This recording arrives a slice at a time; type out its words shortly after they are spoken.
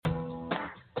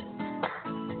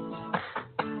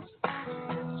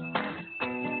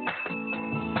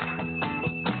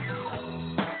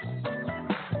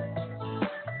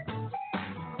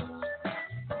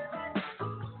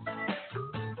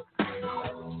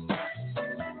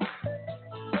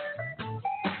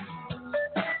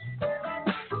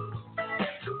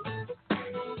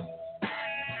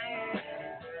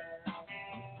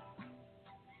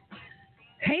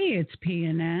it's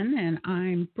PNN, and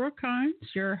I'm Brook Hines,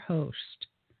 your host.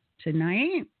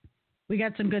 Tonight, we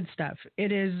got some good stuff.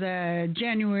 It is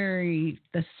January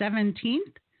the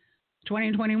 17th,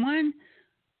 2021.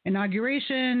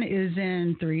 Inauguration is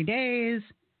in 3 days.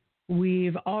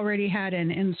 We've already had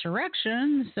an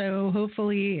insurrection, so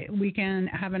hopefully we can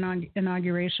have an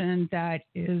inauguration that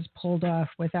is pulled off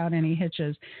without any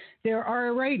hitches. There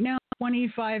are right now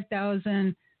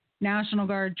 25,000 National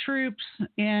Guard troops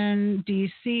in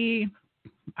D.C.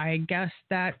 I guess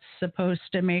that's supposed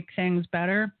to make things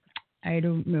better. I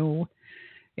don't know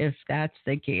if that's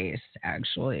the case,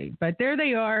 actually. But there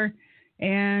they are.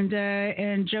 And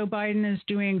Joe Biden is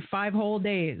doing 5 whole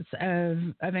days of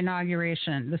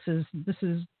inauguration. This is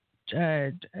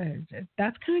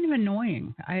that's kind of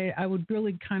annoying. I would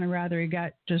really kind of rather he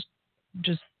got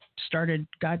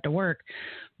got to work.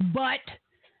 But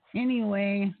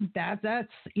anyway, that's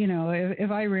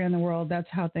if I ran the world, that's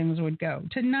how things would go.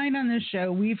 Tonight on this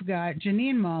show, we've got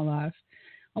Jeanine Molloff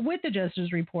with the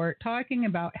Justice Report talking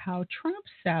about how Trump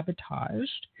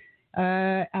sabotaged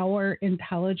our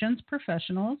intelligence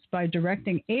professionals by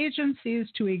directing agencies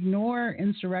to ignore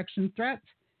insurrection threats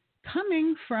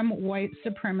coming from white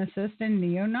supremacists and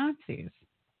neo-Nazis.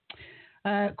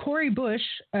 Cori Bush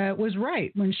was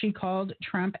right when she called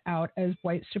Trump out as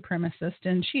white supremacist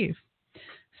in chief.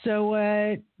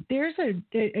 So there's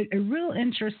a real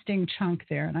interesting chunk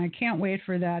there, and I can't wait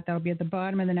for that. That'll be at the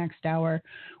bottom of the next hour.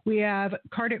 We have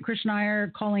Kartik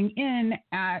Krishnaiyer calling in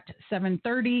at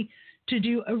 7:30 to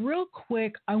do a real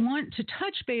quick. I want to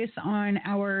touch base on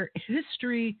our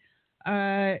history,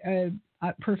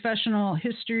 professional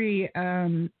history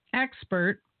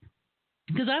expert,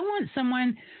 because I want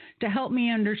someone to help me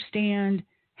understand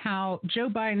how Joe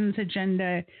Biden's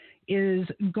agenda is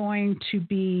going to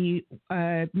be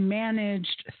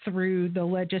managed through the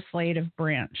legislative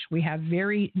branch. We have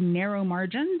very narrow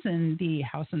margins in the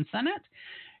House and Senate.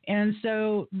 And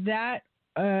so that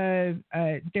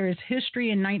there's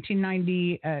history in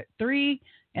 1993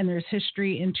 and there's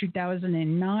history in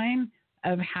 2009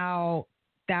 of how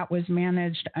that was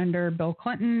managed under Bill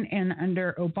Clinton and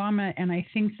under Obama. And I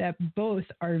think that both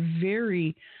are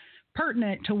very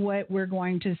pertinent to what we're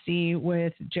going to see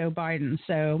with Joe Biden.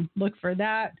 So look for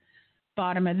that,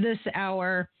 bottom of this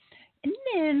hour. And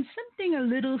then something a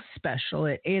little special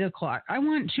at 8 o'clock. I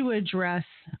want to address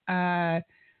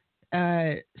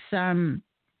some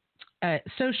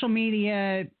social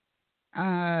media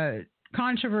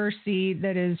controversy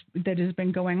that has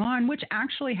been going on, which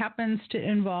actually happens to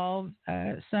involve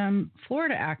some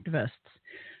Florida activists.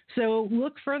 So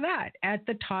look for that at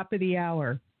the top of the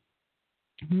hour.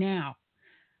 Now,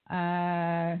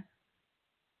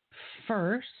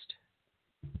 first,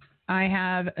 I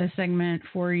have a segment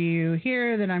for you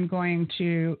here that I'm going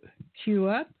to queue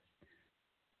up,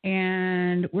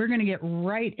 and we're going to get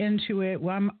right into it.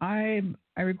 Well, I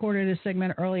recorded a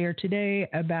segment earlier today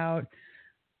about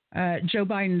Joe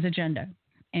Biden's agenda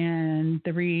and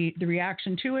the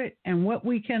reaction to it and what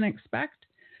we can expect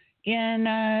in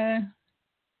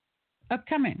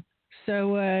upcoming.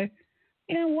 So,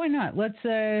 why not? Let's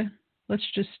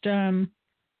just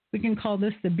we can call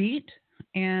this the beat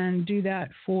and do that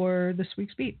for this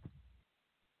week's beat.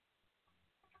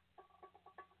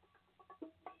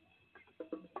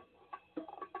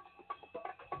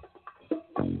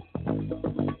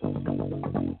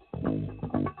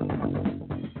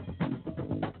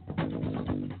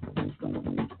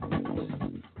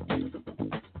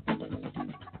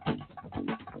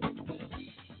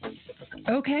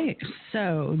 Okay,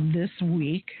 so this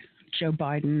week, Joe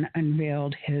Biden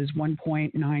unveiled his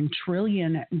 $1.9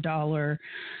 trillion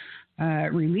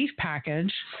relief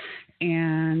package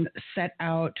and set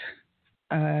out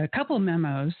a couple of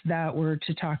memos that were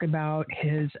to talk about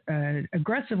his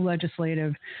aggressive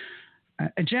legislative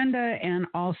agenda and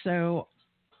also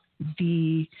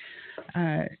to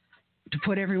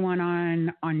put everyone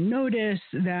on notice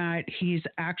that he's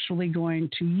actually going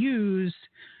to use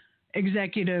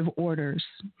executive orders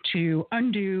to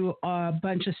undo a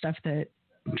bunch of stuff that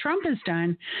Trump has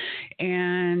done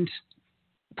and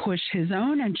push his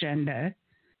own agenda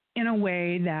in a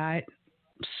way that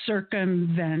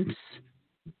circumvents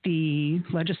the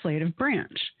legislative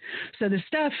branch. So the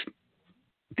stuff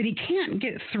that he can't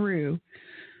get through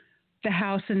the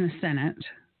House and the Senate,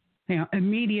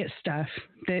 immediate stuff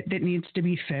that needs to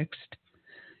be fixed,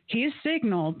 he has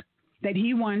signaled that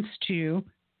he wants to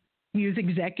use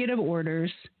executive orders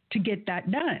to get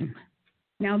that done.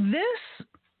 Now, this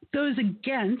goes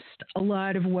against a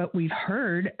lot of what we've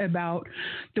heard about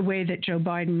the way that Joe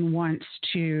Biden wants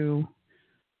to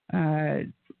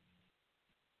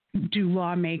do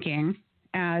lawmaking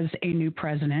as a new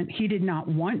president. He did not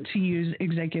want to use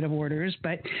executive orders,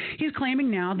 but he's claiming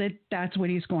now that that's what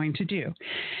he's going to do.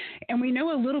 And we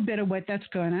know a little bit of what that's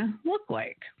going to look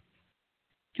like.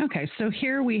 Okay, so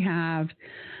here we have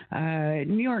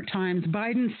New York Times,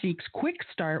 Biden seeks quick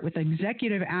start with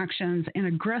executive actions and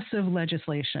aggressive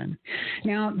legislation.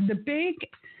 Now, the big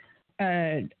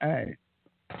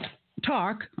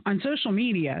talk on social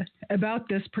media about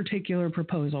this particular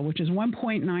proposal, which is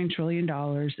 $1.9 trillion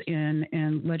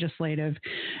in legislative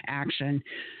action,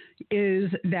 is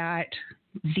that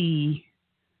the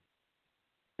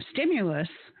stimulus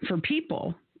for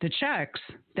people, the checks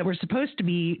that were supposed to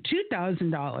be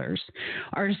 $2,000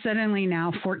 are suddenly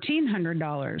now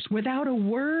 $1,400 without a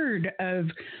word of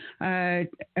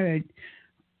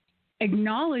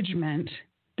acknowledgement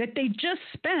that they just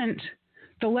spent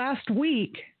the last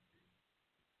week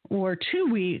or 2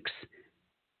 weeks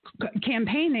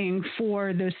campaigning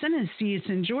for the Senate seats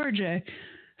in Georgia,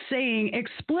 saying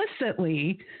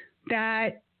explicitly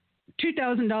that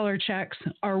 $2,000 checks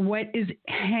are what is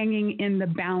hanging in the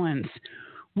balance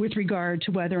with regard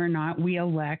to whether or not we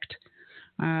elect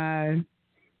one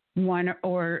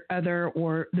or other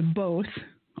or the both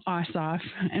Ossoff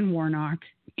and Warnock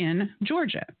in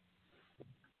Georgia.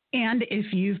 And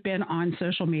if you've been on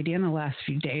social media in the last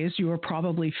few days, you are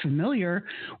probably familiar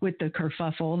with the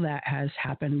kerfuffle that has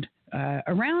happened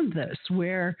around this,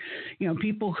 where,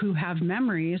 people who have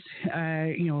memories,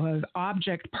 of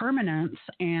object permanence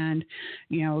and,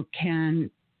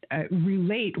 can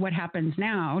relate what happens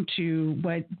now to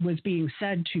what was being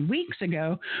said 2 weeks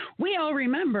ago. We all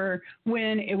remember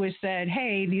when it was said,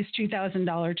 hey, these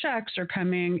 $2,000 checks are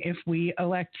coming if we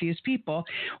elect these people.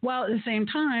 While at the same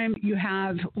time, you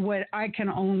have what I can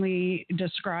only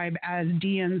describe as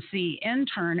DNC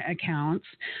intern accounts,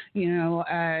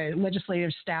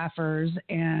 legislative staffers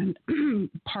and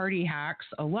party hacks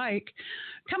alike,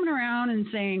 coming around and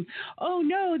saying, oh,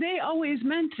 no, they always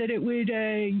meant that it would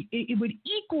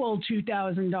equal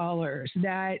 $2,000,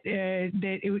 that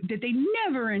they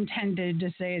never intended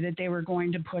to say that they were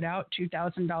going to put out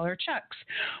 $2,000 checks.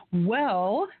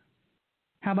 Well,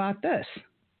 how about this?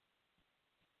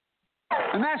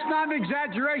 And that's not an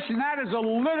exaggeration.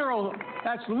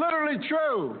 That's literally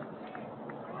true.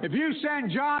 If you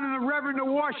send John and the Reverend to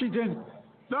Washington,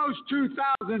 those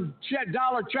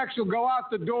 $2,000 checks will go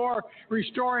out the door,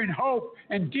 restoring hope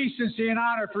and decency and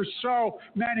honor for so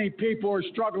many people who are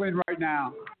struggling right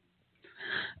now.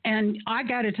 And I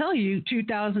got to tell you,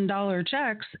 $2,000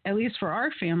 checks, at least for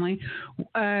our family,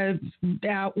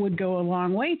 that would go a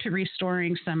long way to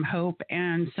restoring some hope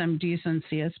and some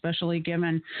decency, especially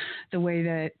given the way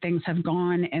that things have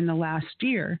gone in the last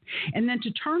year. And then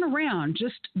to turn around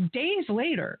just days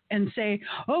later and say,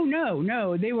 oh,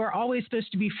 no, they were always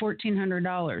supposed to be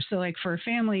 $1,400. So like for a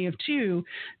family of two,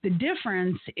 the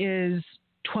difference is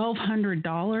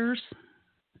 $1,200.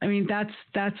 I mean,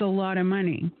 that's a lot of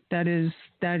money. That is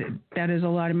a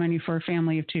lot of money for a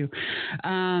family of two.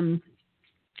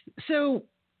 So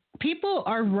people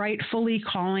are rightfully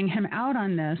calling him out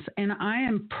on this, and I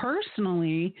am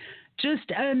personally just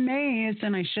amazed,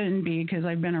 and I shouldn't be because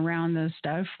I've been around this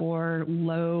stuff for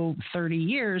 30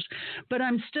 years, but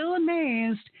I'm still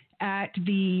amazed at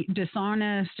the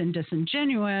dishonest and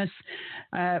disingenuous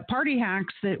party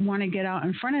hacks that want to get out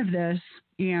in front of this,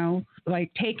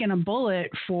 like taking a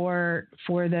bullet for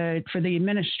the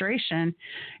administration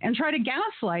and try to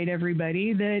gaslight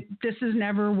everybody that this is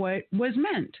never what was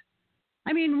meant.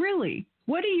 I mean, really,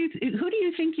 who do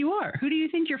you think you are? Who do you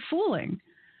think you're fooling?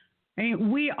 I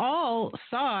mean, we all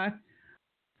saw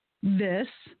this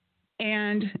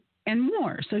and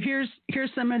more. So here's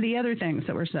some of the other things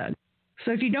that were said.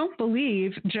 So if you don't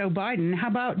believe Joe Biden, how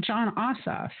about Jon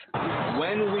Ossoff?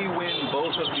 When we win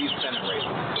both of these Senate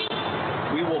races,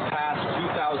 we will pass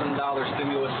 $2,000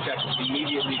 stimulus checks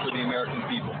immediately for the American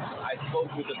people. I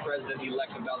spoke with the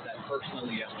president-elect about that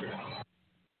personally yesterday.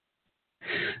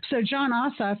 So Jon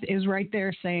Ossoff is right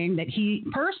there saying that he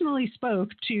personally spoke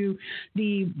to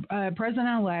the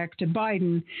president-elect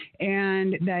Biden,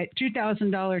 and that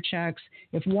 $2,000 checks,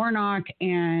 if Warnock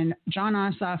and Jon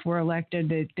Ossoff were elected,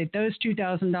 that those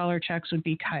 $2,000 checks would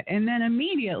be cut. And then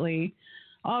immediately,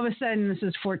 all of a sudden, this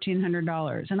is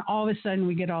 $1,400. And all of a sudden,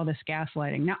 we get all this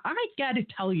gaslighting. Now, I got to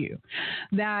tell you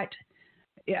that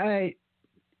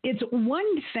it's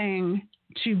one thing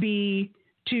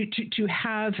to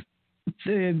have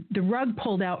the rug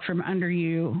pulled out from under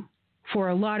you for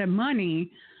a lot of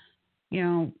money,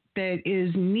 that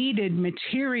is needed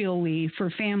materially for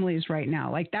families right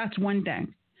now. Like, that's one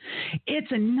thing.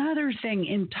 It's another thing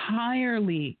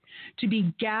entirely to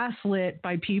be gaslit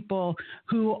by people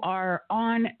who are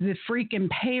on the freaking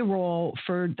payroll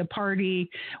for the party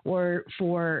or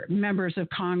for members of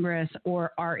Congress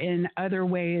or are in other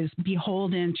ways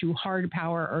beholden to hard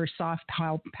power or soft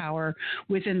power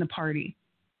within the party.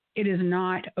 It is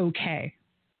not okay.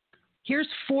 Here's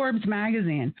Forbes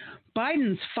magazine.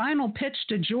 Biden's final pitch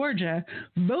to Georgia,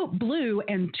 vote blue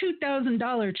and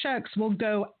 $2,000 checks will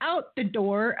go out the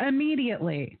door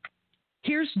immediately.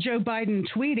 Here's Joe Biden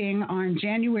tweeting on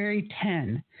January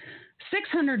 10.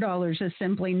 $600 is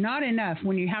simply not enough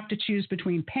when you have to choose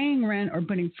between paying rent or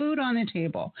putting food on the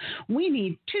table. We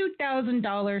need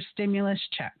 $2,000 stimulus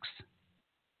checks.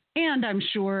 And I'm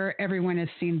sure everyone has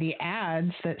seen the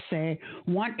ads that say,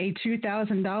 want a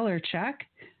 $2,000 check?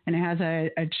 And it has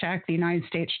a check, the United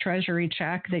States Treasury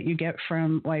check that you get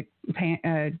from like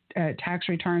tax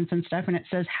returns and stuff. And it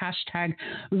says hashtag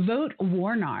vote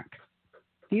Warnock.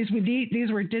 These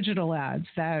were digital ads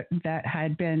that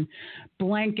had been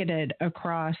blanketed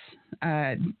across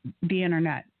the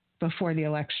internet before the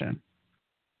election.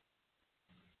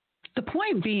 The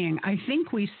point being, I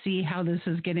think we see how this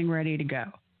is getting ready to go.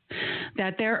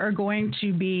 That there are going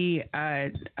to be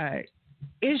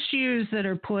issues that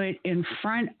are put in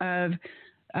front of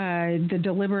the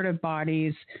deliberative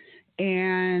bodies,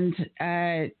 and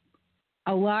a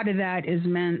lot of that is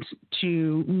meant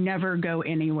to never go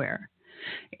anywhere.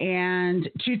 And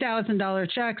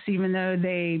 $2,000 checks, even though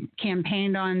they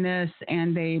campaigned on this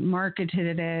and they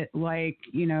marketed it like,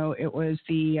 you know, it was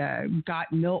the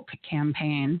Got Milk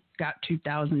campaign, got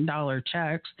 $2,000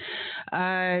 checks,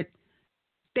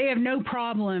 they have no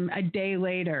problem a day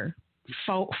later,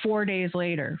 4 days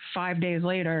later, 5 days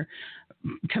later,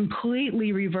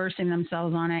 completely reversing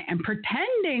themselves on it and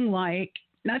pretending like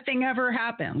nothing ever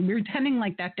happened, pretending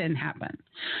like that didn't happen.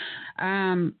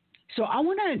 So I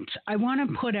want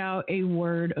to put out a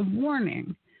word of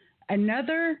warning.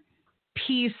 Another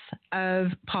piece of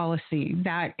policy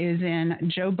that is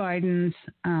in Joe Biden's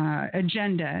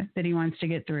agenda that he wants to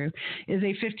get through is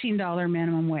a $15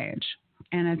 minimum wage.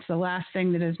 And it's the last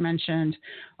thing that is mentioned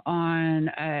on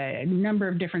a number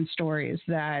of different stories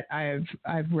that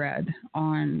I've read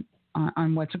on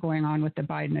what's going on with the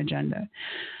Biden agenda.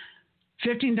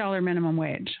 $15 minimum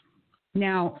wage.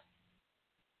 Now,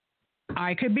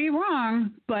 I could be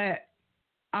wrong, but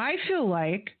I feel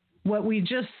like what we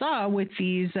just saw with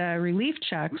these relief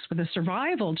checks, with the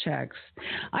survival checks,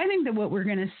 I think that what we're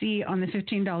going to see on the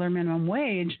 $15 minimum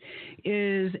wage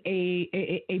is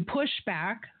a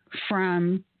pushback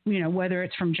from, you know, whether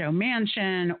it's from Joe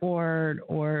Manchin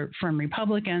or from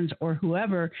Republicans or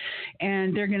whoever,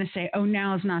 and they're going to say, oh,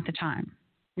 now's not the time.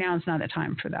 Now's not the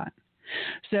time for that.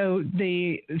 So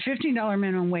the $15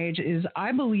 minimum wage is,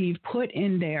 I believe, put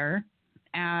in there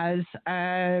as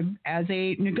a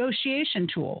negotiation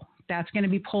tool. That's going to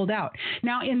be pulled out.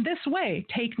 Now, in this way,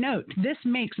 take note, this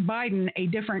makes Biden a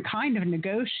different kind of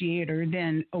negotiator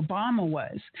than Obama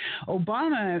was.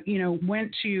 Obama, you know,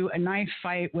 went to a knife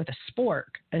fight with a spork,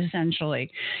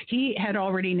 essentially. He had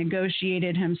already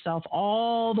negotiated himself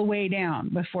all the way down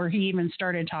before he even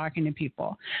started talking to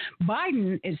people.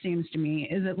 Biden, it seems to me,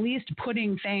 is at least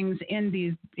putting things in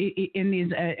these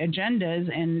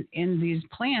agendas and in these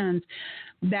plans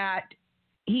that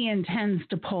he intends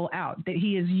to pull out, that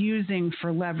he is using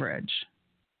for leverage.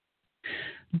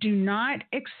 Do not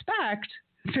expect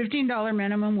 $15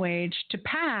 minimum wage to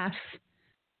pass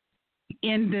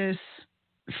in this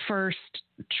first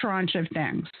tranche of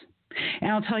things.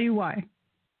 And I'll tell you why.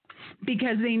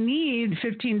 Because they need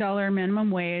 $15 minimum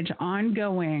wage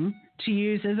ongoing to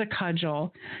use as a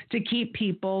cudgel to keep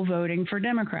people voting for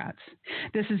Democrats.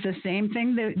 This is the same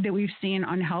thing that we've seen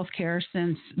on health care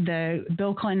since the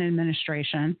Bill Clinton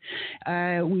administration.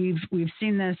 We've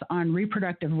seen this on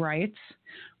reproductive rights.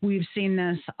 We've seen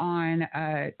this on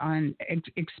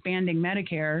expanding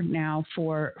Medicare now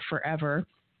for forever.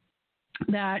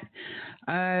 That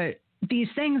these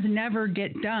things never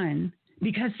get done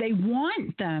because they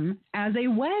want them as a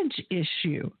wedge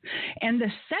issue. And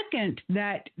the second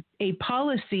that a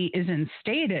policy is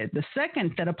instated, the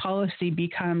second that a policy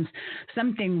becomes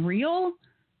something real,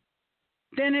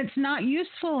 then it's not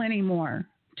useful anymore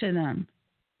to them.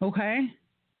 Okay?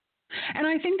 And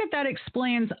I think that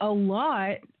explains a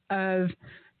lot of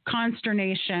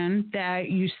consternation that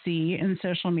you see in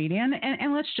social media.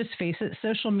 And let's just face it,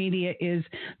 social media is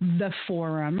the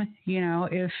forum. You know,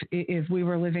 if we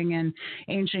were living in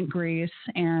ancient Greece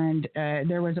and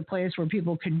there was a place where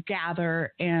people could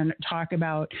gather and talk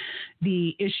about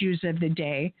the issues of the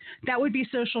day, that would be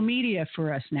social media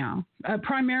for us now,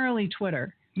 primarily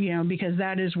Twitter. because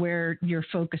that is where you're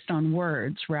focused on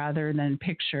words rather than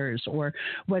pictures or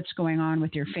what's going on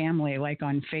with your family, like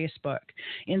on Facebook.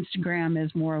 Instagram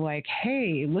is more like,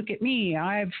 hey, look at me.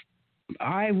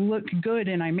 I look good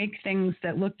and I make things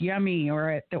that look yummy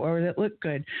or that look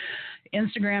good.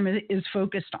 Instagram is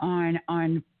focused on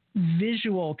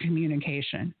visual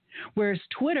communication, whereas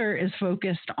Twitter is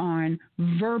focused on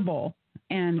verbal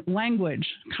and language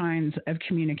kinds of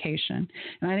communication.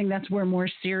 And I think that's where more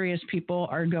serious people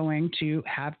are going to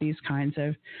have these kinds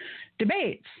of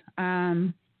debates.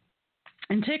 And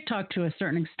TikTok, to a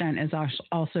certain extent, is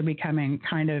also becoming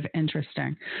kind of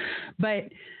interesting. But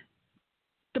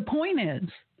the point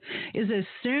is as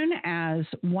soon as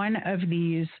one of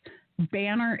these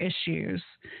banner issues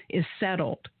is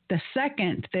settled, the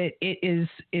second that it is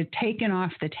taken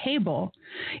off the table,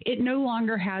 it no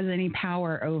longer has any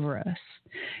power over us.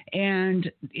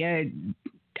 And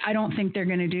I don't think they're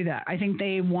going to do that. I think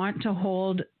they want to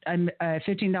hold a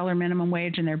 $15 minimum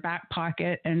wage in their back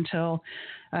pocket until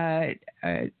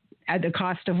the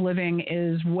cost of living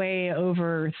is way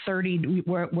over 30,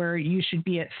 where you should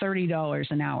be at $30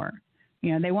 an hour.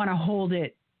 They want to hold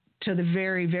it to the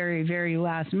very, very, very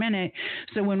last minute.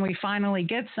 So when we finally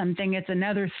get something, it's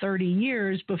another 30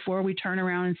 years before we turn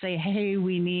around and say, hey,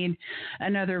 we need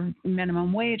another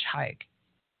minimum wage hike.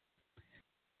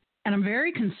 And I'm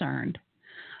very concerned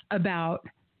about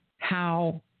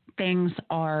how things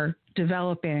are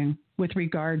developing with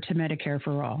regard to Medicare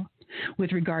for all,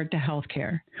 with regard to health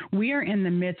care. We are in the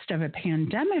midst of a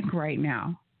pandemic right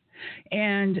now,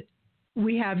 and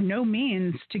we have no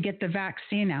means to get the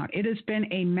vaccine out. It has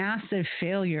been a massive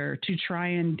failure to try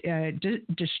and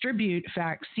distribute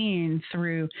vaccine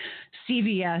through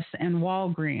CVS and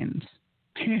Walgreens.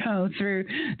 Through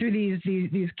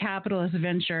these capitalist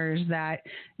ventures that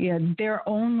they're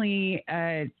only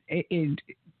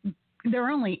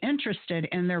interested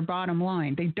in their bottom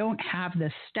line. They don't have the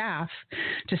staff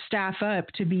to staff up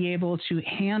to be able to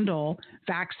handle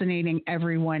vaccinating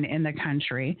everyone in the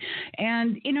country.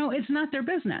 And, it's not their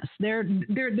business. They're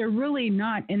really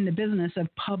not in the business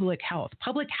of public health.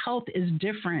 Public health is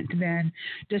different than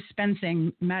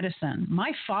dispensing medicine.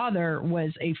 My father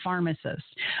was a pharmacist.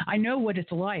 I know what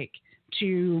it's like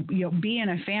to be in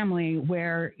a family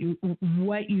where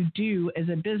what you do as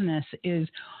a business is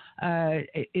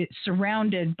it's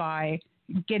surrounded by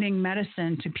getting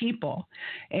medicine to people.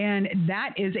 And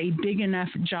that is a big enough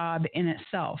job in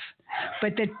itself.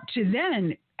 But to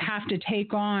then have to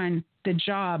take on the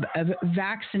job of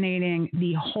vaccinating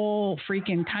the whole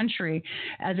freaking country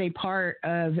as a part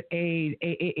of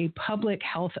a public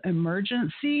health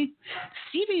emergency,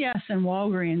 CVS and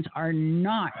Walgreens are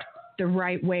not the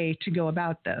right way to go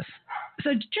about this.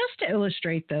 So just to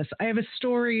illustrate this, I have a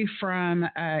story from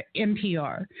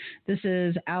NPR. This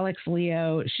is Alex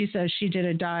Leo. She says she did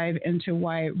a dive into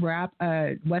why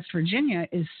West Virginia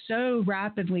is so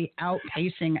rapidly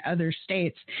outpacing other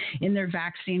states in their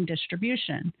vaccine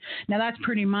distribution. Now that's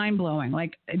pretty mind-blowing.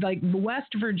 Like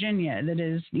West Virginia, that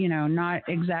is not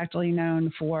exactly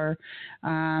known for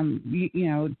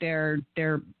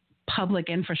their public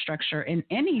infrastructure in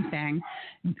anything.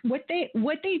 What they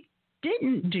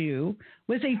didn't do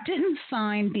was they didn't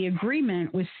sign the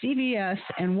agreement with CVS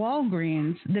and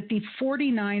Walgreens that the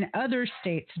 49 other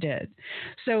states did.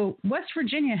 So West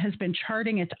Virginia has been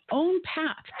charting its own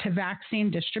path to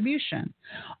vaccine distribution.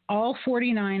 All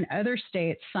 49 other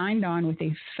states signed on with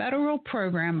a federal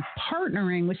program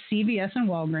partnering with CVS and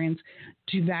Walgreens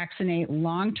to vaccinate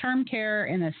long-term care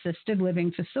and assisted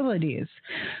living facilities.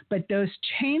 But those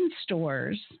chain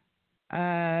stores,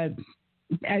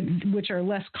 which are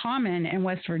less common in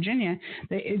West Virginia,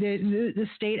 the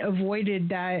state avoided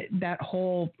that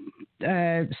whole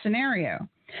scenario.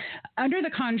 Under the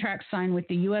contract signed with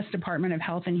the U.S. Department of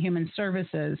Health and Human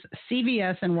Services,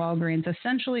 CVS and Walgreens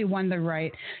essentially won the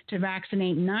right to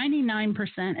vaccinate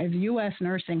 99% of U.S.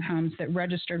 nursing homes that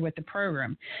registered with the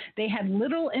program. They had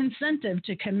little incentive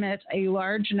to commit a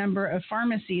large number of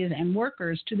pharmacies and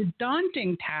workers to the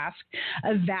daunting task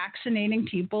of vaccinating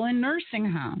people in nursing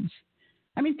homes.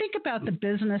 I mean, think about the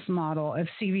business model of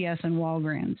CVS and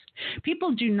Walgreens.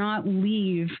 People do not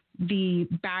leave the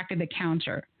back of the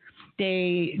counter.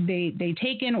 They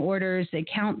take in orders, they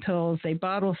count pills, they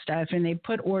bottle stuff, and they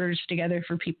put orders together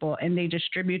for people, and they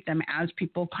distribute them as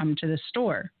people come to the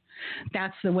store.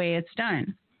 That's the way it's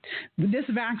done. This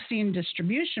vaccine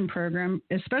distribution program,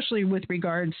 especially with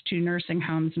regards to nursing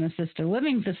homes and assisted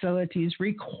living facilities,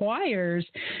 requires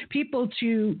people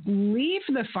to leave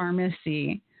the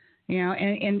pharmacy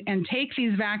and take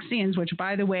these vaccines, which,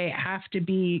 by the way, have to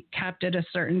be kept at a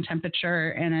certain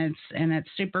temperature, and it's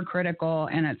super critical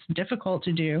and it's difficult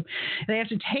to do. They have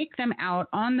to take them out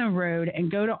on the road and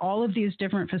go to all of these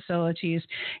different facilities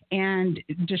and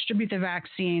distribute the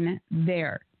vaccine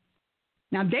there.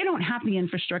 Now, they don't have the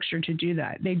infrastructure to do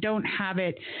that. They don't have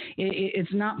it.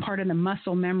 It's not part of the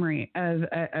muscle memory of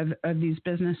these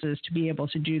businesses to be able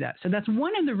to do that. So that's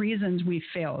one of the reasons we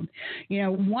failed.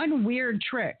 One weird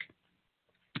trick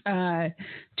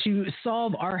to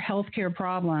solve our healthcare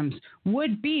problems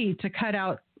would be to cut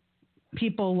out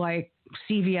people like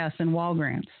CVS and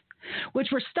Walgreens, which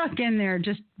were stuck in there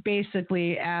just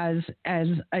basically as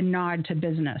a nod to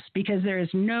business, because there is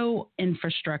no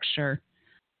infrastructure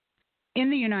in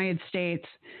the United States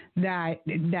that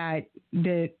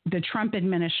the Trump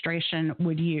administration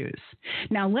would use.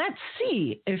 Now, let's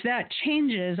see if that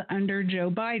changes under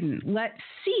Joe Biden. Let's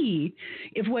see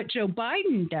if what Joe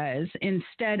Biden does,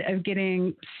 instead of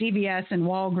getting CVS and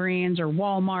Walgreens or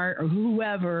Walmart or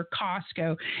whoever,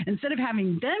 Costco, instead of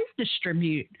having them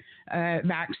distribute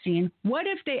vaccine, what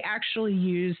if they actually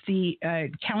use the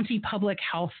county public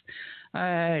health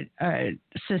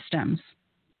systems?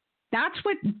 That's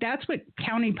what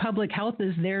county public health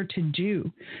is there to do,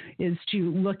 is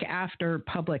to look after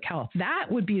public health. That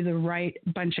would be the right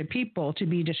bunch of people to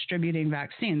be distributing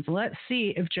vaccines. Let's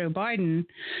see if Joe Biden,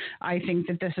 I think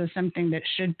that this is something that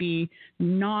should be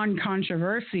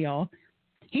non-controversial.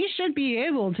 He should be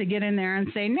able to get in there and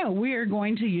say, no, we are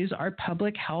going to use our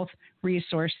public health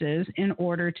resources in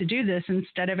order to do this,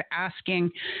 instead of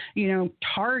asking,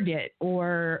 Target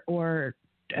or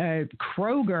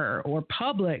Kroger or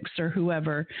Publix or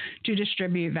whoever to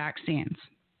distribute vaccines.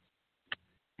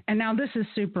 And now this is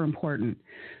super important.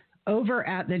 Over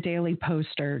at the Daily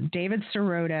Poster, David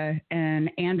Sirota and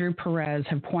Andrew Perez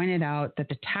have pointed out that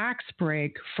the tax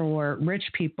break for rich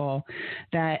people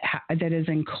that is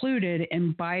included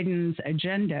in Biden's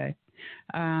agenda,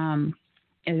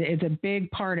 is a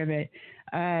big part of it,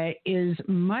 is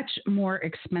much more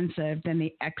expensive than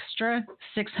the extra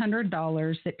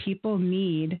 $600 that people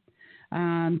need,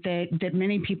 that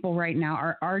many people right now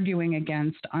are arguing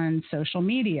against on social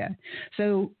media.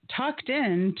 So tucked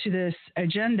into this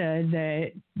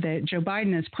agenda that Joe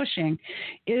Biden is pushing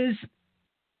is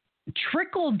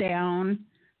trickle down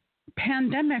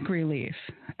pandemic relief,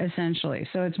 essentially.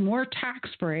 So it's more tax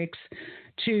breaks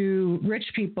to rich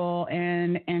people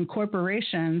and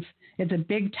corporations. It's a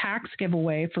big tax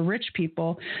giveaway for rich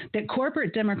people that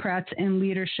corporate Democrats in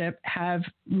leadership have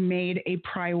made a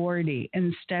priority,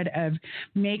 instead of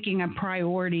making a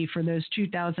priority for those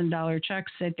 $2,000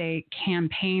 checks that they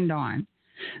campaigned on.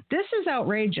 This is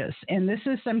outrageous, and this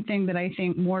is something that I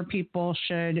think more people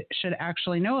should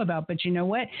actually know about. But you know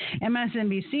what?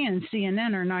 MSNBC and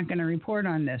CNN are not going to report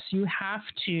on this. You have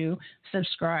to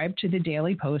subscribe to the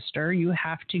Daily Poster. You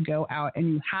have to go out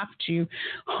and you have to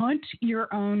hunt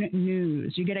your own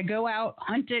news. You got to go out,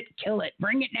 hunt it, kill it,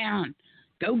 bring it down.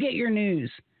 Go get your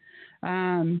news.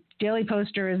 Daily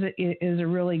Poster is a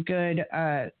really good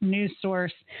news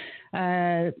source.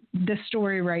 This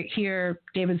story right here,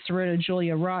 David Sirota,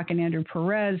 Julia Rock, and Andrew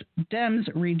Perez, Dems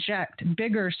reject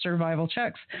bigger survival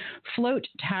checks, float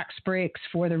tax breaks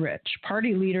for the rich.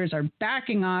 Party leaders are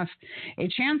backing off a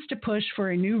chance to push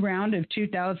for a new round of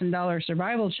 $2,000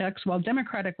 survival checks, while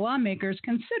Democratic lawmakers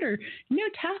consider new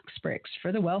tax breaks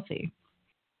for the wealthy.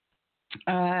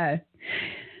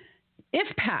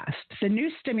 If passed, the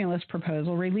new stimulus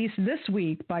proposal released this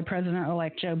week by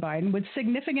President-elect Joe Biden would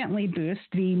significantly boost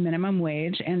the minimum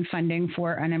wage and funding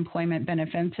for unemployment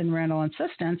benefits and rental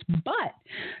assistance, but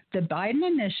the Biden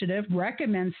initiative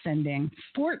recommends sending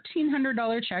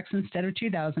 $1,400 checks instead of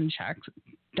 $2,000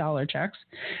 checks,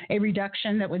 a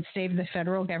reduction that would save the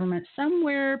federal government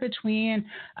somewhere between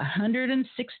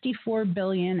 $164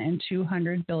 billion and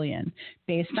 $200 billion,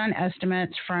 based on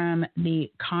estimates from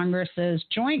the Congress's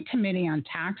Joint Committee on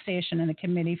Taxation and the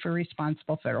Committee for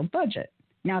Responsible Federal Budget.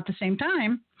 Now, at the same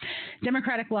time,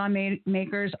 Democratic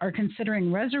lawmakers are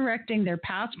considering resurrecting their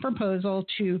past proposal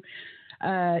to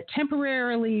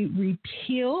temporarily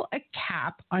repeal a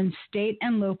cap on state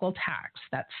and local tax,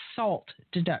 that's SALT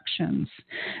deductions,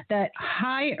 that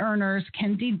high earners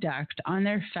can deduct on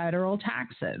their federal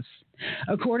taxes.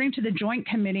 According to the Joint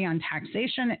Committee on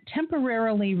Taxation,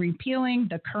 temporarily repealing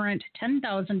the current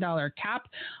 $10,000 cap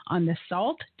on the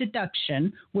SALT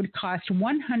deduction would cost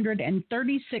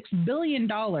 $136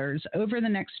 billion over the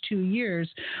next 2 years,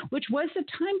 which was the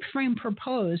time frame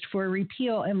proposed for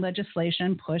repeal in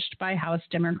legislation pushed by House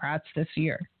Democrats this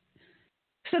year.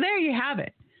 So there you have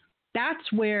it.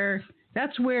 That's where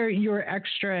your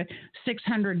extra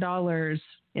 $600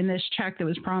 in this check that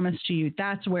was promised to you,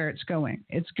 that's where it's going.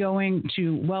 It's going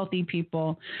to wealthy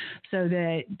people so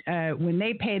that when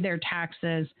they pay their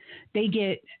taxes, they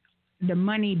get the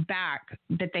money back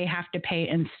that they have to pay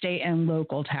in state and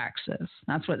local taxes.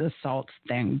 That's what the SALT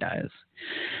thing does.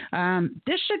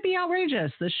 This should be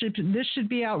outrageous. This should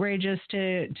be outrageous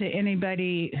to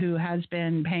anybody who has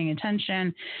been paying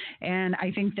attention. And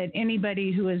I think that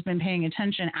anybody who has been paying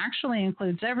attention actually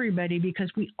includes everybody,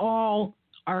 because we all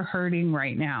are hurting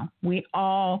right now. We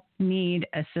all need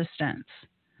assistance.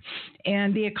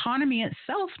 And the economy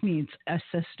itself needs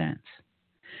assistance.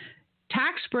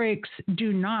 Tax breaks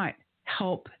do not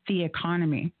help the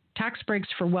economy. Tax breaks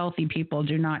for wealthy people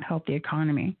do not help the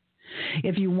economy.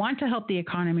 If you want to help the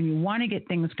economy, you want to get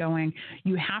things going,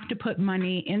 you have to put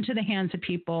money into the hands of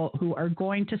people who are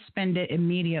going to spend it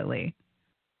immediately.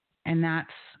 And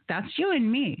that's you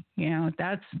and me.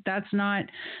 That's not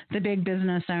the big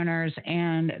business owners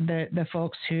and the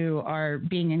folks who are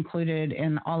being included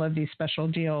in all of these special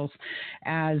deals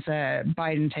as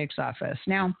Biden takes office.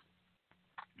 Now,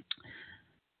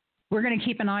 we're going to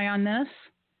keep an eye on this.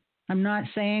 I'm not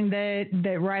saying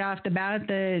that right off the bat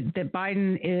that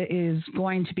Biden is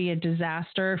going to be a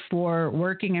disaster for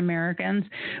working Americans,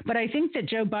 but I think that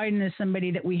Joe Biden is somebody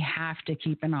that we have to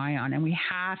keep an eye on and we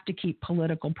have to keep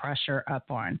political pressure up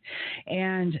on.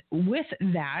 And with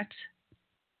that,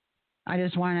 I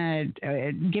just want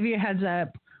to give you a heads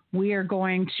up. We are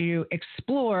going to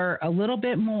explore a little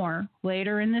bit more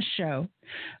later in the show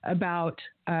about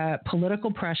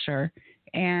political pressure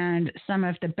and some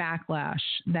of the backlash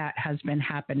that has been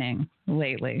happening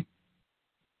lately.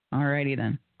 All righty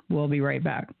then. We'll be right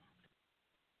back.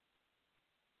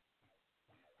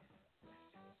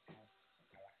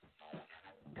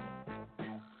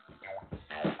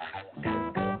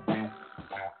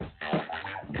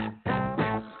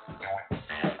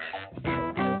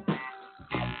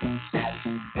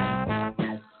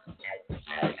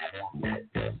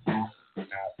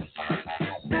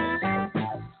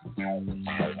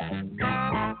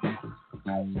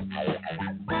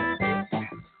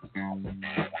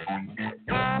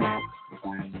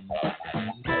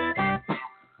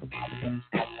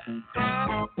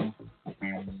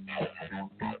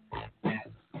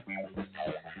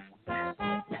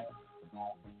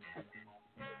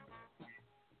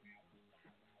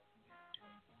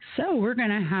 So we're going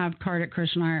to have Kartik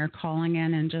Krishnaiyer calling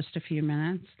in just a few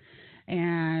minutes.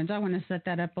 And I want to set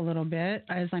that up a little bit.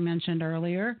 As I mentioned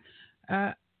earlier,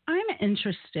 I'm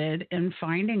interested in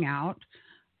finding out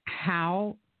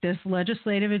how this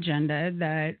legislative agenda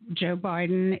that Joe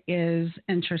Biden is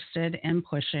interested in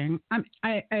pushing,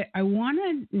 I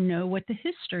want to know what the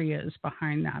history is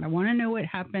behind that. I want to know what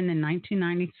happened in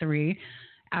 1993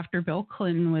 after Bill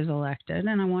Clinton was elected,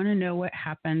 and I want to know what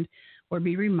happened or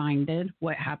be reminded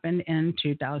what happened in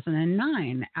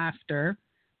 2009 after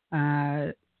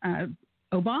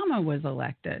Obama was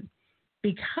elected,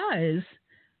 because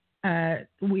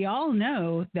we all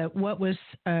know that what was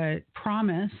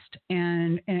promised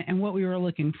and what we were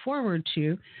looking forward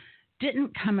to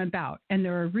didn't come about. And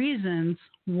there are reasons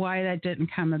why that didn't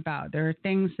come about. There are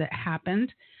things that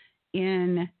happened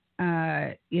in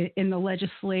the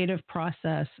legislative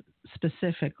process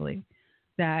specifically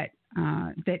that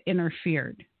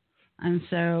interfered. And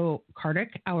so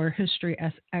Kartik, our history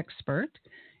expert,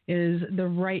 is the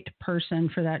right person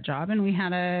for that job. And we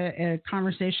had a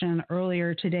conversation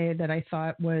earlier today that I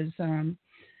thought was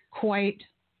quite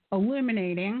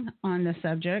illuminating on the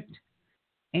subject.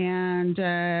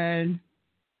 And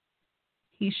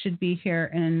he should be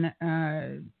here in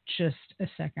just a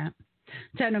second.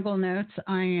 Technical notes.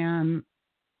 I am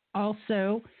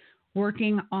also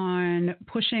working on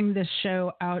pushing this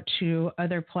show out to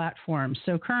other platforms.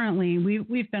 So currently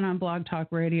we've been on Blog Talk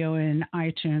Radio and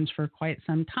iTunes for quite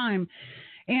some time,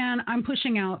 and I'm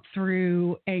pushing out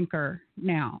through Anchor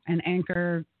now, and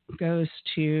Anchor goes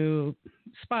to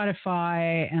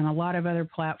Spotify and a lot of other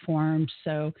platforms.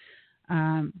 So,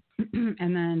 and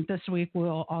then this week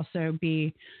we'll also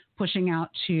be pushing out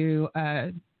to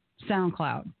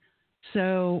SoundCloud.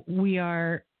 So we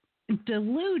are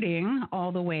diluting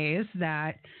all the ways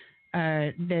that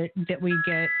that we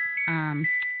get.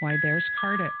 Why, there's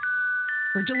Kartik.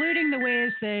 We're diluting the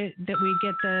ways that we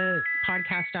get the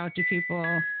podcast out to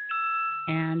people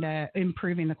and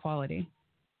improving the quality.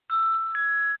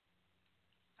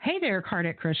 Hey there,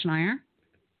 Kartik Krishnaiyer.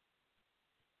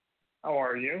 How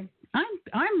are you?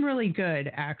 I'm really good,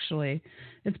 actually.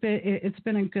 It's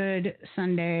been a good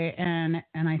Sunday and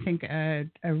I think a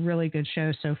really good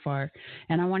show so far.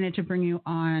 And I wanted to bring you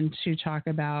on to talk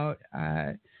about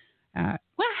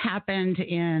what happened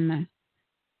in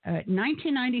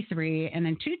 1993 and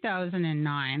in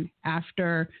 2009,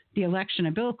 after the election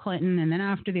of Bill Clinton and then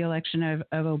after the election of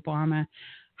Obama,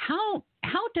 how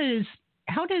does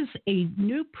a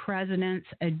new president's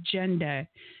agenda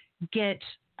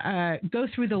go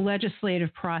through the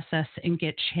legislative process and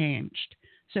get changed?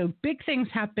 So big things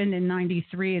happened in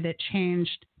 93 that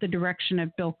changed the direction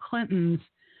of Bill Clinton's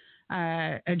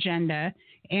agenda,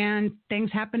 and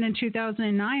things happened in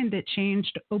 2009 that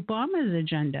changed Obama's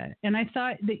agenda. And I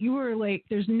thought that you were like,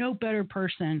 there's no better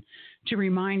person to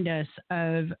remind us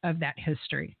of that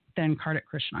history than Kartik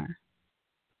Krishnaiyer.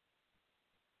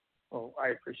 Oh, I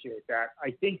appreciate that.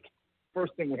 I think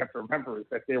first thing we have to remember is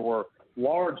that there were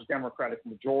large Democratic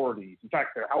majorities. In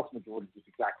fact, their House majority was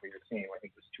exactly the same. I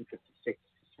think it was 256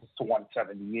 to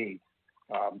 178.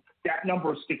 That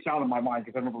number sticks out in my mind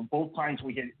because I remember both times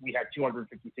we had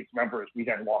 256 members. We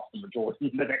then lost the majority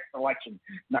in the next election,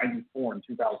 94 and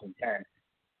 2010.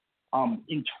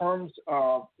 In terms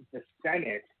of the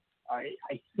Senate, I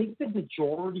think the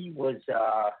majority was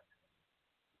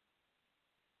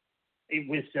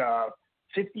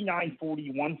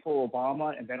 59-41 for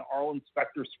Obama, and then Arlen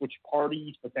Specter switched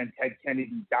parties, but then Ted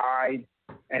Kennedy died,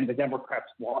 and the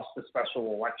Democrats lost the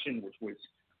special election, which was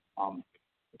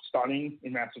stunning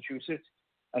in Massachusetts,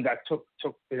 and that took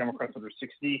the Democrats under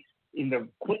 60. In the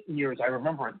Clinton years, I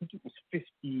remember, I think it was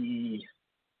 58,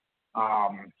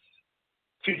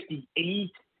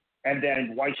 and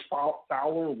then Weiss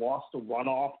Fowler lost a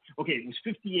runoff. Okay, it was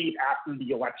 58 after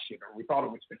the election, or we thought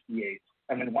it was 58,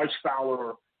 and then Weiss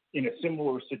Fowler in a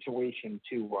similar situation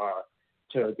to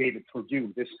David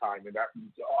Perdue this time, in that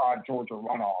Georgia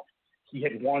runoff. He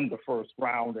had won the first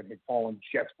round and had fallen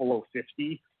just below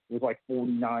 50. It was like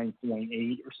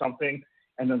 49.8 or something.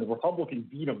 And then the Republicans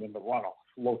beat him in the runoff,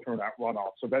 low turnout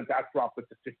runoff. So that dropped it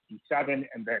to 57.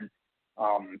 And then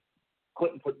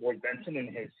Clinton put Lloyd Bentsen in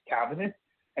his cabinet,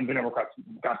 and the Democrats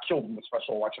got killed in the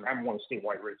special election. I haven't won a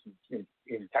statewide race in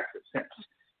Texas since.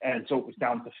 And so it was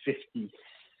down to 56,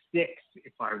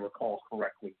 if I recall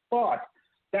correctly. But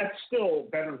that's still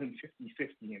better than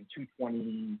 50-50 and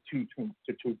 222 to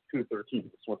 213.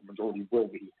 That's what the majority will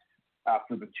be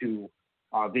after the two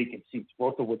vacant seats,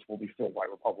 both of which will be filled by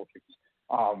Republicans,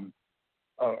 are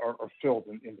filled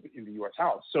in the U.S.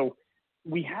 House. So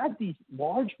we had these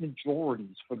large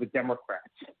majorities for the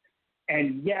Democrats.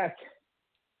 And yet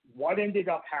what ended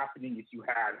up happening is you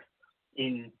had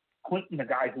in Clinton a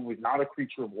guy who was not a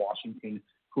creature of Washington,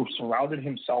 who surrounded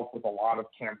himself with a lot of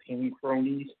campaign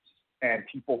cronies and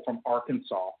people from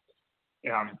Arkansas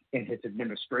in his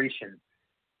administration,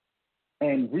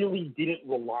 and really didn't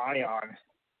rely on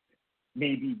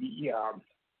maybe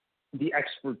the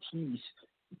expertise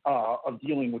of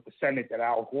dealing with the Senate that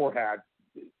Al Gore had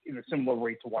in a similar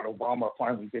way to what Obama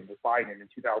finally did with Biden in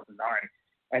 2009.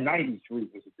 And 93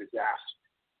 was a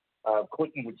disaster.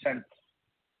 Clinton would send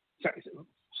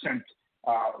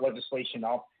legislation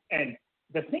up. And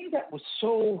the thing that was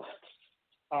so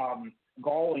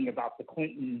galling about the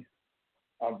Clinton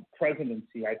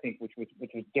presidency, I think, which was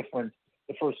different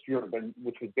the first year,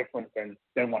 which was different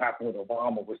than what happened with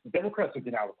Obama, was the Democrats have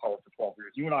been out of power for 12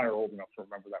 years. You and I are old enough to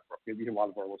remember that, Brooke. A lot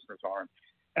of our listeners aren't.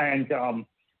 And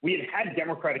we had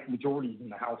Democratic majorities in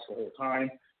the House the whole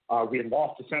time. We had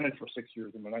lost the Senate for 6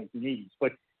 years in the 1980s.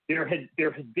 But there had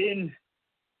been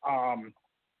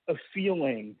a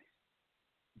feeling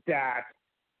that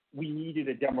we needed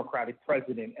a Democratic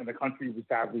president, and the country was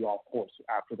badly off course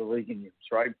after the Reagan years,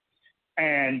 right?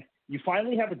 And you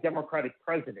finally have a Democratic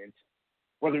president,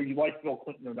 whether you like Bill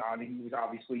Clinton or not, and he was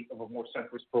obviously of a more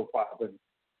centrist profile than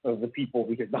the people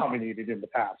we had nominated in the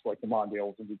past, like the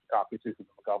Mondales and the Dukakis and the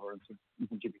McGoverns and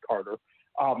even Jimmy Carter.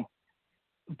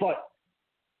 But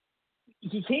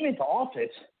he came into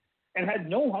office and had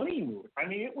no honeymoon. I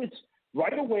mean, it was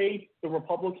right away the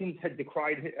Republicans had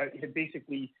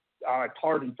basically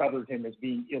tarred and feathered him as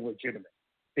being illegitimate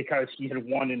because he had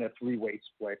won in a three-way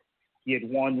split. He had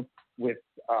won with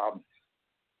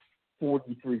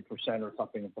 43% or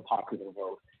something of the popular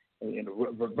vote, in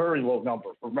a very low number.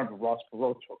 Remember, Ross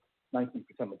Perot took 19%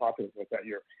 of the popular vote that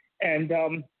year. And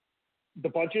the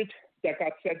budget that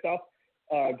got set up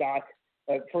got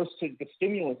first to the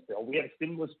stimulus bill. We had a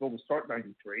stimulus bill to start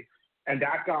 93, and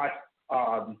that got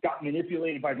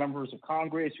manipulated by members of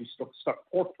Congress who stuck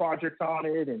pork projects on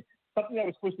it, and something that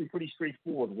was supposed to be pretty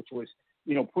straightforward, which was,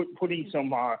 putting some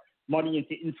money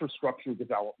into infrastructure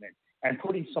development and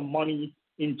putting some money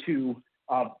into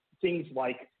things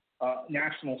like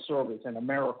national service and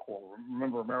AmeriCorps.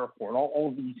 Remember AmeriCorps and all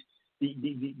of these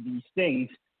things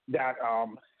that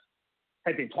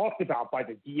had been talked about by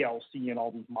the DLC and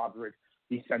all these moderate,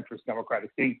 these centrist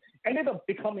Democratic things, ended up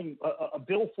becoming a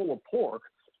bill full of pork,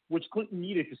 which Clinton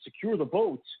needed to secure the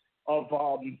votes of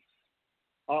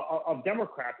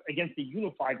Democrats against the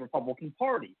unified Republican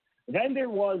Party. Then there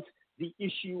was the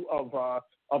issue of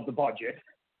the budget,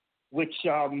 which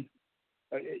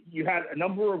you had a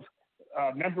number of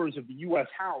members of the U.S.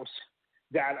 House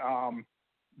that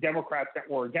Democrats that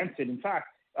were against it. In fact,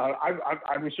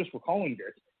 I was just recalling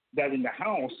this, that in the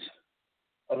House,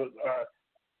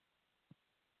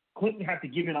 Clinton had to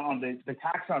give in on the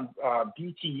tax on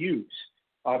BTUs,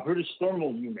 British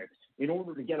thermal units, in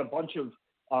order to get a bunch of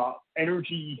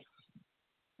energy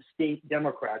state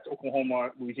Democrats,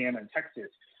 Oklahoma, Louisiana, and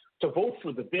Texas, to vote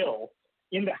for the bill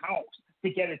in the House to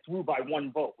get it through by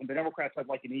one vote, when the Democrats had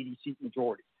like an 80-seat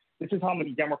majority. This is how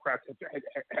many Democrats had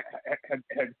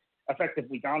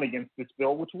effectively gone against this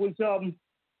bill, which was a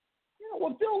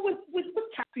bill with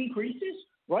tax increases,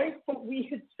 right? But we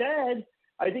had said,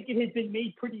 I think it had been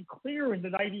made pretty clear in the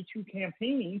 92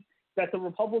 campaign that the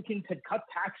Republicans had cut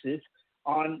taxes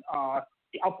on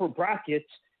the upper brackets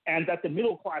and that the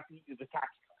middle class needed a tax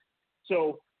cut.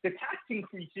 So the tax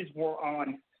increases were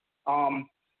on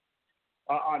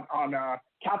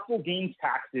capital gains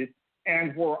taxes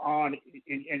and were on,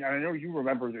 and I know you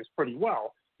remember this pretty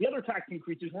well, the other tax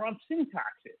increases were on sin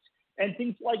taxes and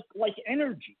things like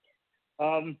energy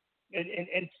and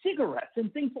cigarettes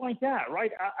and things like that,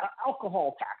 right?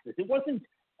 Alcohol taxes. It wasn't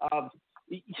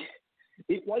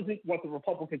what the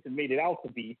Republicans had made it out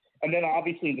to be. And then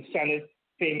obviously in the Senate,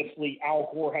 famously, Al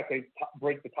Gore had to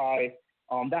break the tie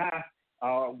on that,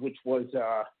 which was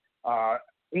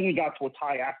only got to a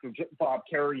tie after Bob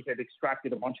Kerrey had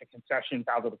extracted a bunch of concessions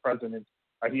out of the president.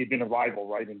 He had been a rival,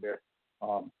 right, in the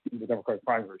Democratic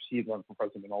primaries. He had run for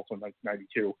president also in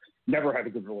 1992. Never had a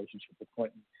good relationship with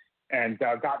Clinton, and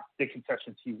got the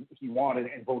concessions he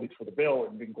wanted and voted for the bill,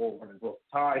 and didn't go over and broke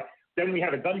the tie. Then we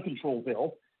had a gun control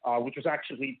bill, which was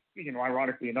actually,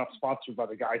 ironically enough, sponsored by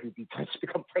the guy who'd be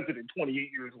become president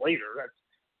 28 years later. That's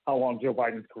how long Joe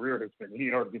Biden's career has been. He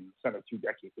had already been in the Senate 2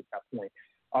 decades at that point.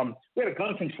 We had a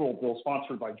gun control bill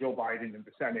sponsored by Joe Biden in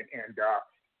the Senate and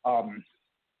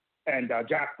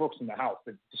Jack Brooks in the House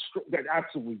that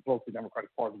absolutely broke the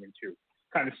Democratic Party in two,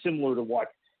 kind of similar to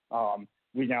what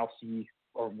we now see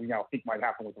or we now think might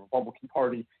happen with the Republican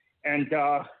Party. And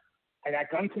that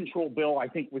gun control bill, I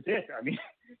think, was it. I mean,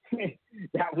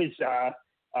 that was,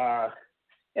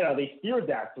 they steered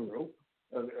that through,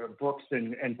 Brooks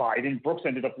and Biden. Brooks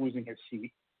ended up losing his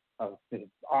seat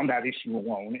on that issue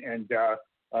alone. And,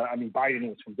 Biden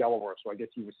was from Delaware, so I guess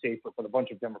he was safer, but a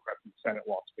bunch of Democrats in the Senate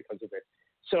lost because of it.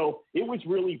 So it was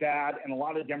really bad, and a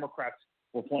lot of Democrats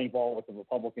were playing ball with the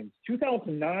Republicans.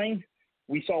 2009,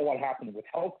 we saw what happened with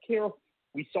health care.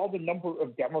 We saw the number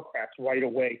of Democrats right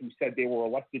away who said they were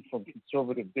elected from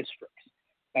conservative districts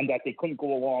and that they couldn't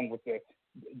go along with the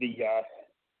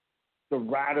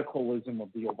radicalism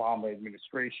of the Obama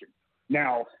administration.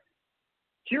 Now,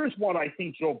 here's what I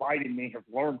think Joe Biden may have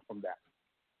learned from that.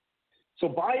 So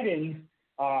Biden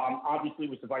obviously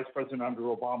was the vice president under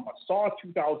Obama, saw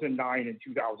 2009 and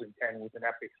 2010 was an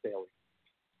epic failure.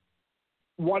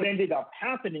 What ended up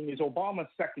happening is Obama's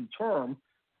second term,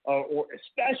 or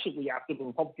especially after the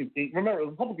Republicans, remember,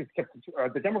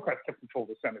 the Democrats kept control of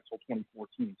the Senate until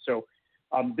 2014. So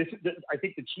I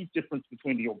think the chief difference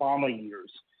between the Obama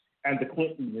years and the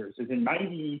Clinton years is in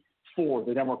 94,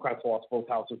 the Democrats lost both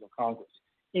houses of Congress.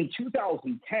 In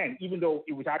 2010, even though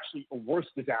it was actually a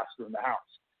worse disaster in the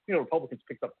House, Republicans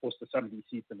picked up close to 70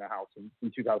 seats in the House in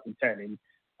 2010. In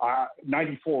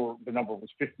 94, the number was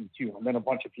 52, and then a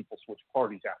bunch of people switched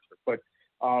parties after. But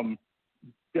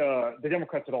the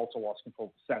Democrats had also lost control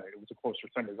of the Senate. It was a closer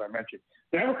Senate, as I mentioned.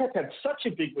 The Democrats had such a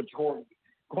big majority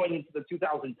going into the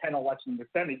 2010 election in the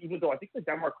Senate, even though I think the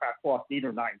Democrats lost 8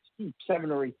 or 9 seats,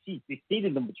 7 or 8 seats. They stayed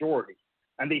in the majority,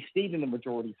 and they stayed in the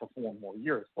majority for 4 more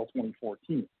years, until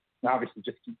 2014. Now, obviously,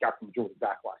 just got the majority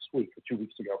back last week or 2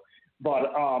 weeks ago.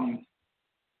 But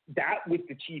that was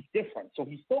the chief difference. So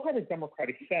he still had a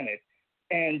Democratic Senate,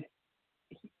 and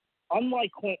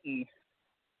unlike Clinton,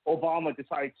 Obama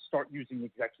decided to start using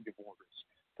executive orders,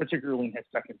 particularly in his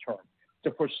second term,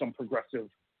 to push some progressive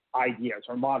ideas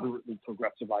or moderately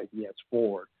progressive ideas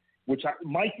forward, which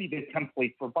might be the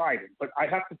template for Biden. But I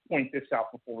have to point this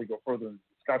out before we go further in the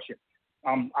discussion.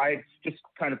 I've just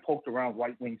kind of poked around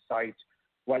right-wing sites,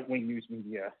 right-wing news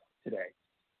media today.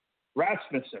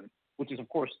 Rasmussen, which is, of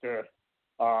course, the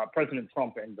President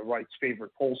Trump and the right's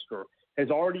favorite pollster, has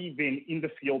already been in the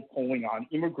field polling on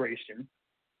immigration,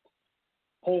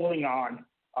 polling on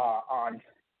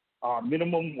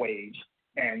minimum wage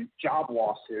and job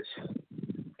losses.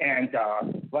 And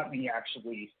let me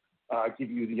actually give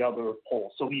you the other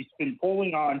poll. So he's been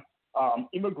polling on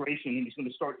immigration, and he's going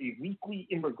to start a weekly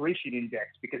immigration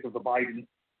index because of the Biden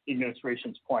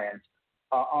administration's plans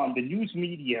on the news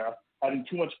media having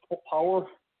too much power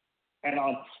and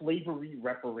on slavery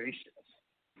reparations.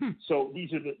 So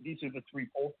these are the three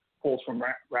polls from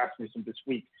Rasmussen this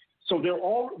week. So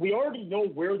we already know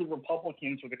where the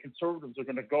Republicans or the conservatives are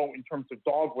going to go in terms of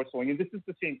dog whistling. And this is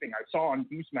the same thing I saw on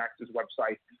Newsmax's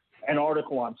website, an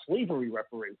article on slavery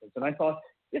reparations. And I thought,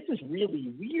 this is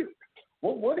really weird.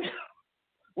 Where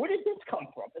did this come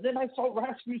from? And then I saw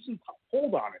Rasmussen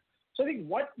hold on it. So I think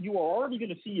what you are already going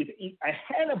to see is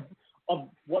ahead of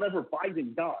whatever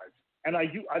Biden does. And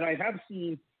I have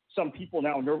seen some people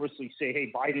now nervously say,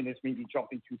 hey, Biden is maybe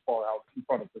jumping too far out in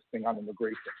front of this thing on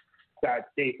immigration.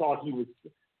 That they thought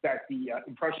that the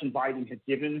impression Biden had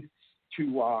given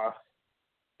to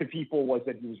people was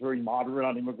that he was very moderate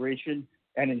on immigration.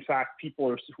 And in fact,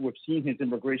 people who have seen his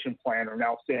immigration plan are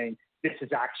now saying this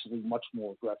is actually much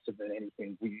more aggressive than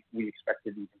anything we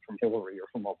expected even from Hillary or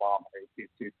from Obama.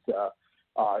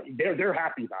 They're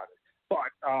happy about it,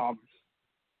 but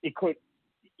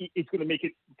it's going to make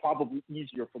it probably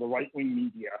easier for the right-wing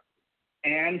media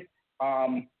and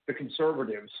the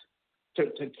conservatives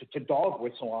to dog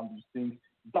whistle on these things,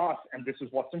 thus, and this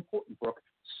is what's important, Brooke,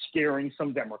 scaring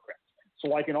some Democrats.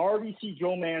 So I can already see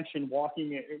Joe Manchin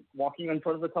walking in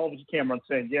front of the television camera and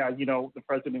saying, yeah, the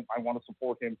president, I want to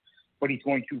support him, but he's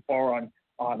going too far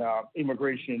on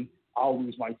immigration. I'll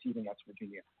lose my seat in West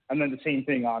Virginia. And then the same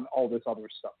thing on all this other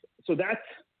stuff. So that's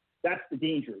the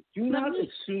danger. Do not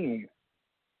assume.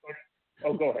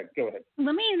 Oh, go ahead.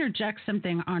 Let me interject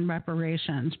something on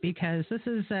reparations, because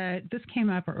this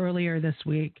came up earlier this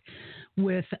week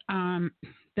with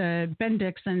the Ben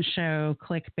Dixon show,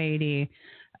 Clickbaity.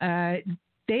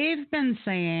 They've been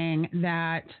saying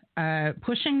that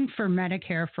pushing for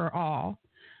Medicare for all,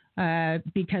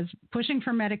 because pushing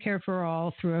for Medicare for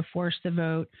all through a force the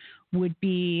vote would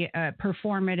be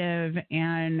performative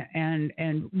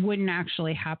and wouldn't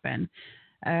actually happen.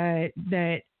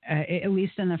 That at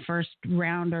least in the first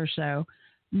round or so,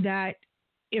 that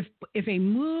if a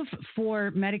move for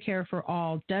Medicare for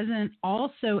all doesn't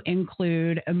also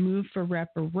include a move for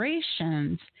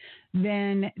reparations,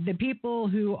 then the people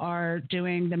who are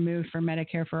doing the move for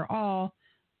Medicare for all,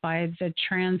 by the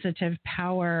transitive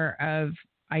power of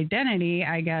identity,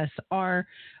 I guess, are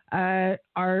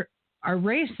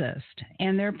racist,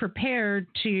 and they're prepared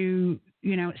to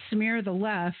smear the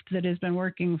left that has been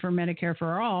working for Medicare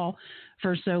for all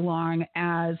for so long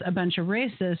as a bunch of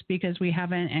racists, because we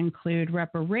haven't included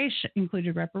reparations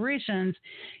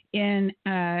in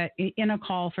a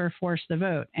call for force the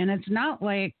vote. And it's not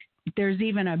like there's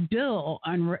even a bill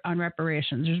on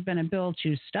reparations. There's been a bill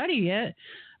to study it,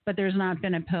 but there's not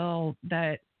been a bill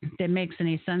that makes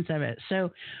any sense of it.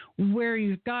 So where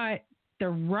you've got the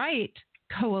right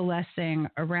coalescing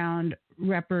around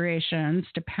reparations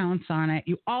to pounce on it,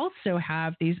 you also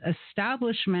have these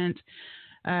establishment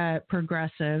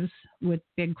progressives, with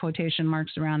big quotation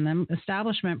marks around them,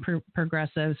 establishment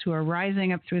progressives who are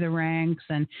rising up through the ranks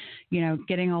and,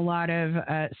 getting a lot of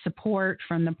support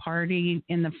from the party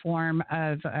in the form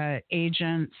of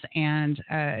agents and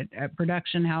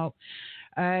production help.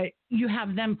 You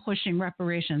have them pushing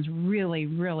reparations really,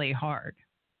 really hard.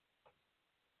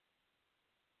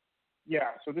 Yeah,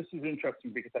 so this is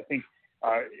interesting because I think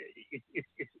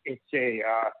it's a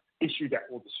issue that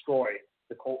will destroy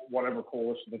whatever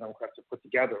coalition the Democrats have put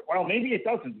together. Well, maybe it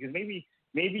doesn't, because maybe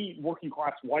working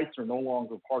class whites are no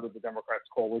longer part of the Democrats'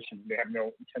 coalition. They have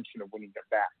no intention of winning them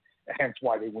back. Hence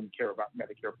why they wouldn't care about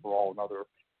Medicare for all and other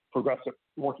progressive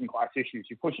working class issues.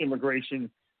 You push immigration,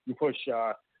 you push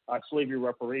slavery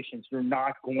reparations, you're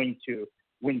not going to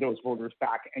win those voters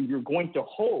back, and you're going to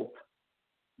hope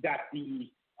that the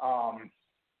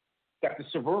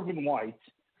suburban whites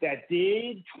that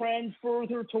did trend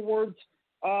further towards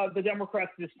the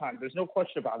Democrats this time. There's no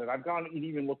question about it. I've gone and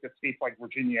even looked at states like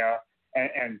Virginia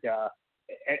and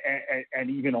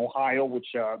even Ohio, which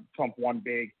Trump won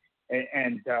big,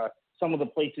 and some of the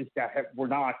places that were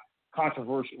not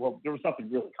controversial. Well, there was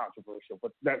nothing really controversial,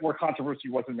 but that where controversy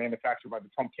wasn't manufactured by the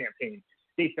Trump campaign.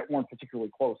 States that weren't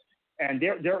particularly close, and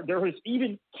there is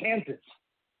even Kansas.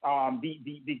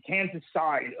 The Kansas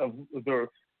side of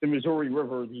the Missouri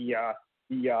River, the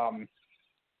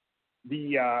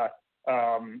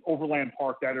Overland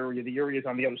Park, that area, the areas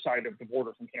on the other side of the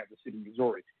border from Kansas City,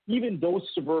 Missouri. Even those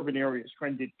suburban areas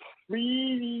trended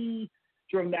pretty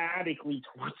dramatically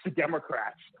towards the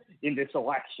Democrats in this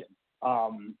election.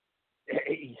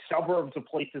 Suburbs of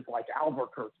places like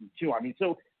Albuquerque, too. I mean,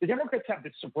 so the Democrats have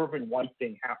this suburban white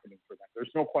thing happening for them.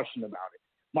 There's no question about it.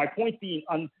 My point being,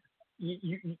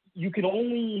 you can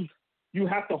only you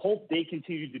have to hope they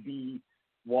continue to be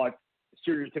what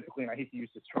stereotypically, and I hate to use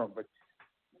this term, but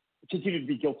continue to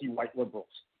be guilty white liberals.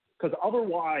 Because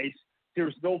otherwise,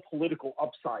 there's no political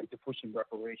upside to pushing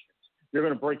reparations. You're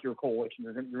going to break your coalition.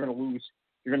 You're going to lose.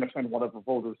 You're going to offend whatever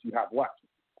voters you have left.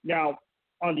 Now,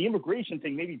 on the immigration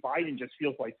thing, maybe Biden just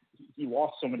feels like he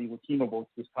lost so many Latino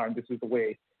votes this time. This is the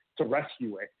way to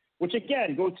rescue it, which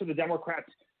again goes to the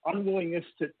Democrats' unwillingness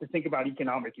to think about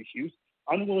economic issues,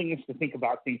 unwillingness to think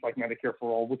about things like Medicare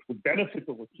for all, which would benefit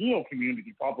the Latino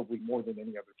community probably more than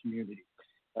any other community.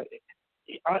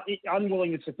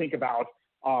 Unwillingness to think about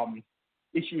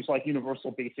issues like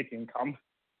universal basic income.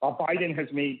 Biden has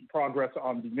made progress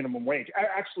on the minimum wage.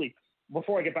 Actually,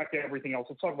 before I get back to everything else,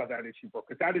 let's talk about that issue, Brooke,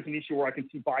 because that is an issue where I can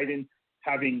see Biden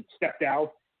having stepped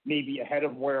out maybe ahead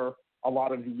of where a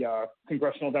lot of the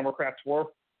congressional Democrats were.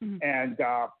 Mm-hmm. And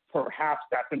perhaps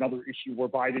that's another issue where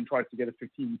Biden tries to get a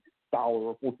 $15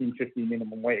 or $14.50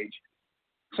 minimum wage,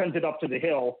 sends it up to the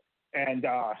Hill, and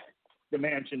the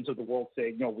Mansions of the world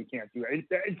say, no, we can't do it.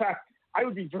 In fact, I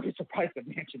would be very surprised that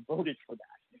Manchin voted for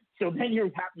that. So then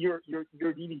you're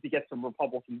needing to get some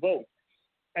Republican votes.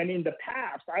 And in the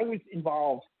past, I was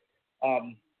involved.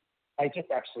 I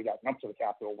just actually got up to the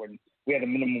Capitol when we had a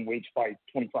minimum wage fight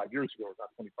 25 years ago, not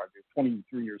 25 years,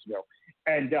 23 years ago.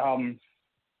 And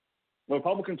the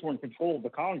Republicans were in control of the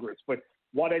Congress. But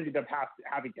what ended up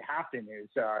having to happen is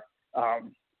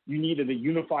you needed a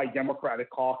unified Democratic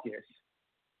caucus.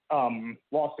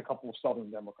 Lost a couple of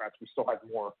Southern Democrats. We still had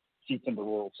more seats in the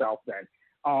rural South then.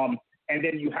 And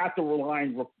then you have to rely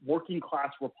on working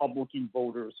class Republican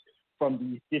voters from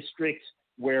these districts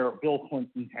where Bill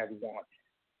Clinton had won.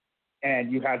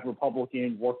 And you had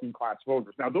Republican working class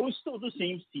voters. Now, those are still the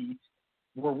same seats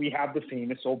where we have the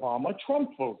famous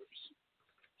Obama-Trump voters.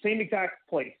 Same exact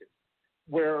places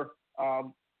where,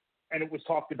 and it was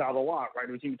talked about a lot, right?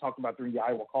 It was even talked about during the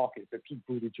Iowa caucus that Pete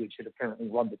Buttigieg had apparently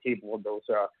run the table in those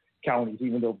counties,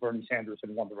 even though Bernie Sanders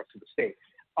had won the rest of the state.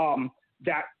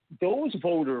 That those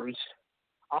voters,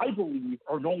 I believe,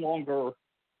 are no longer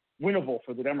winnable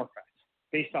for the Democrats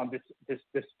based on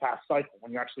this past cycle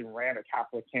when you actually ran a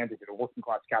Catholic candidate, a working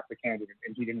class Catholic candidate,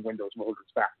 and he didn't win those voters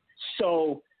back.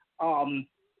 So,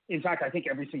 in fact, I think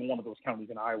every single one of those counties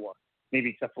in Iowa, maybe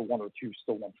except for one or two,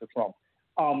 still went for Trump.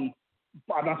 I'm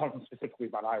not talking specifically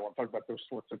about Iowa. I'm talking about those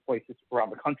sorts of places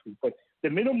around the country. But the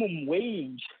minimum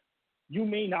wage,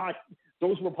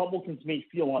 those Republicans may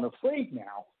feel unafraid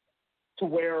now to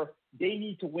where they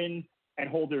need to win and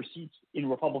hold their seats in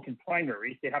Republican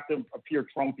primaries. They have to appear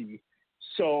Trumpy.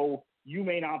 So you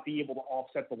may not be able to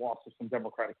offset the losses from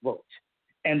Democratic votes.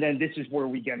 And then this is where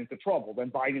we get into trouble. Then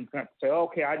Biden's going to say,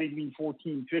 okay, I didn't mean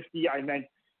 1450. I meant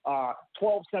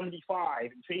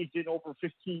 1275 and phased in over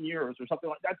 15 years or something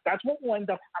like that. That's what will end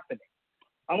up happening.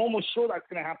 I'm almost sure that's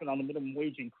going to happen on the minimum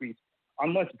wage increase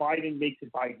unless Biden makes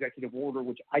it by executive order,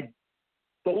 which I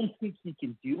don't think he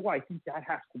can do. I think that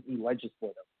has to be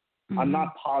legislative. Mm-hmm. I'm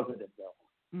not positive,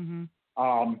 though.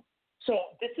 Mm-hmm. So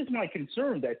this is my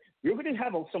concern, that you're going to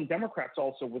have some Democrats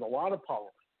also with a lot of power.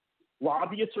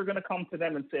 Lobbyists are going to come to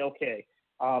them and say, okay,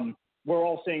 we're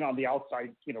all saying on the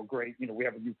outside, great, we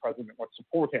have a new president, let's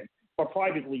support him. But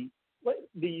privately,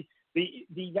 the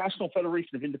National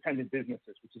Federation of Independent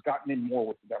Businesses, which has gotten in more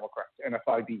with the Democrats,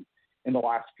 NFIB, in the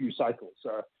last few cycles,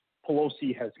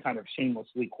 Pelosi has kind of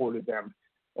shamelessly courted them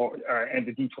and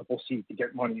the DCCC to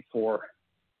get money for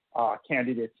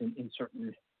candidates in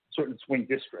certain swing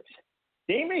districts.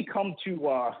 They may come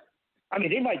to,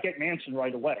 they might get Manchin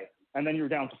right away, and then you're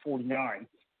down to 49.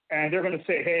 And they're going to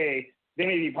say, hey, they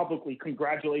may be publicly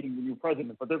congratulating the new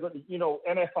president, but they're going to,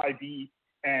 NFIB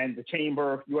and the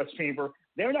chamber, U.S. chamber,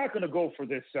 they're not going to go for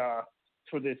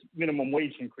this minimum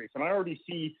wage increase. And I already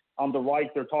see on the right,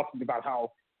 they're talking about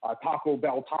how Taco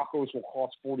Bell tacos will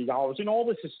cost $40 and all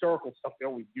this historical stuff they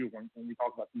always do when we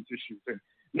talk about these issues. And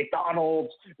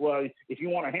McDonald's, well, if you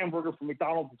want a hamburger from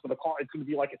McDonald's, it's going to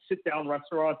be like a sit-down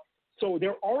restaurant. So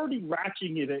they're already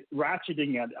ratcheting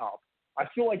it up. I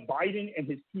feel like Biden and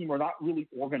his team are not really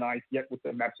organized yet with the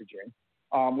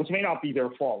messaging, which may not be their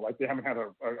fault. Like they haven't had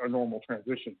a normal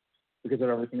transition because of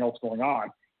everything else going on.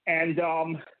 And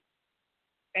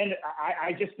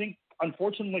I just think,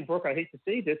 unfortunately, Brooke, I hate to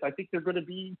say this, I think they're going to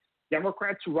be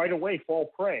Democrats who right away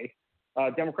fall prey.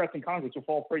 Democrats in Congress will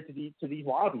fall prey to these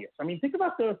lobbyists. I mean, think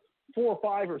about the 4 or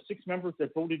 5 or 6 members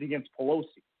that voted against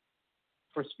Pelosi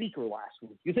for Speaker last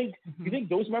week. You think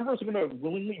those members are going to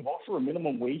willingly vote for a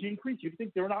minimum wage increase? You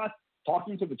think they're not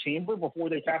talking to the chamber before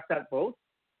they cast that vote?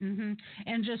 Mm-hmm.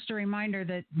 And just a reminder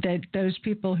that those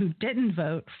people who didn't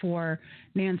vote for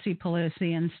Nancy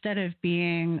Pelosi, instead of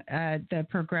being the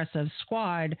progressive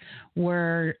squad,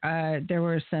 were there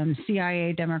were some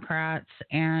CIA Democrats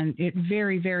and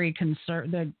very, very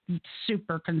the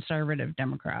super conservative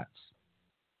Democrats.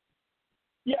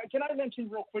 Yeah, can I mention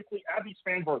real quickly Abby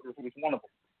Spanberger, who was one of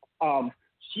them?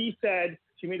 She said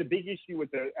she made a big issue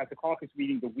at the caucus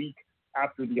meeting the week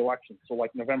after the election, so like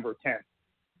November 10th.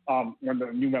 When the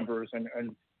new members and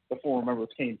the former members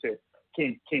came to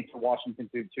Washington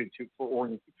for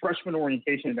freshman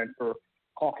orientation and then for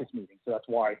caucus meetings. So that's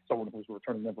why someone who's a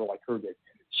returning member like her did.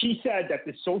 She said that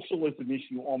the socialism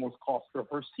issue almost cost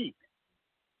her seat.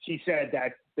 She said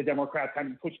that the Democrats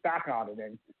hadn't pushed back on it,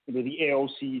 and the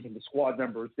AOCs and the squad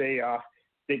members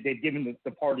they'd given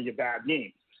the party a bad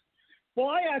name. Well,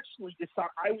 I actually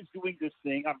decided I was doing this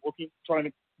thing. I'm trying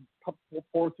to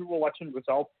pour through election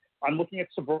results. I'm looking at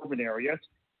suburban areas,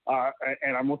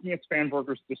 and I'm looking at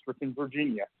Spanberger's district in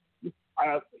Virginia.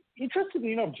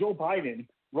 Interestingly enough, Joe Biden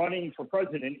running for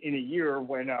president in a year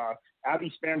when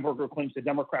Abby Spanberger claims the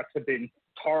Democrats have been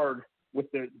tarred with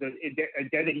the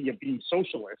identity of being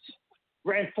socialists,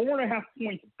 ran 4.5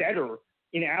 points better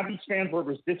in Abby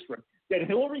Spanberger's district than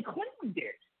Hillary Clinton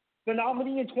did, the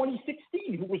nominee in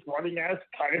 2016, who was running as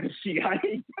kind of a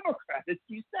CIA Democrat, as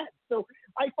you said. So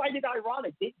I find it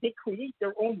ironic. They create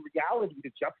their own reality to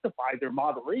justify their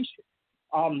moderation.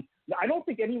 I don't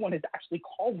think anyone has actually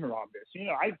called her on this.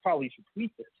 I probably should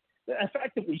tweet this.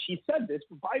 Effectively, she said this,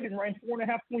 but Biden ran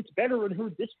 4.5 points better in her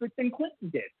district than Clinton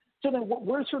did. So then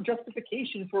where's her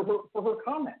justification for her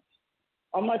comments?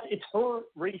 Unless it's her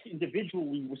race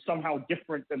individually was somehow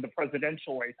different than the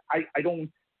presidential race. I don't.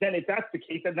 Then if that's the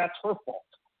case, then that's her fault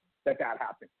that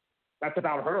happened. That's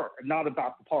about her and not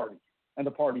about the party and the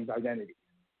party's identity.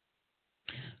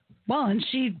 Well, and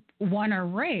she won a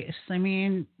race. I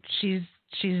mean, she's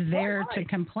there to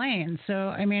complain. So,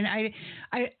 I mean, I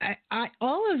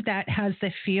all of that has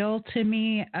the feel to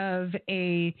me of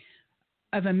a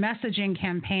messaging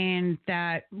campaign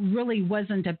that really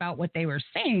wasn't about what they were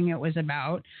saying it was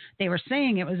about. They were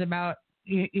saying it was about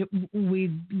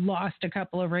we lost a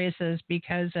couple of races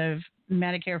because of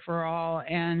Medicare for All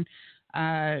and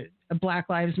a Black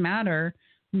Lives Matter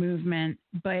movement,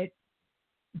 but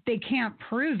they can't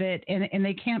prove it and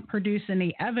they can't produce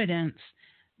any evidence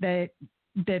that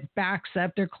backs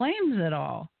up their claims at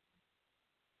all.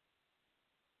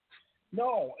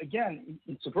 No, again,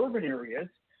 in suburban areas,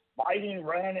 Biden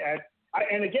ran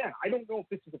and again, I don't know if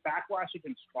this is a backlash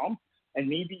against Trump, and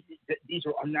maybe these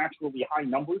are unnaturally high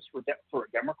numbers for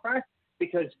a Democrat,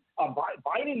 because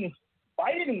Biden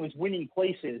was winning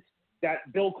places that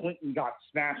Bill Clinton got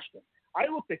smashed in. I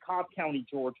looked at Cobb County,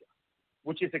 Georgia,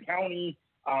 which is a county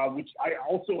which I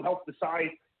also helped decide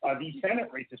these Senate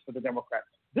races for the Democrats.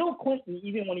 Bill Clinton,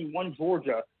 even when he won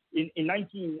Georgia in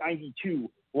 1992,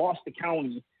 lost the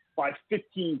county by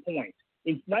 15 points.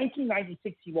 In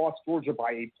 1996, he lost Georgia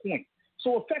by 8 points.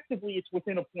 So effectively, it's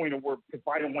within a point of where, because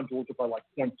Biden won Georgia by like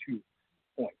 0.2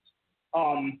 points.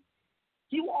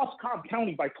 He lost Cobb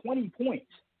County by 20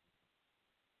 points.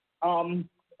 Biden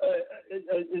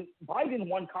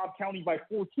won Cobb County by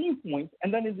 14 points,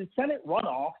 and then in the Senate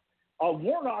runoff,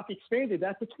 Warnock expanded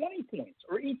that to 20 points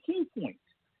or 18 points.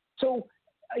 So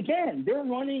again, they're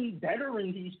running better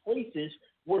in these places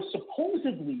where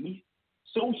supposedly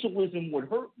socialism would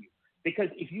hurt you. Because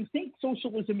if you think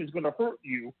socialism is going to hurt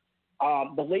you,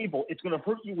 the label, it's going to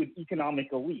hurt you with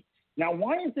economic elites. Now,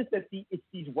 why is it that it's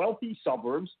these wealthy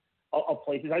suburbs of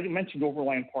places? I mentioned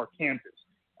Overland Park, Kansas,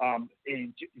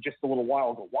 just a little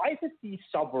while ago. Why is it these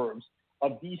suburbs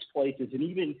of these places, and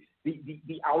even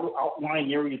the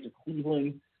outlying areas of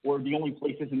Cleveland, were the only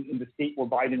places in the state where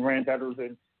Biden ran better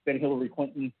than Hillary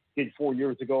Clinton did 4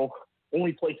 years ago?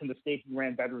 Only place in the state he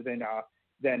ran better than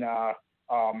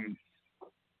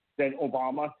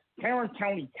Obama. Tarrant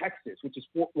County, Texas, which is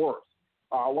Fort Worth,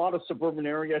 a lot of suburban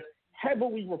areas,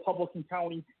 heavily Republican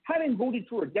county, hadn't voted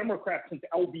for a Democrat since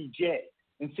LBJ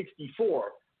in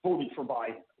 '64 voted for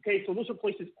Biden. Okay, so those are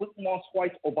places Clinton lost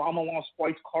twice, Obama lost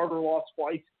twice, Carter lost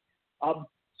twice.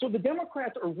 So the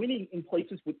Democrats are winning in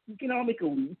places with economic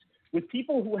elites, with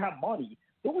people who have money.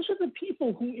 Those are the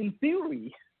people who, in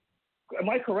theory, am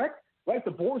I correct? Right,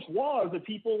 the bourgeois are the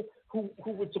people who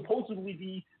would supposedly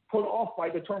be put off by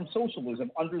the term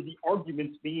socialism under the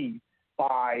arguments being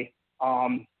by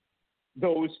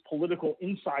those political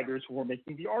insiders who are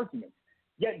making the argument.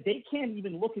 Yet they can't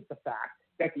even look at the fact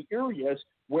that the areas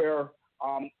where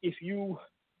if you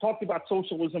talked about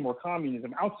socialism or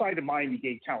communism outside of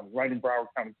Miami-Dade County, right in Broward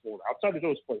County, Florida, outside of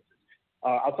those places,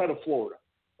 outside of Florida,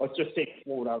 let's just take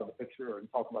Florida out of the picture and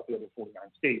talk about the other 49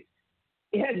 states.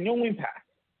 it had no impact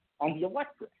on the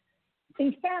electorate.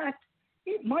 In fact,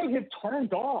 it might have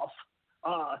turned off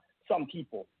some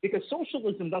people, because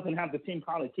socialism doesn't have the same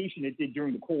connotation it did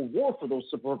during the Cold War for those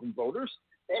suburban voters.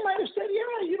 They might have said,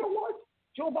 yeah, you know what?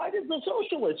 Joe Biden's a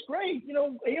socialist. Great. You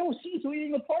know, AOC's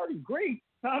leading the party. Great.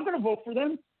 I'm going to vote for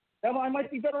them. I might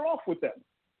be better off with them.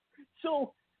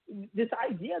 So this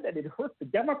idea that it hurt the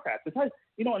Democrats, and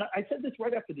I said this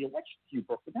right after the election to you,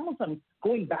 Brooke, but now I'm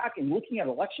going back and looking at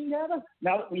election data,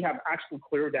 now that we have actual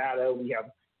clear data, we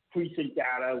have precinct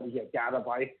data, we have data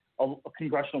by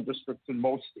congressional districts in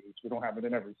most states. We don't have it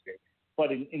in every state.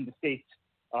 But in the states,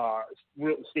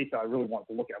 states that I really want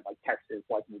to look at, like Texas,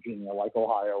 like Virginia, like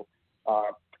Ohio,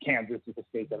 Kansas is a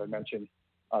state that I mentioned,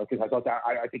 because I thought that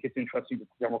I think it's interesting that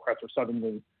the Democrats are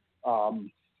suddenly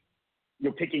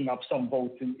picking up some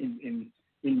votes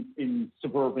in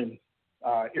suburban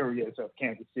areas of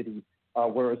Kansas City,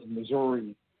 whereas in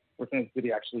Missouri, where Kansas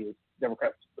City actually is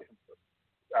Democrats,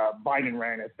 Biden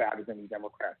ran as bad as any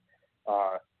Democrat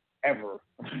ever.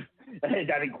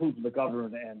 That includes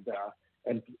McGovern and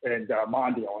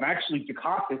Mondale. And actually,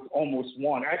 Dukakis almost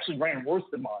won. Actually ran worse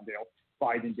than Mondale.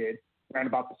 Biden did. Ran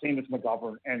about the same as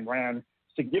McGovern and ran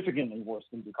significantly worse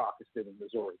than Dukakis did in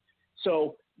Missouri.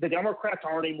 So the Democrats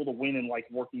aren't able to win in like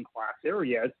working class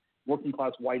areas, working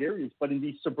class white areas, but in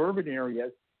these suburban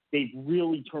areas, they've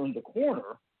really turned the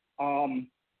corner. And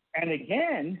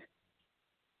again,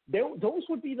 those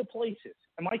would be the places.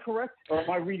 Am I correct? Or am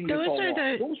I reading this all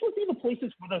wrong? Those would be the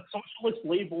places where the socialist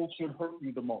label should hurt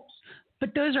you the most.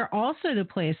 But those are also the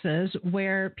places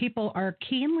where people are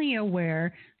keenly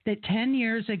aware that 10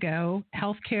 years ago,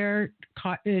 healthcare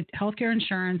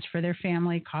insurance for their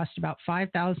family cost about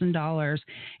 $5,000,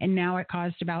 and now it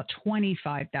costs about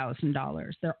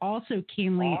 $25,000. They're also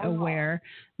keenly aware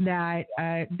that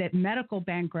that medical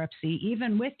bankruptcy,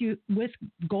 even with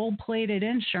gold-plated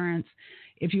insurance,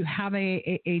 if you have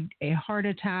a heart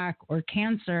attack or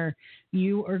cancer,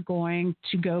 you are going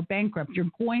to go bankrupt.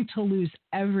 You're going to lose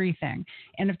everything.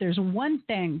 And if there's one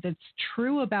thing that's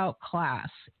true about class,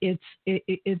 it's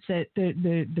that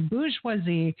the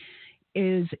bourgeoisie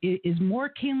is more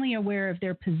keenly aware of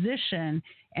their position,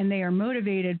 and they are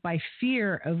motivated by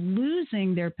fear of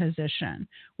losing their position,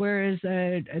 whereas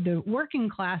the working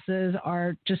classes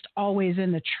are just always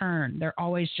in the churn. They're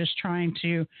always just trying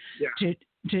to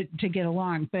get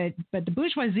along. But the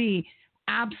bourgeoisie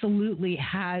absolutely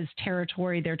has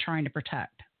territory they're trying to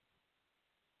protect.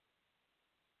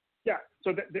 Yeah,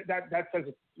 so that says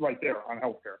it right there on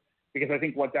healthcare, because I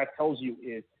think what that tells you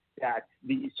is that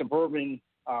the suburban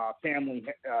family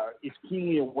is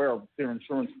keenly aware of their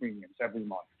insurance premiums every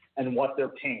month and what they're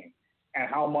paying and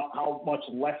how much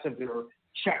less of their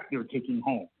check they're taking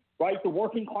home. Right, the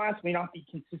working class may not be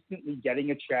consistently getting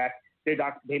a check. They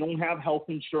don't have health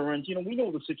insurance. We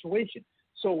know the situation.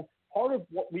 So part of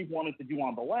what we wanted to do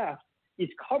on the left is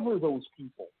cover those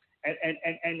people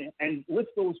and lift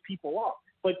those people up.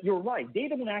 But you're right. They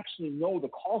don't actually know the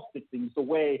cost of things the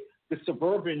way the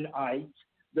suburbanites,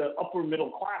 the upper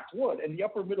middle class would. And the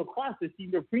upper middle class, they see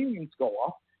their premiums go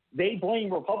up. They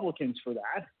blame Republicans for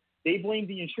that. They blame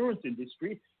the insurance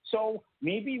industry. So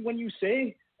maybe when you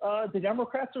say the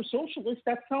Democrats are socialists,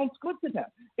 that sounds good to them,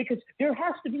 because there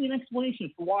has to be an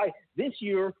explanation for why this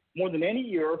year, more than any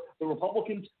year, the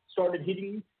Republicans started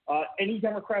hitting any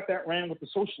Democrat that ran with the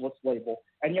socialist label,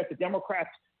 and yet the Democrats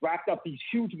racked up these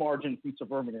huge margins in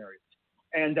suburban areas.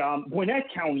 And Gwinnett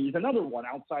County is another one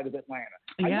outside of Atlanta.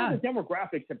 Yeah. I know the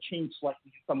demographics have changed slightly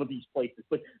in some of these places,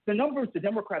 but the numbers, the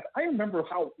Democrats, I remember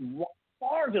how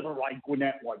far to the right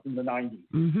Gwinnett was in the 90s.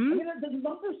 Mm-hmm. I mean, the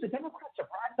numbers the Democrats have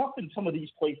racked up in some of these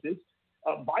places,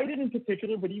 Biden in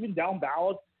particular, but even down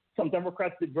ballot, some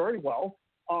Democrats did very well,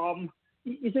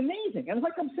 is amazing. And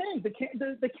like I'm saying,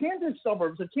 the Kansas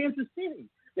suburbs of Kansas City,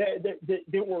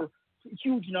 there were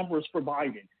huge numbers for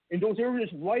Biden. In those areas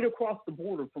right across the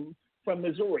border from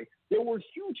Missouri, there were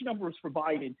huge numbers for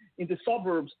Biden in the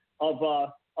suburbs of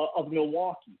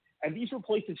Milwaukee. And these were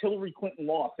places Hillary Clinton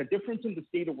lost. The difference in the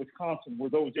state of Wisconsin were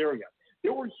those areas.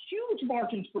 There were huge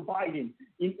margins for Biden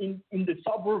in the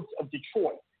suburbs of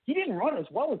Detroit. He didn't run as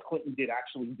well as Clinton did,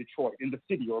 actually, in Detroit, in the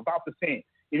city, or about the same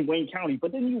in Wayne County.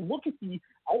 But then you look at the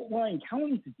outlying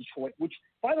counties of Detroit, which,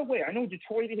 by the way, I know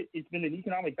Detroit has been an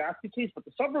economic basket case, but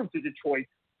the suburbs of Detroit,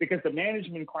 because the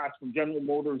management class from General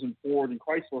Motors and Ford and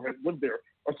Chrysler have lived there,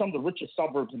 are some of the richest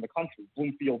suburbs in the country.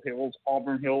 Bloomfield Hills,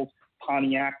 Auburn Hills,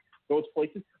 Pontiac, those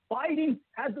places. Biden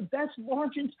had the best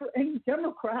margins for any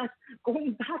Democrat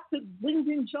going back to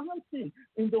Lyndon Johnson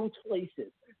in those places.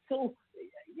 So,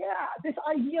 yeah, this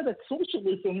idea that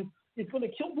socialism is going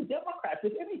to kill the Democrats,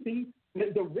 if anything,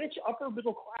 the rich upper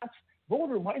middle class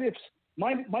voter might have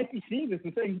might be seeing this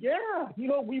and saying, yeah,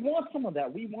 we want some of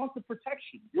that. We want the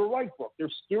protection. You're right, Brooke. They're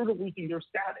scared of losing their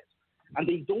status. And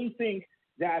they don't think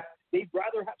that they'd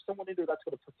rather have someone in there that's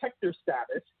going to protect their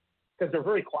status, because they're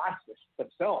very classist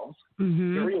themselves,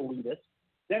 very elitist,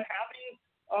 than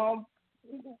having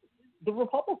the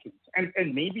Republicans.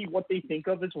 And maybe what they think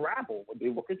of as rabble when they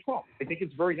look at Trump. I think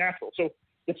it's very natural. So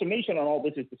the summation on all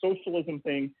this is the socialism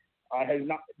thing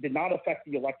did not affect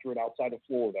the electorate outside of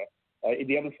Florida. In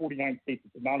the other 49 states,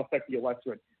 it did not affect the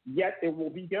electorate. Yet there will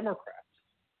be Democrats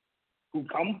who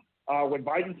come when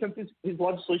Biden sends his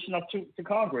legislation up to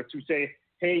Congress who say,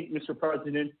 hey, Mr.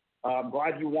 President, I'm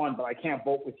glad you won, but I can't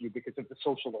vote with you because of the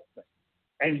socialist thing.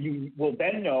 And you will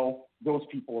then know those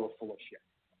people are full of shit.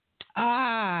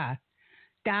 Ah,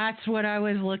 that's what I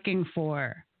was looking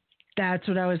for.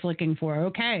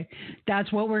 Okay,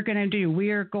 that's what we're going to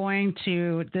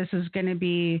do. This is going to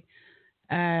be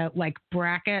like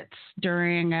brackets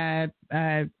during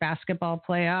basketball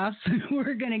playoffs.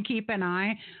 We're going to keep an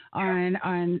eye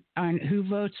on who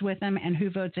votes with them and who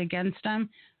votes against them,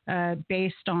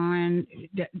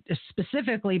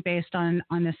 specifically based on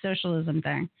the socialism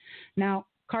thing. Now,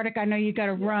 Kartik, I know you got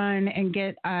to run and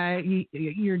get.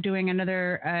 You're doing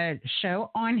another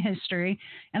show on history,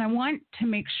 and I want to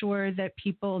make sure that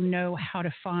people know how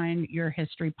to find your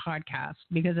history podcast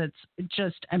because it's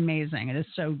just amazing. It is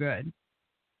so good.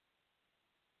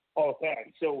 Oh,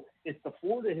 thanks. So it's the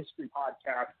Florida History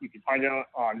Podcast. You can find it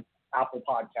on Apple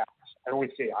Podcasts. I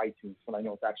always say iTunes, but I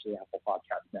know it's actually Apple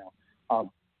Podcasts now.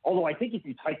 Although I think if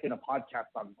you type in a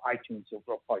podcast on iTunes,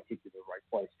 it'll probably take you to the right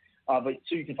place. But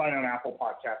so you can find it on Apple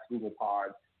Podcasts, Google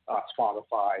Pod,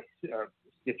 Spotify,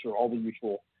 Stitcher, all the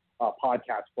usual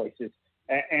podcast places.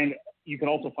 And you can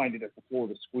also find it at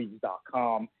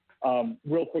thefloridasqueeze.com.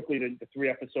 Real quickly, the next three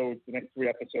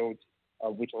episodes,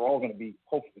 which are all going to be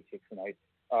hopefully taped tonight,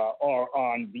 are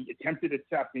on the attempted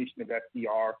assassination of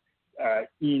FDR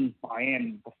in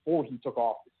Miami before he took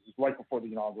office. This is right before the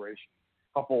inauguration,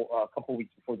 a couple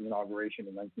weeks before the inauguration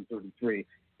in 1933,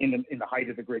 in the height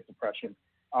of the Great Depression.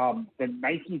 The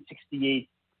 1968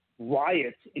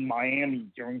 riots in Miami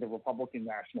during the Republican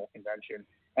National Convention,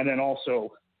 and then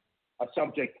also a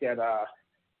subject that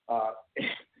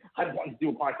I've wanted to do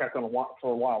a podcast on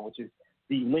for a while, which is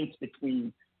the links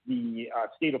between the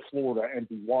state of Florida and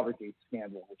the Watergate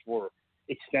scandal, which were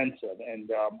extensive.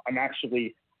 And I'm not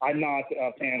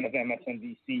a fan of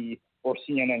MSNBC or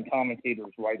CNN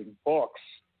commentators writing books.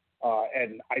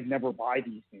 And I'd never buy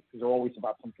these things because they're always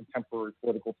about some contemporary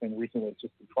political thing. Recently, it's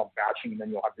just the Trump bashing, and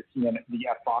then you'll have the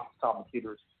Fox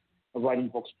commentators writing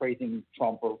books praising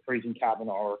Trump or praising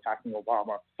Kavanaugh or attacking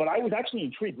Obama. But I was actually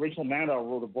intrigued. Rachel Maddow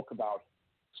wrote a book about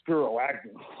Spiro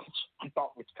Agnew, which I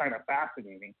thought was kind of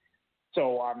fascinating.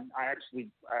 So I actually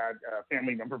had a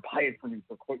family member buy it for me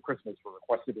for Christmas, or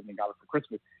requested it and got it for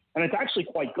Christmas. And it's actually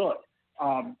quite good.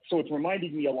 So it's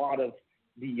reminded me a lot of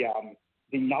the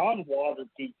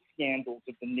non-Watergate scandals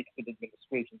of the Nixon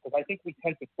administration, because I think we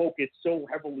tend to focus so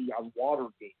heavily on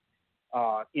Watergate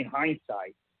in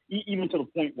hindsight, even to the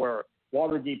point where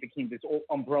Watergate became this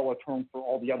umbrella term for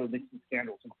all the other Nixon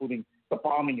scandals, including the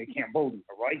bombing of Cambodia,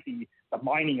 right? The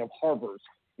mining of harbors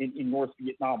in North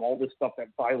Vietnam, all this stuff that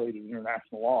violated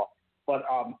international law. But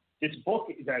this book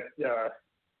that,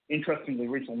 interestingly,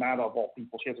 Rachel Maddow, of all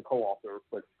people, she has a co-author,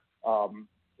 but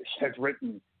has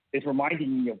written, is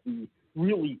reminding me of the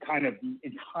really kind of the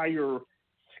entire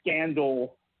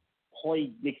scandal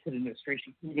plagued Nixon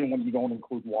administration, even when you don't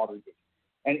include Watergate.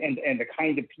 And the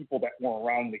kind of people that were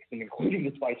around Nixon, including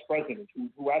this vice president,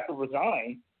 who had to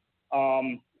resign.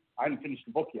 I haven't finished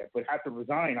the book yet, but had to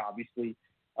resign, obviously,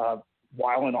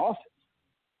 while in office.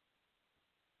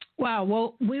 Wow.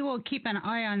 Well, we will keep an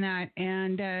eye on that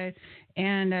and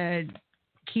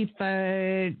keep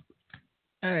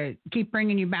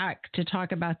bringing you back to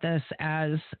talk about this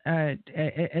as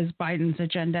Biden's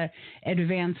agenda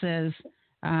advances.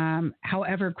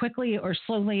 However quickly or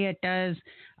slowly it does,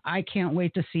 I can't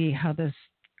wait to see how this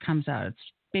comes out. It's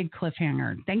a big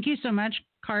cliffhanger. Thank you so much,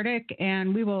 Kartik,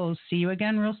 and we will see you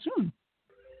again real soon.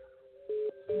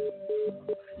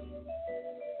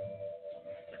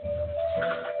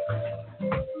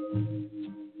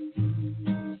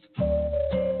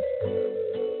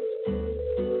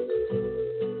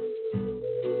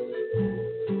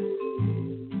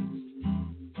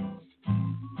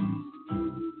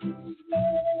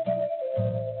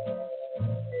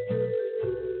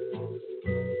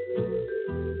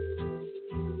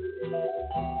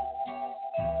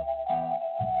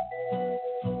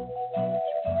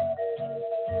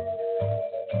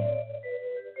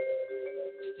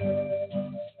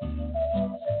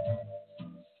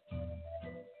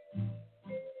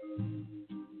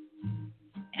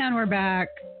 And we're back.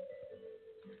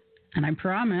 And I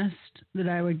promised that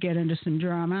I would get into some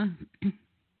drama.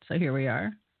 So here we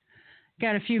are.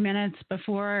 Got a few minutes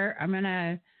before I'm going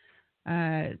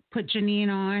to put Jeanine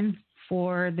on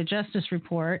for the Justice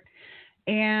Report.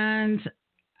 And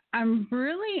I'm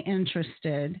really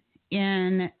interested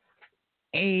in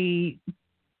a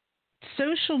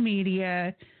social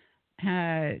media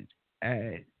thing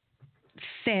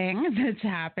that's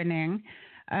happening.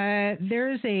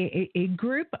 There's a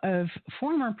group of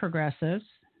former progressives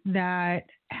that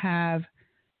have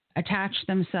attached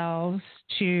themselves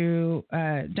to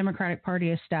Democratic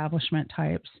Party establishment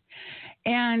types.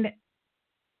 And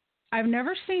I've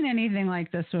never seen anything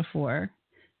like this before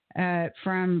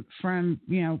from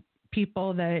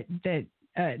people that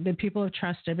people have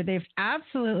trusted, but they've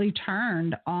absolutely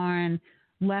turned on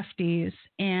lefties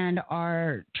and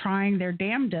are trying their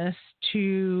damnedest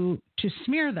to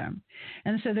smear them.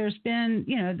 And so there's been,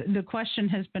 the question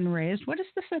has been raised, what is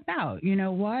this about?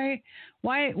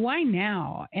 Why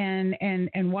now?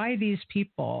 And why these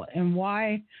people? And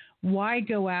why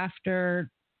go after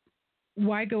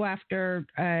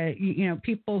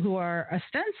people who are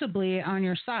ostensibly on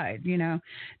your side?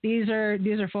 These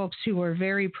are folks who are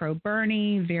very pro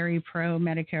Bernie, very pro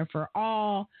Medicare for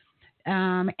all,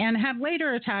 and have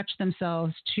later attached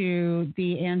themselves to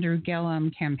the Andrew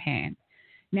Gillum campaign.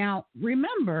 Now,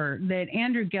 remember that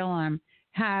Andrew Gillum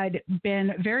had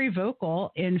been very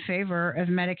vocal in favor of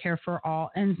Medicare for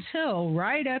all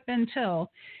right up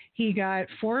until he got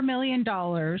 $4 million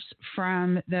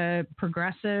from the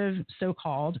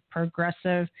so-called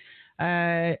progressive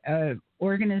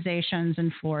organizations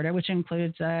in Florida, which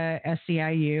includes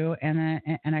SEIU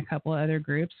and a couple of other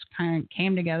groups, kind of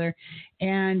came together.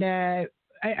 And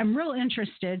I'm real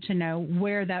interested to know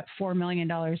where that $4 million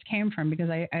came from, because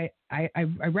I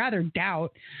rather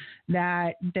doubt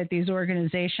that these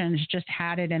organizations just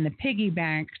had it in the piggy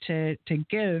bank to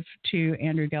give to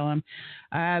Andrew Gillum.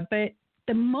 But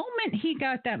the moment he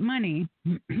got that money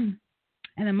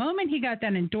and the moment he got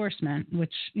that endorsement,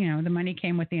 which, the money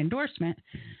came with the endorsement,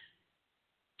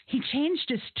 he changed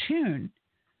his tune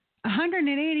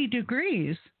 180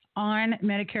 degrees on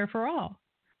Medicare for all.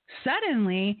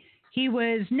 Suddenly, he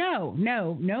was, no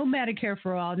Medicare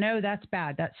for all. No, that's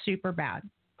bad. That's super bad.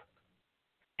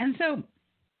 And so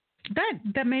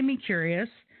that made me curious,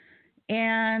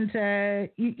 and,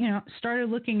 started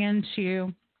looking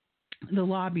into the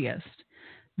lobbyist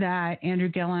that Andrew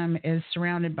Gillum is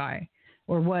surrounded by,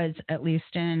 or was at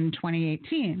least in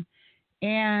 2018.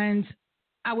 And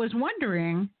I was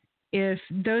wondering if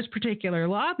those particular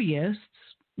lobbyists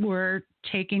were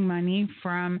taking money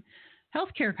from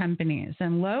healthcare companies.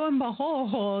 And lo and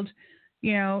behold,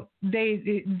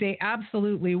 they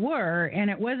absolutely were. And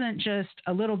it wasn't just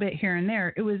a little bit here and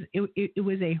there. It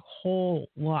was a whole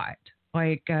lot.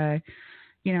 Like, a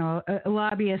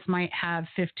lobbyist might have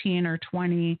 15 or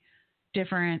 20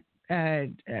 different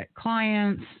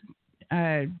clients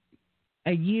a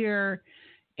year,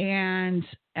 and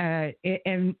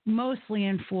mostly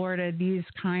in Florida, these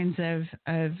kinds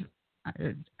of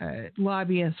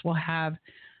lobbyists will have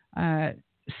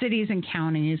cities and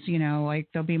counties. Like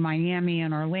there'll be Miami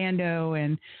and Orlando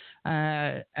and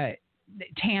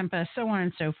Tampa, so on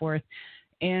and so forth.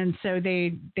 And so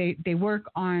they work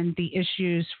on the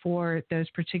issues for those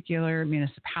particular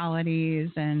municipalities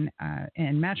and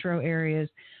metro areas.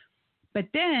 But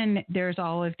then there's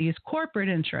all of these corporate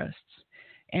interests.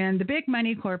 And the big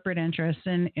money corporate interests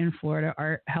in Florida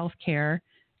are healthcare,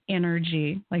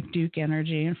 energy, like Duke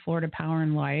Energy and Florida Power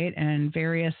and Light, and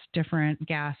various different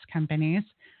gas companies,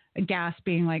 gas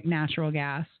being like natural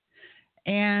gas,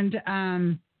 and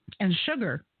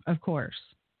sugar, of course.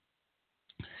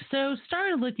 So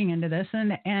started looking into this,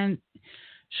 and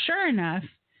sure enough,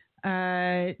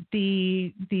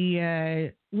 the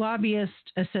lobbyists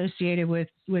associated with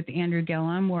Andrew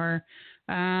Gillum were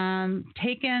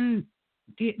taken.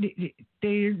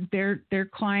 Their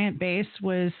client base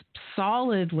was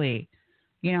solidly,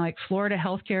 like Florida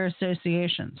Healthcare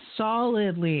Association,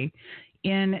 solidly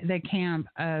in the camp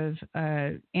of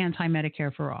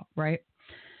anti-Medicare for all, right?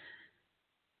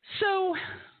 So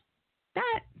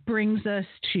that brings us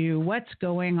to what's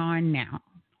going on now.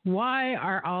 Why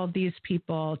are all these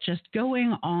people just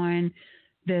going on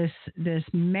this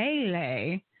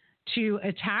melee to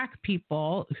attack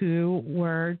people who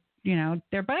were,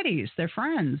 their buddies, their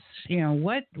friends?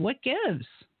 What gives?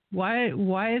 Why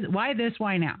this?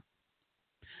 Why now?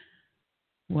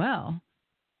 Well,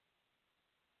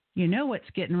 what's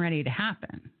getting ready to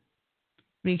happen,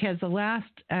 because the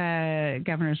last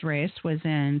governor's race was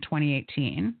in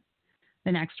 2018.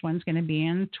 The next one's going to be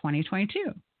in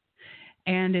 2022.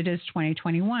 And it is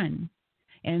 2021.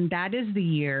 And that is the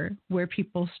year where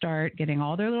people start getting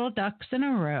all their little ducks in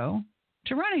a row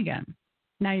to run again.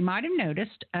 Now, you might have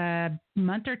noticed a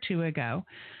month or two ago,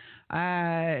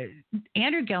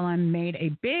 Andrew Gillum made a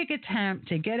big attempt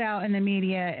to get out in the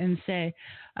media and say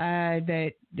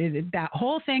that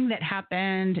whole thing that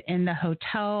happened in the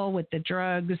hotel with the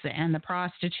drugs and the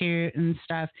prostitute and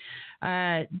stuff,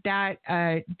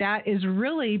 that is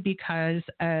really because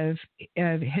of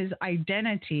his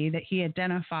identity, that he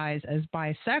identifies as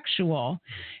bisexual,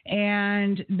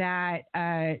 and that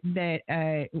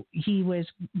he was,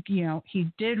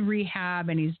 he did rehab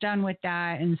and he's done with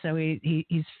that, and so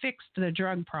he's fixed the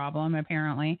drug problem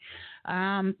apparently.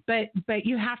 But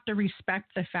you have to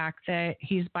respect the fact that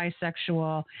he's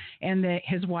bisexual and that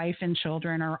his wife and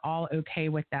children are all okay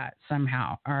with that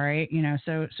somehow. All right.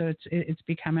 So it's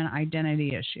become an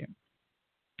identity issue.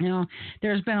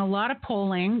 There's been a lot of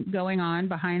polling going on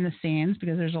behind the scenes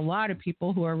because there's a lot of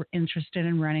people who are interested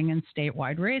in running in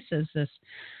statewide races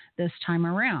this time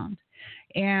around.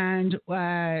 And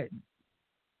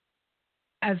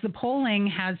as the polling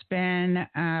has been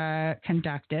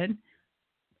conducted,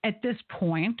 at this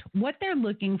point, what they're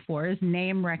looking for is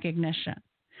name recognition.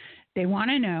 They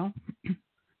want to know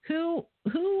who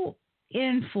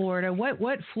in Florida,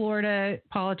 what Florida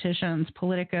politicians,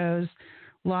 politicos,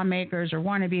 lawmakers, or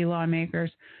wannabe lawmakers,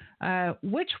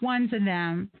 which ones of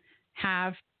them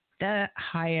have the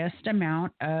highest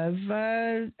amount of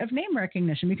name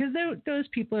recognition, because those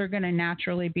people are going to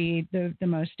naturally be the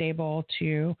most able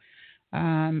to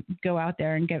go out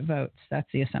there and get votes. That's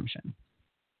the assumption.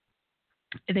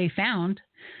 They found,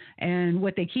 and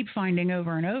what they keep finding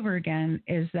over and over again,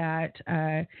 is that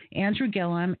Andrew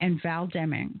Gillum and Val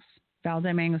Demings. Val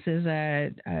Demings is a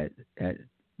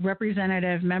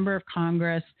representative member of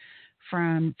Congress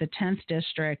from the 10th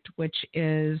District, which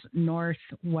is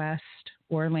northwest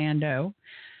Orlando.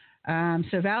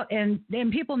 So Val, and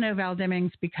people know Val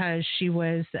Demings because she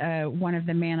was one of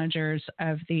the managers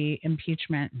of the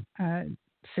impeachment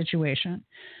situation.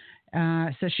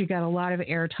 So she got a lot of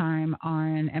airtime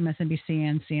on MSNBC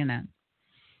and CNN.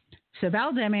 So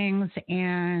Val Demings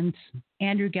and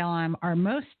Andrew Gillum are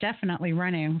most definitely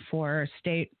running for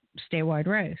statewide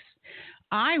race.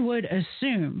 I would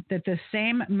assume that the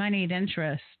same moneyed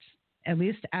interests, at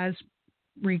least as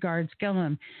regards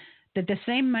Gillum, that the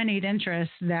same moneyed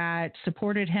interests that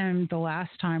supported him the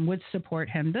last time would support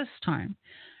him this time.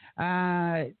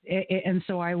 And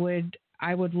so I would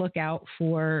look out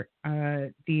for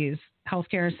these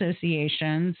healthcare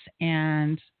associations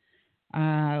and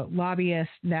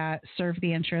lobbyists that serve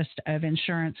the interest of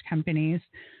insurance companies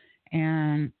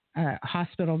and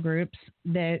hospital groups,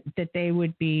 that they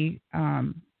would be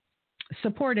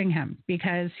supporting him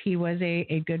because he was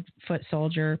a good foot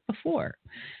soldier before.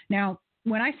 Now,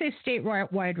 when I say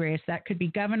statewide race, that could be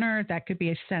governor, that could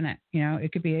be a Senate.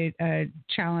 It could be a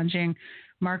challenging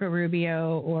Marco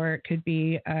Rubio, or it could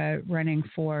be running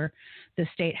for the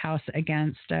state house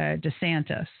against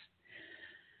DeSantis.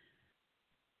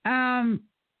 The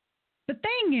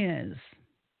thing is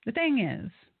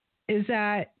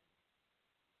that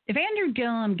if Andrew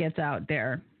Gillum gets out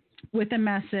there with a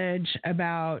message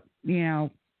about,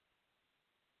 that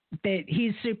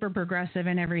he's super progressive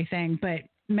and everything, but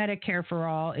Medicare for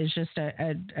all is just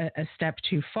a step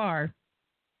too far,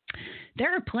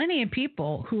 there are plenty of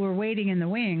people who are waiting in the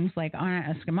wings, like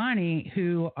Anna Eskamani,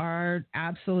 who are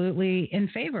absolutely in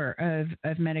favor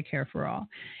of Medicare for all.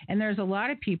 And there's a lot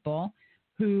of people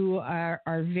who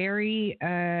are very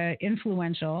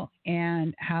influential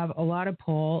and have a lot of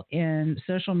pull in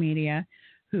social media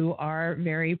who are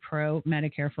very pro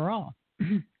Medicare for all.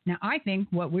 Now, I think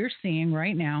what we're seeing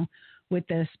right now with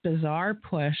this bizarre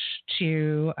push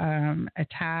to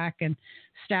attack and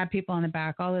stab people in the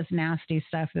back, all this nasty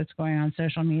stuff that's going on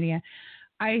social media,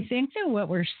 I think that what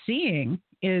we're seeing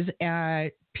is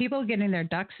people getting their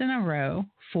ducks in a row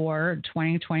for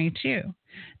 2022.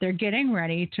 They're getting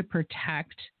ready to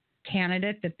protect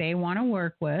candidate that they want to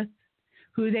work with,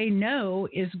 who they know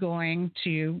is going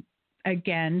to,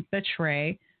 again,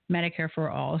 betray Medicare for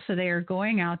all. So they are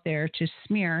going out there to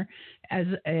smear as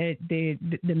the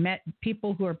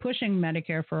people who are pushing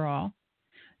Medicare for all.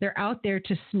 They're out there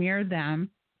to smear them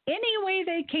any way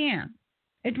they can.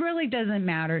 It really doesn't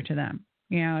matter to them.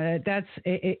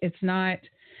 It's not.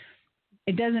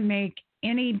 It doesn't make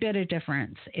any bit of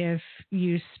difference if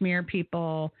you smear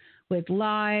people with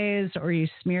lies, or you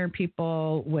smear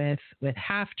people with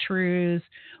half truths,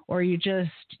 or you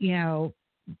just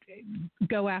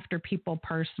go after people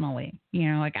personally.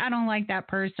 Like, I don't like that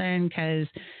person because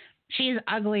she's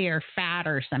ugly or fat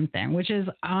or something, which is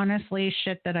honestly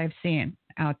shit that I've seen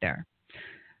out there.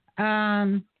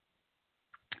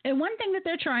 And one thing that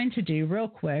they're trying to do real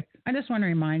quick, I just want to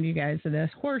remind you guys of this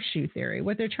horseshoe theory.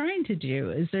 What they're trying to do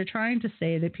is they're trying to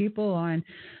say that people on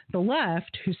the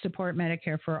left who support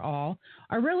Medicare for all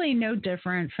are really no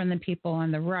different from the people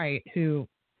on the right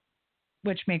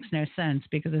which makes no sense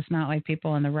because it's not like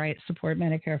people on the right support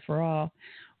Medicare for all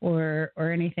or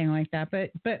anything like that.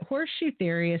 But horseshoe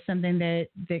theory is something that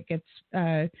gets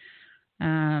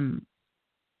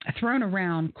thrown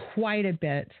around quite a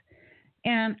bit.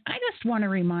 And I just want to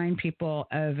remind people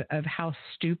of how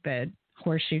stupid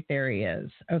horseshoe theory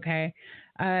is, okay?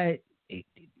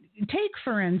 Take,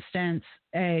 for instance,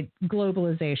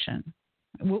 globalization,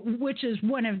 which is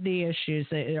one of the issues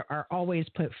that are always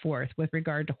put forth with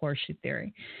regard to horseshoe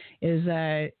theory, is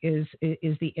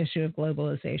the issue of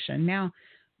globalization. Now,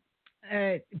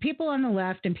 people on the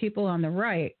left and people on the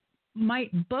right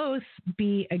might both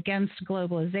be against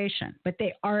globalization, but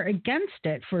they are against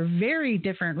it for very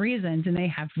different reasons, and they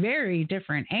have very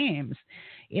different aims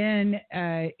in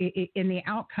the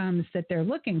outcomes that they're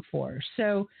looking for.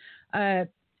 So,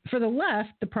 for the left,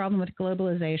 the problem with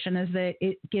globalization is that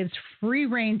it gives free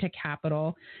rein to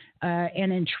capital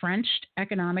and entrenched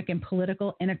economic and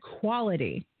political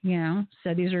inequality.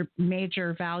 So these are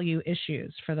major value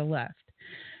issues for the left.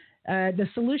 The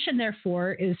solution,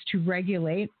 therefore, is to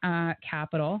regulate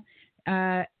capital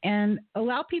and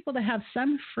allow people to have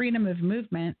some freedom of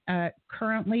movement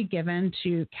currently given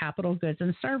to capital goods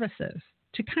and services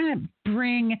to kind of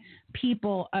bring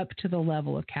people up to the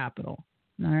level of capital.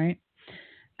 All right.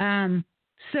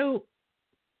 So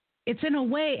it's in a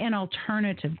way an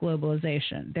alternative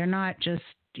globalization. They're not just,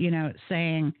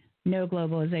 saying no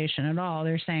globalization at all.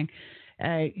 They're saying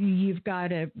you've got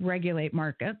to regulate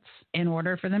markets in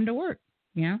order for them to work,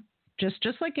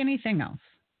 just like anything else.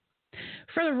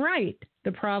 For the right,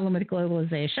 the problem with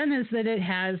globalization is that it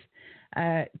has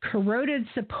corroded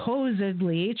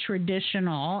supposedly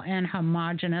traditional and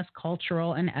homogenous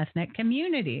cultural and ethnic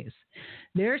communities.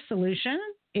 Their solution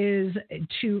is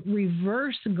to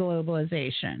reverse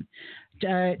globalization,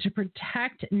 to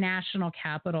protect national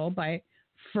capital by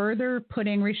further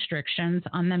putting restrictions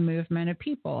on the movement of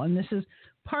people. And this is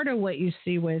part of what you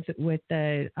see with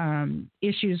the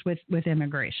issues with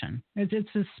immigration.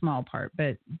 It's a small part,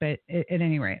 but at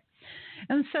any rate.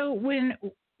 And so when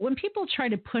people try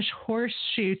to push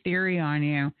horseshoe theory on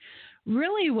you,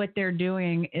 really what they're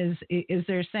doing is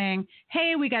they're saying,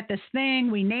 hey, we got this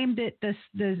thing, we named it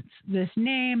this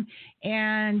name,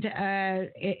 and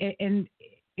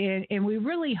we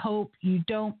really hope you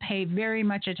don't pay very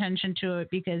much attention to it,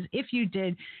 because if you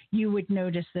did, you would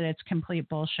notice that it's complete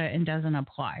bullshit and doesn't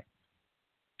apply.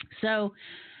 So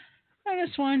I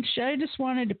just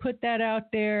wanted to put that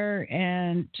out there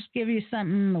and just give you a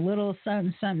little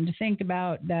something to think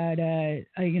about, that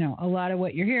a lot of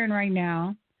what you're hearing right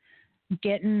now,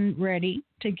 getting ready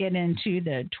to get into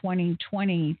the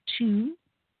 2022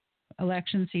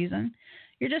 election season,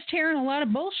 you're just hearing a lot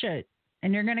of bullshit,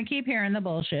 and you're going to keep hearing the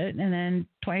bullshit, and then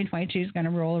 2022 is going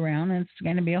to roll around and it's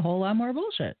going to be a whole lot more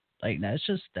bullshit. Like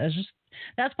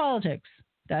that's politics.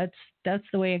 That's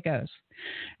the way it goes.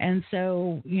 And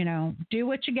so, do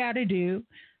what you got to do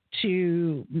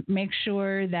to make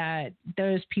sure that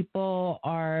those people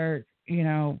are,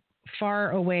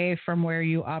 far away from where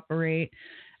you operate.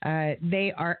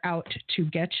 They are out to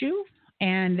get you,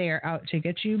 and they are out to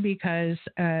get you because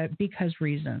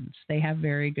reasons. They have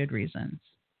very good reasons.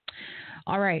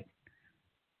 All right.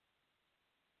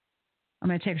 I'm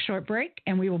going to take a short break,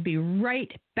 and we will be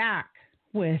right back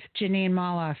with Jeanine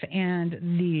Molloff and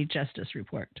the Justice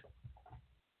Report.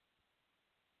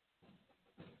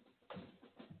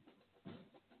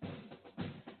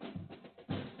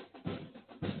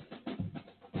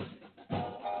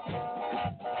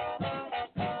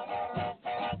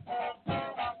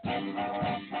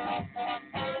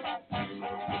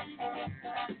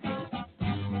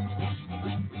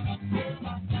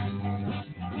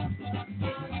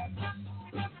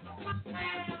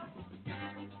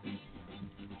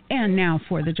 And now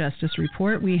for the Justice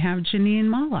Report, we have Jeanine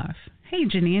Molloff. Hey,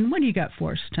 Jeanine, what do you got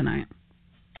for us tonight?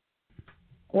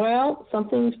 Well,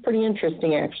 something's pretty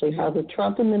interesting, actually, how the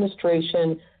Trump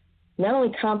administration not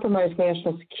only compromised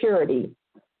national security,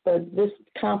 but this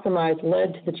compromise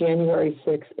led to the January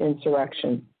 6th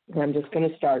insurrection. And I'm just going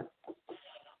to start.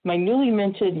 My newly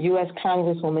minted U.S.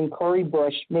 Congresswoman Cori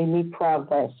Bush made me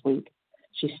proud last week.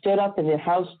 She stood up in the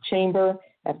House chamber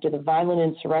after the violent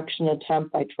insurrection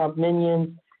attempt by Trump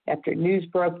minions, after news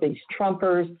broke these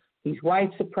Trumpers, these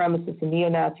white supremacists and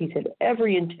neo-Nazis had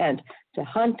every intent to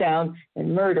hunt down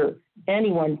and murder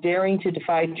anyone daring to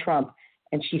defy Trump.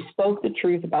 And she spoke the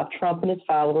truth about Trump and his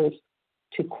followers.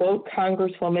 To quote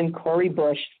Congresswoman Cori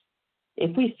Bush,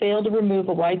 If we fail to remove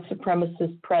a white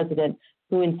supremacist president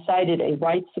who incited a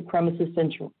white supremacist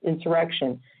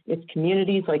insurrection, it's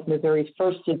communities like Missouri's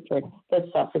 1st District that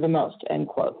suffer the most, end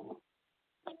quote.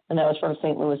 And that was from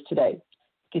St. Louis Today.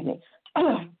 Excuse me.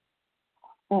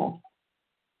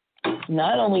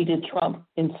 Not only did Trump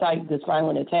incite this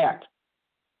violent attack,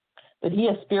 but he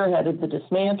has spearheaded the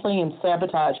dismantling and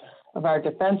sabotage of our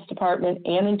Defense Department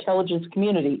and intelligence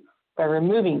community by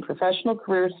removing professional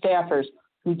career staffers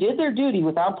who did their duty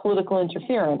without political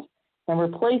interference and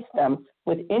replaced them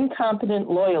with incompetent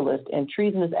loyalists and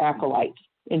treasonous acolytes.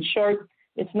 In short,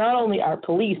 it's not only our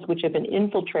police which have been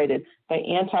infiltrated by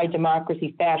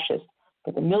anti-democracy fascists,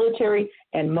 but the military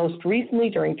and most recently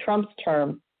during Trump's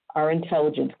term, our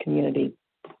intelligence community.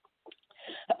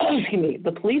 Excuse me.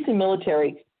 The police and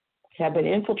military have been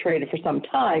infiltrated for some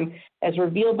time, as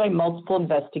revealed by multiple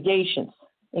investigations,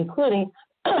 including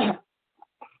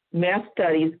mass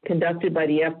studies conducted by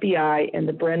the FBI and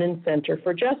the Brennan Center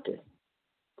for Justice.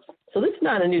 So this is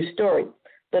not a new story,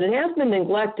 but it has been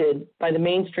neglected by the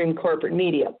mainstream corporate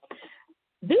media.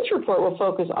 This report will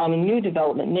focus on a new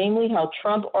development, namely how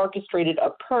Trump orchestrated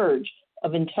a purge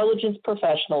of intelligence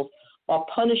professionals while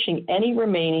punishing any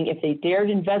remaining if they dared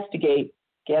investigate,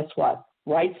 guess what,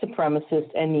 white supremacist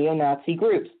and neo-Nazi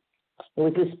groups. It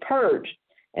was this purge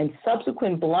and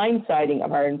subsequent blindsiding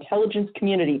of our intelligence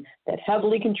community that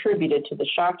heavily contributed to the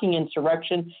shocking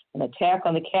insurrection and attack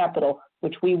on the Capitol,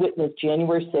 which we witnessed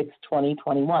January 6,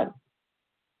 2021.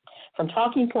 From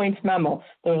Talking Points memo,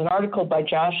 there was an article by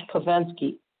Josh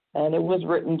Kovensky, and it was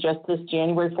written just this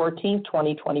January 14,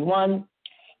 2021.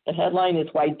 The headline is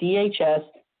Why DHS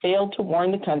Failed to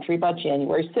Warn the Country About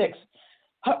January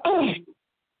 6th.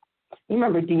 You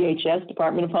remember DHS,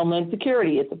 Department of Homeland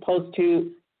Security, is supposed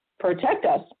to protect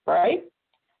us, right?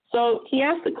 So he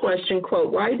asked the question,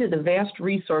 quote, why did the vast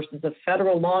resources of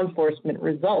federal law enforcement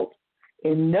result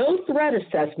in no threat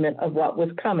assessment of what was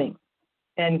coming,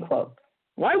 end quote.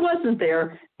 Why wasn't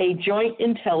there a joint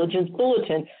intelligence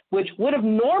bulletin, which would have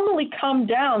normally come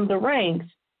down the ranks?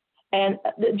 And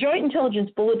the joint intelligence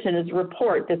bulletin is a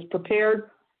report that's prepared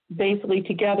basically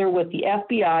together with the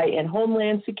FBI and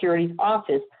Homeland Security's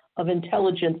Office of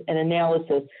Intelligence and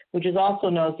Analysis, which is also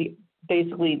known as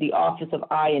basically the Office of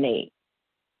I&A.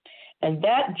 And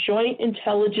that joint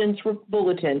intelligence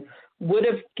bulletin would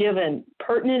have given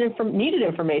pertinent needed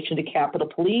information to Capitol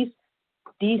Police,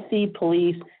 DC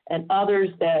Police, and others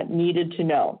that needed to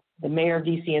know, the mayor of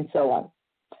DC and so on.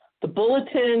 The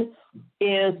bulletin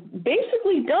is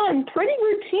basically done pretty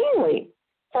routinely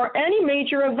for any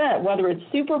major event, whether it's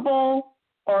Super Bowl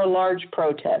or a large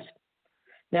protest.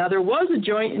 Now, there was a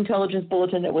joint intelligence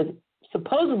bulletin that was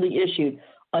supposedly issued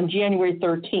on January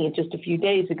 13th, just a few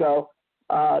days ago,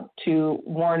 to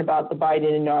warn about the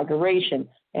Biden inauguration,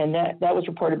 and that was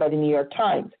reported by the New York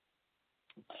Times.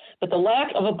 But the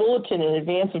lack of a bulletin in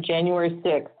advance of January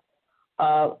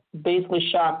 6th basically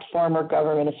shocked former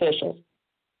government officials.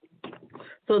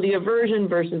 So the aversion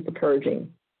versus the purging,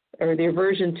 or the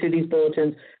aversion to these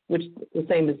bulletins, which is the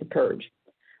same as the purge.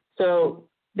 So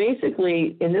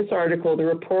basically, in this article, the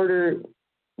reporter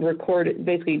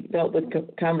basically dealt with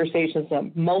conversations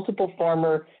of multiple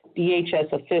former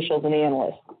DHS officials and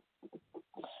analysts.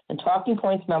 And Talking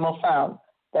Points memo found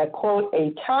that, quote,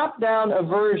 a top-down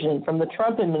aversion from the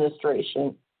Trump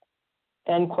administration,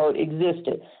 end quote,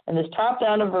 existed. And this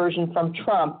top-down aversion from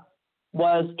Trump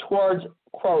was towards,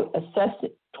 quote,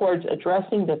 towards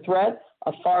addressing the threat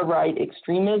of far-right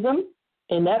extremism,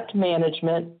 inept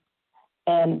management,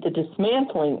 and the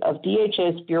dismantling of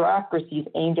DHS bureaucracies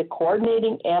aimed at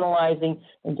coordinating, analyzing,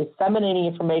 and disseminating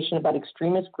information about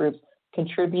extremist groups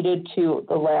contributed to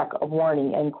the lack of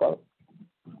warning, end quote.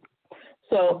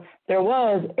 So there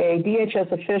was a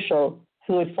DHS official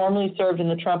who had formerly served in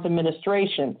the Trump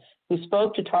administration who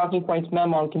spoke to Talking Points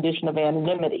memo on condition of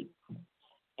anonymity.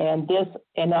 And this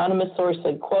anonymous source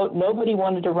said, quote, nobody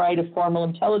wanted to write a formal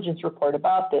intelligence report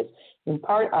about this, in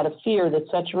part out of fear that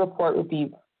such a report would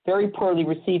be very poorly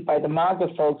received by the MAGA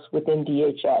folks within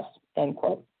DHS, end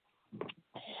quote.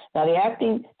 Now, the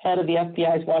acting head of the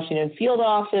FBI's Washington field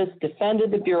office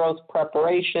defended the Bureau's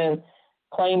preparation,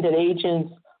 claimed that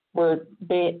agents were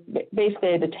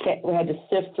basically had to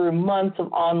sift through months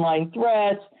of online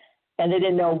threats, and they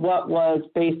didn't know what was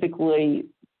basically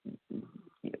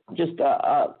just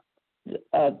a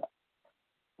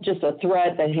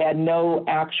threat that had no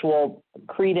actual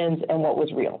credence and what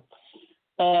was real.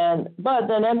 But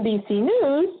then NBC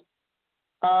News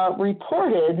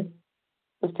reported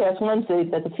this past Wednesday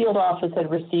that the field office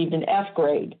had received an F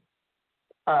grade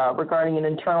regarding an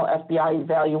internal FBI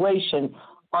evaluation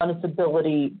on its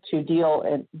ability to deal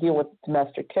with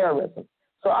domestic terrorism.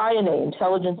 So INA,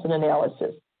 Intelligence and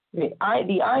Analysis. The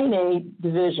INA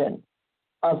division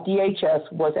of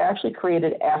DHS was actually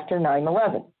created after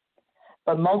 9/11,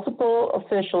 but multiple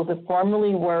officials that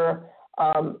formerly were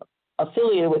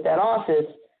affiliated with that office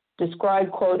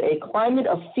described, quote, a climate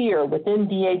of fear within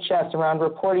DHS around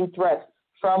reporting threats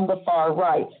from the far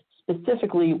right,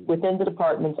 specifically within the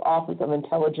department's Office of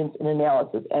Intelligence and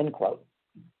Analysis, end quote.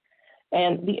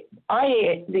 And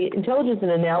the Intelligence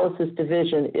and Analysis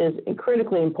Division is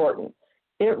critically important.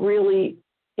 It really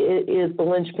is the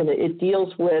linchpin. It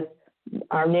deals with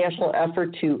our national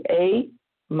effort to A,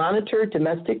 monitor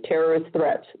domestic terrorist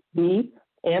threats, B,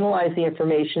 analyze the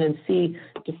information, and C,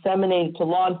 disseminate it to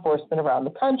law enforcement around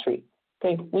the country.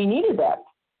 Okay, we needed that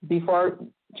before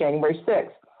January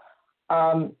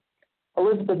 6th.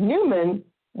 Elizabeth Newman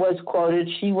was quoted.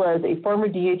 She was a former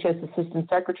DHS Assistant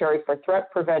Secretary for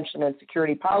Threat Prevention and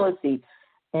Security Policy,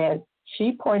 and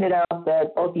she pointed out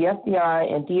that both the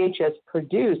FBI and DHS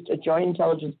produced a joint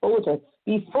intelligence bulletin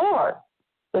before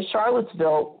the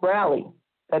Charlottesville rally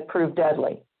that proved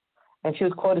deadly. And she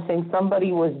was quoted saying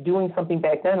somebody was doing something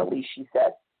back then, at least she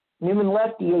said. Newman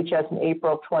left DHS in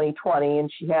April of 2020,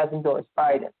 and she has endorsed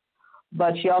Biden.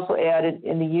 But she also added,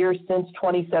 in the years since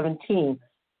 2017,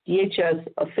 DHS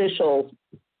officials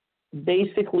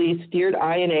basically steered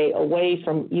INA away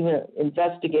from even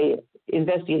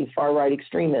investigating far-right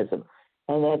extremism,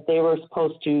 and that they were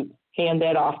supposed to hand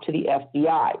that off to the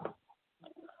FBI.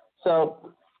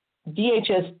 So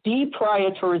DHS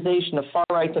deprioritization of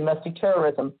far-right domestic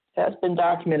terrorism has been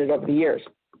documented over the years.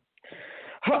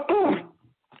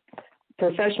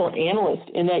 Professional analysts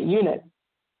in that unit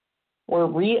were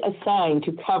reassigned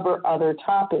to cover other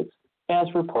topics, as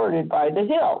reported by The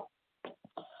Hill.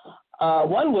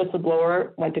 One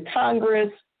whistleblower went to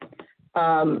Congress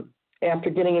after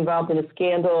getting involved in a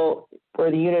scandal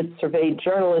where the unit surveyed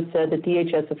journalists, said that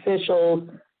DHS officials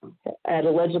had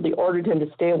allegedly ordered him to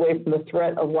stay away from the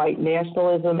threat of white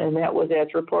nationalism, and that was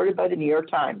as reported by the New York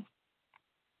Times.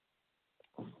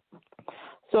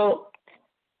 So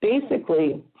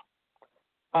basically,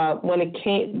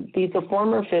 these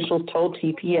former officials told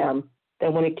TPM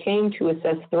that when it came to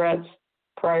assess threats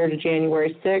prior to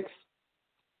January 6th,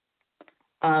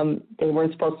 they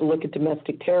weren't supposed to look at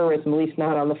domestic terrorism, at least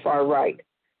not on the far right.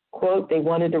 Quote, they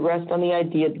wanted to rest on the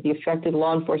idea that the affected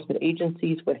law enforcement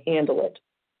agencies would handle it.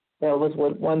 That was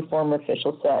what one former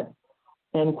official said,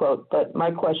 end quote. But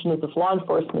my question is, if law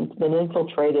enforcement's been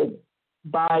infiltrated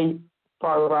by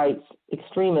far right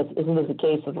extremists, isn't it the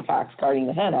case of the fox guarding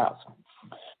the hen house?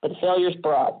 But the failure's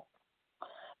broad.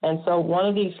 And so one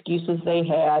of the excuses they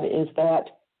had is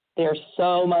that there's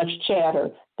so much chatter,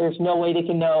 there's no way they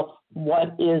can know what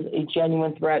is a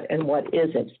genuine threat and what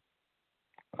isn't.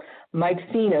 Mike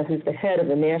Sena, who's the head of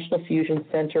the National Fusion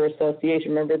Center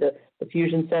Association, remember the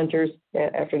fusion centers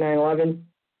after 9/11?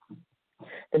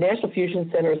 The National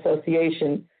Fusion Center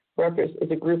Association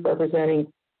is a group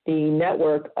representing the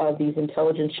network of these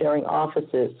intelligence sharing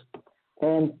offices.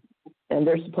 And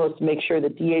they're supposed to make sure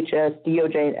that DHS,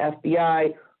 DOJ, and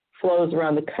FBI flows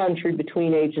around the country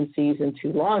between agencies and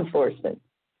to law enforcement.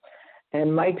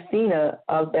 And Mike Sena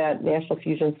of that National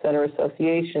Fusion Center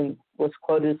Association was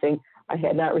quoted as saying, I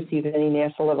had not received any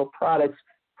national level products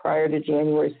prior to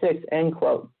January 6th, end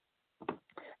quote.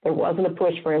 There wasn't a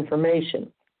push for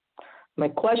information. My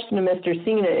question to Mr.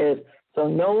 Sena is, so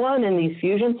no one in these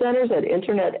fusion centers had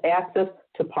internet access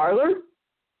to Parler?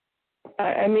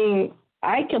 I mean,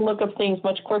 I can look up things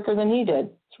much quicker than he did.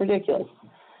 It's ridiculous.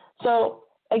 So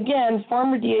again,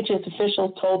 former DHS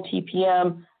officials told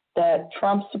TPM that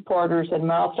Trump supporters had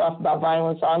mouthed off about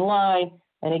violence online,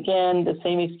 and again, the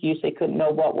same excuse, they couldn't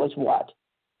know what was what.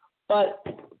 But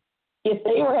if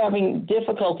they were having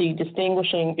difficulty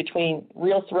distinguishing between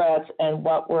real threats and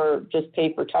what were just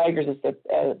paper tigers,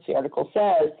 as the article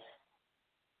says,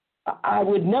 I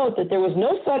would note that there was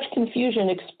no such confusion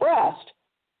expressed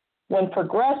when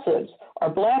progressives or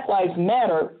Black Lives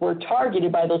Matter were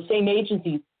targeted by those same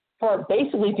agencies for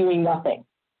basically doing nothing.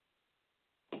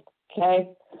 Okay?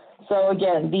 So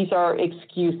again, these are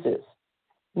excuses.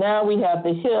 Now we have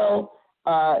The Hill.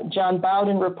 John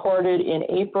Bowden reported in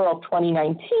April of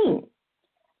 2019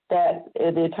 that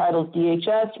the title is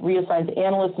DHS reassigns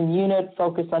analysts and unit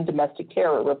focused on domestic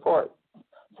terror report.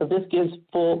 So this gives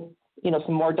full,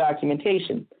 some more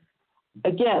documentation.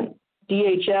 Again,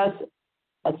 DHS,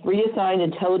 a reassigned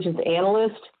intelligence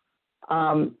analyst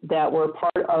that were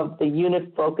part of the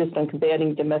unit focused on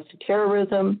combating domestic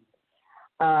terrorism.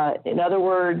 In other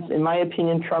words, in my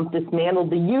opinion, Trump dismantled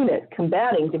the unit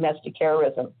combating domestic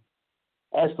terrorism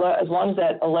as long as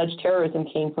that alleged terrorism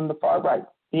came from the far right.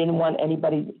 He didn't want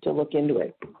anybody to look into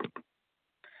it.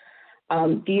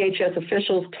 DHS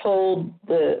officials told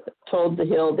the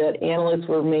Hill that analysts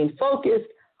will remain focused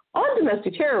on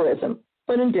domestic terrorism,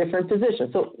 but in different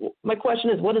positions. So my question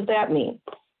is, what does that mean?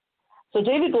 So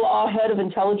David Law, head of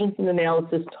intelligence and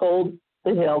analysis, told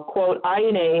the Hill, quote,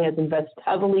 INA has invested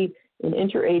heavily in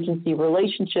interagency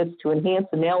relationships to enhance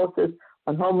analysis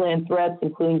on homeland threats,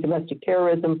 including domestic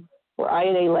terrorism, where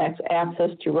INA lacks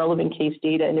access to relevant case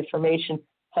data and information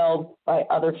held by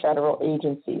other federal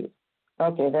agencies.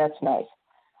 Okay, that's nice.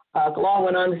 Law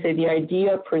went on to say the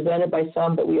idea presented by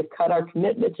some that we have cut our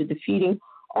commitment to defeating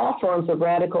all forms of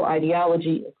radical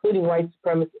ideology, including white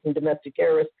supremacists and domestic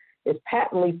terrorists, is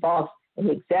patently false and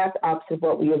the exact opposite of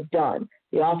what we have done.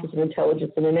 The Office of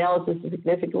Intelligence and Analysis has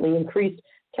significantly increased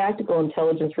tactical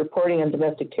intelligence reporting on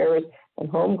domestic terrorists and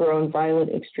homegrown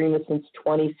violent extremists since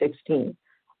 2016.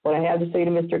 What I have to say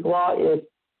to Mr. Law is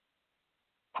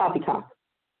poppycock.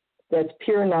 That's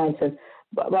pure nonsense.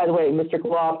 By the way, Mr.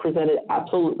 Law presented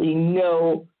absolutely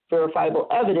no verifiable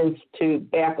evidence to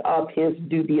back up his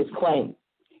dubious claim.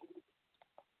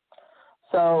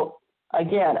 So,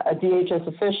 again, a DHS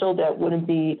official that wouldn't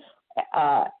be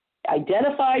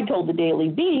identified told the Daily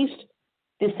Beast,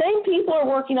 the same people are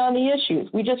working on the issues.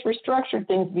 We just restructured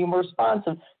things to be more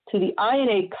responsive to the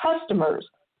INA customers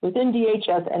within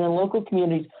DHS and in local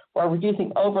communities while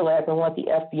reducing overlap in what the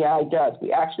FBI does.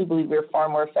 We actually believe we're far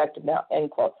more effective now,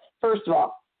 end quote. First of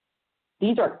all,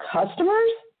 these are customers?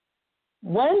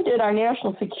 When did our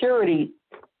national security,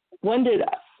 when did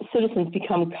citizens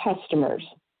become customers?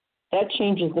 That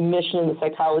changes the mission and the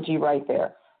psychology right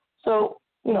there. So,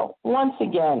 once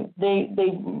again,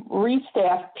 they've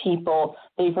restaffed people,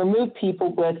 they've removed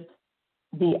people with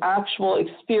the actual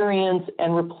experience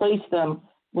and replaced them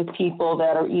with people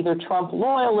that are either Trump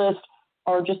loyalists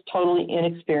or just totally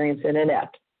inexperienced and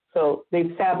inept. So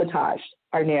they've sabotaged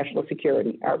our national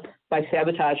security by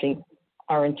sabotaging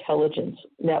our intelligence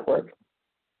network.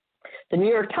 The New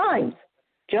York Times,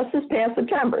 just this past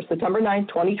September 9,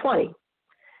 2020,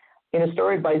 in a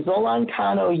story by Zolan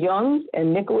Kano-Youngs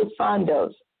and Nicholas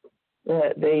Fondos,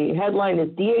 the headline is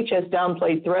DHS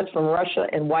downplayed threats from Russia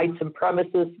and white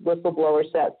supremacist whistleblower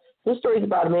said. This story is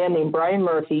about a man named Brian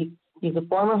Murphy. He's a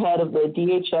former head of the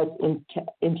DHS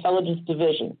Intelligence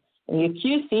Division, and he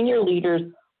accused senior leaders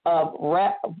of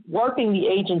warping the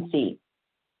agency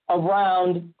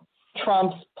around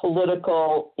Trump's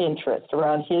political interests,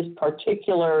 around his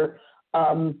particular,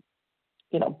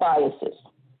 biases.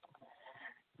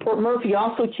 Fort Murphy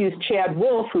also accused Chad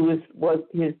Wolf, who was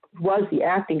the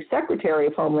acting Secretary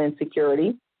of Homeland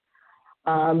Security.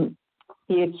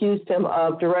 He accused him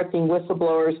of directing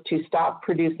whistleblowers to stop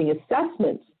producing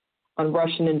assessments on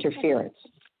Russian interference.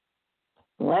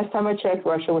 And last time I checked,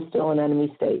 Russia was still an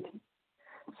enemy state.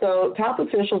 So top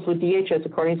officials with DHS,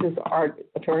 according to this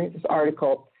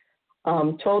article,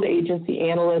 told agency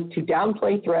analysts to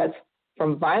downplay threats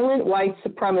from violent white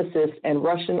supremacists and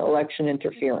Russian election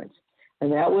interference.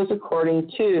 And that was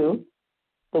according to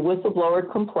the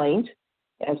whistleblower complaint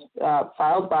as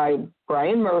filed by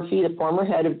Brian Murphy, the former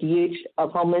head of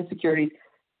Homeland Security's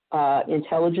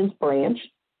intelligence branch,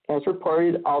 as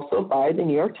reported also by the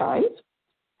New York Times.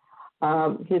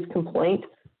 His complaint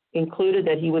included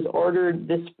that he was ordered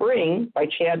this spring by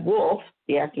Chad Wolf,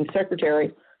 the acting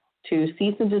secretary, to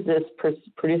cease and desist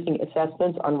producing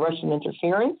assessments on Russian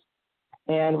interference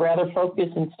and rather focus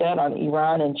instead on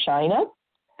Iran and China.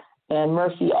 And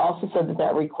Murphy also said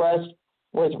that request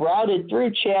was routed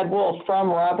through Chad Wolf from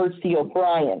Robert C.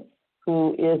 O'Brien,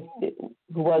 who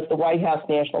was the White House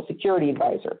National Security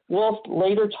Advisor. Wolf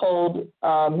later told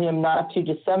him not to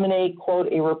disseminate, quote,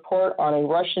 a report on a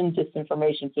Russian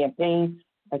disinformation campaign,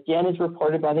 again as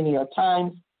reported by the New York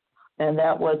Times, and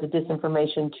that was a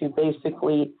disinformation to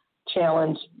basically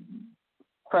challenge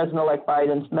President-elect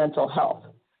Biden's mental health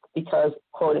because,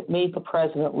 quote, it made the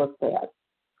president look bad.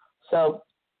 So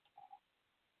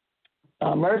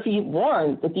Murphy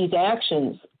warned that these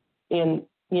actions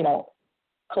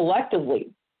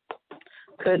collectively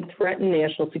could threaten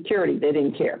national security. They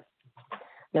didn't care.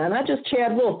 Now, not just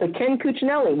Chad Wolf, but Ken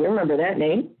Cuccinelli, we remember that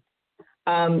name.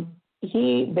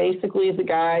 He basically is a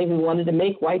guy who wanted to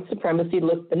make white supremacy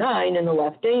look benign and the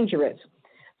left dangerous.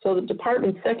 So the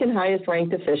department's second highest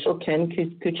ranked official, Ken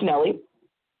Cuccinelli,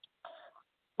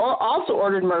 also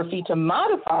ordered Murphy to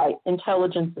modify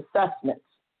intelligence assessments.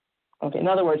 Okay, in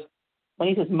other words, when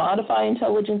he says modify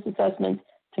intelligence assessments,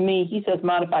 to me, he says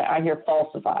modify, I hear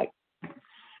falsify.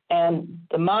 And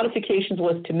the modifications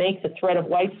was to make the threat of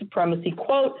white supremacy,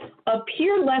 quote,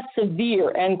 appear less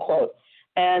severe, end quote.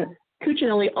 And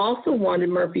Cuccinelli also wanted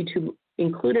Murphy to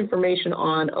include information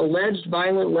on alleged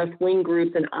violent left-wing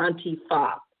groups and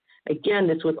Antifa. Again,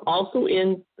 this was also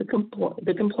in the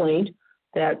complaint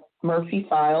that Murphy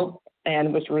filed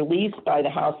and was released by the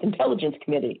House Intelligence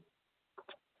Committee.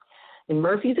 In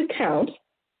Murphy's account,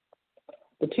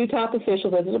 the two top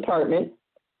officials at the department,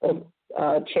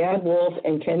 Chad Wolf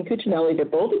and Ken Cuccinelli, they're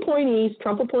both appointees,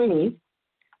 Trump appointees.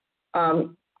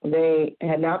 They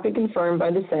had not been confirmed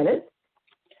by the Senate.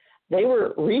 They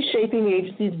were reshaping the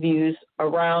agency's views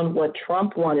around what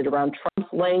Trump wanted, around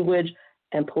Trump's language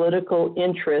and political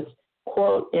interests,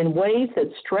 quote, in ways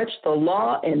that stretched the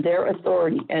law and their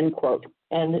authority, end quote.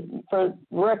 And for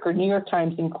record, New York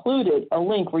Times included a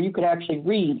link where you could actually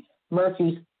read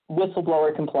Murphy's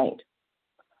whistleblower complaint.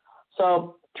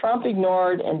 So Trump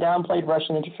ignored and downplayed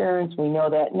Russian interference. We know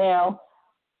that now.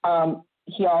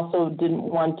 He also didn't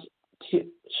want to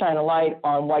shine a light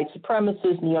on white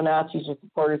supremacists, neo-Nazis, or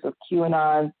supporters of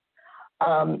QAnon.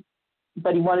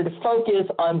 But he wanted to focus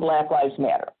on Black Lives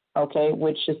Matter, okay,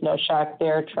 which is no shock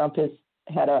there. Trump has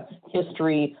had a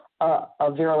history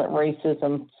of virulent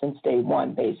racism since day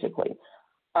one, basically.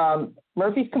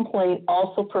 Murphy's complaint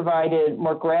also provided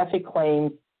more graphic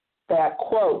claims that,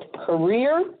 quote,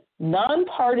 career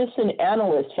nonpartisan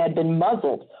analysts had been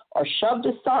muzzled or shoved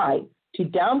aside to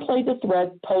downplay the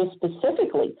threat posed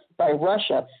specifically by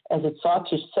Russia as it sought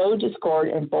to sow discord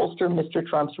and bolster Mr.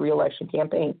 Trump's reelection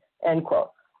campaign, end quote.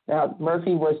 Now,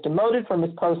 Murphy was demoted from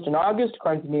his post in August,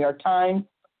 according to the New York Times,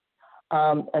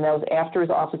 and that was after his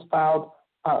office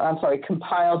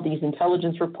compiled these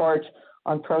intelligence reports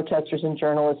on protesters and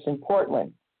journalists in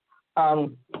Portland.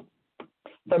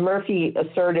 But Murphy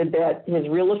asserted that his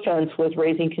real offense was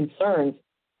raising concerns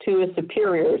to his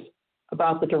superiors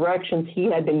about the directions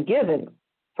he had been given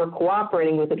for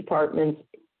cooperating with the department's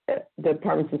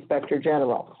inspector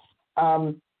general.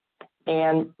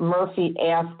 And Murphy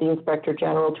asked the inspector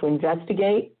general to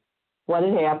investigate what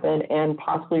had happened and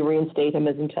possibly reinstate him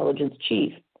as intelligence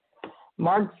chief.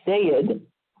 Mark Zaid,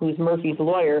 who's Murphy's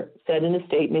lawyer, said in a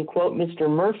statement, quote, Mr.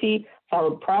 Murphy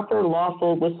followed proper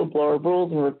lawful whistleblower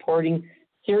rules in reporting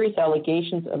serious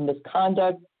allegations of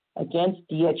misconduct against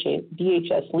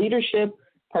DHS leadership,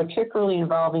 particularly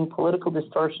involving political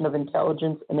distortion of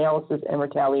intelligence analysis and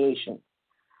retaliation.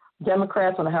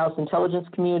 Democrats on the House Intelligence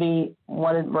Committee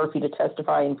wanted Murphy to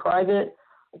testify in private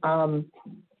on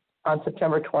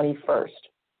September 21st.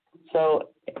 So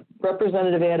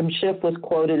Representative Adam Schiff was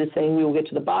quoted as saying, we will get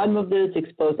to the bottom of this,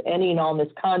 expose any and all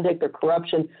misconduct or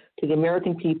corruption to the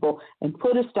American people, and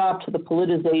put a stop to the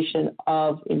politicization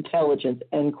of intelligence,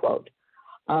 end quote.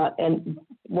 And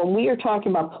when we are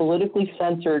talking about politically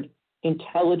censored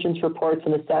intelligence reports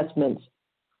and assessments,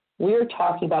 we are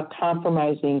talking about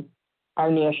compromising our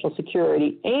national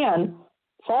security and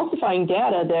falsifying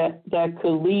data that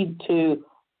could lead to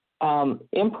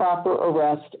improper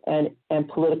arrest and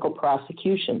political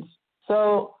prosecutions.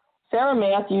 So Sarah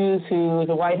Matthews, who is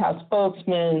a White House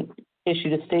spokesman,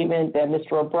 issued a statement that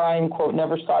Mr. O'Brien, quote,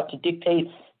 never sought to dictate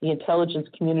the intelligence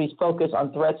community's focus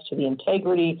on threats to the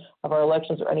integrity of our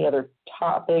elections or any other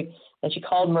topic. And she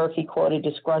called Murphy, quote, a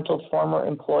disgruntled former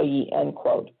employee, end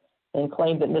quote, and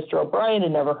claimed that Mr. O'Brien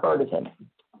had never heard of him.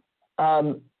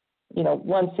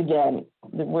 Once again,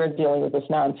 we're dealing with this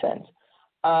nonsense.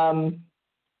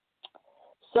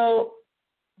 So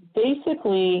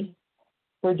basically,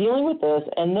 we're dealing with this,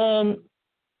 and then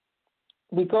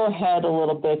we go ahead a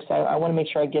little bit because I want to make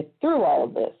sure I get through all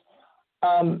of this.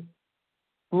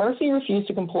 Murphy refused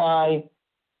to comply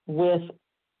with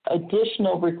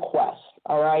additional requests,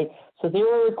 all right? So there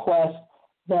were requests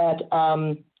that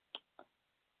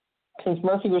since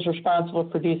Murphy was responsible for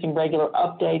producing regular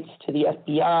updates to the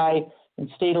FBI and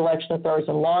state election authorities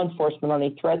and law enforcement on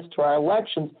any threats to our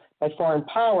elections by foreign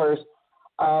powers,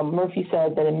 Murphy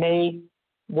said that in May,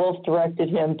 Wolf directed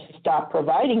him to stop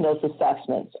providing those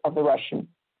assessments of the Russian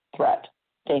threat.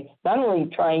 Okay, not only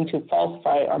trying to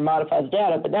falsify or modify the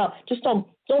data, but now just don't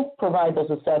provide those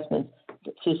assessments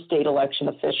to state election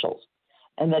officials,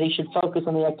 and that he should focus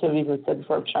on the activities, as I said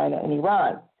before, of China and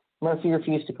Iran. Murphy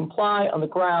refused to comply on the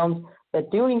grounds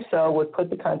that doing so would put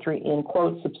the country in,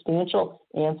 quote, substantial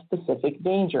and specific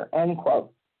danger, end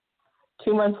quote.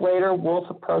 2 months later, Wolf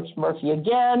approached Murphy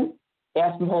again,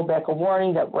 asked him to hold back a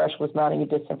warning that Russia was mounting a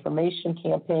disinformation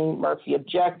campaign. Murphy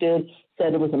objected,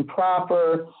 said it was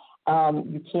improper.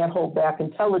 You can't hold back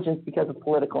intelligence because of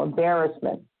political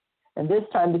embarrassment. And this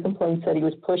time the complaint said he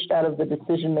was pushed out of the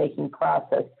decision-making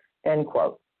process, end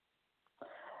quote.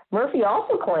 Murphy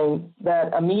also claimed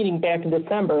that a meeting back in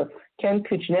December, Ken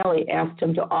Cuccinelli asked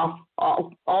him to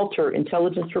alter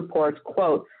intelligence reports,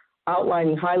 quote,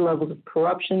 outlining high levels of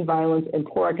corruption, violence, and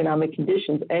poor economic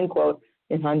conditions, end quote,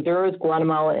 in Honduras,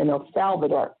 Guatemala, and El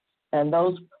Salvador. And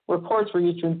those reports were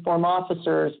used to inform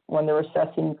officers when they were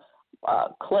assessing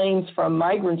claims from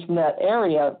migrants from that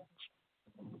area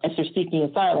as they're seeking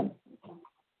asylum.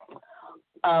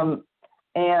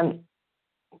 And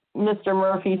Mr.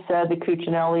 Murphy said that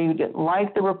Cuccinelli didn't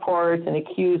like the reports and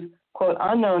accused, quote,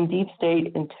 unknown deep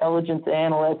state intelligence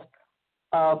analysts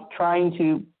of trying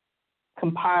to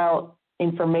compile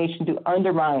information to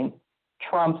undermine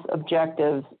Trump's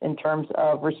objectives in terms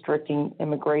of restricting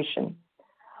immigration.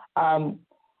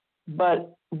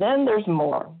 But then there's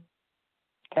more,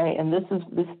 okay? And this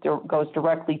goes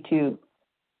directly to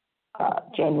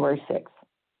January 6th.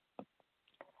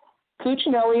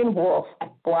 Cuccinelli and Wolf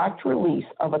blocked release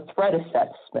of a threat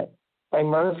assessment by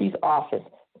Murphy's office,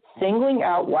 singling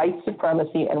out white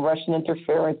supremacy and Russian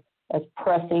interference as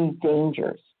pressing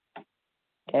dangers,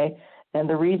 okay? And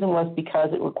the reason was because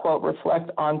it would, quote,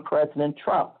 reflect on President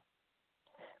Trump.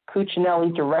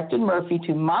 Cuccinelli directed Murphy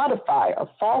to modify or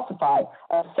falsify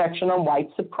a section on white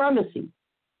supremacy,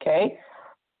 okay?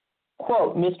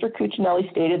 Quote, Mr. Cuccinelli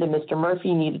stated that Mr.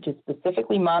 Murphy needed to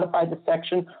specifically modify the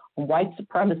section on white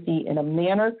supremacy in a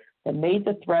manner that made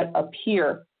the threat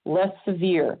appear less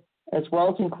severe, as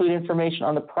well as include information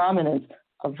on the prominence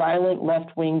of violent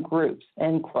left-wing groups,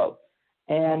 end quote.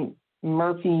 And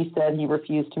Murphy said he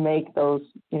refused to make those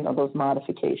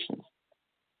modifications.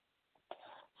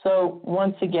 So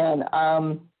once again,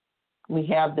 we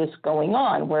have this going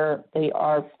on where they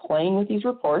are playing with these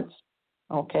reports,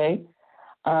 okay?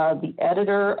 The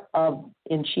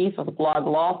editor-in-chief of the blog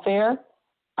Lawfare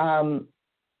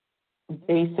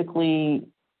basically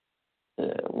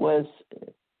there was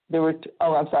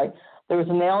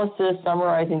analysis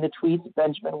summarizing the tweets of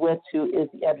Benjamin Wittes, who is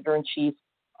the editor-in-chief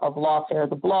of Lawfare,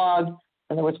 the blog,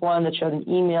 and there was one that showed an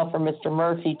email from Mr.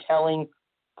 Murphy telling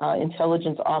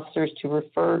intelligence officers to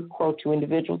refer, quote, to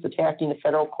individuals attacking the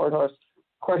federal courthouse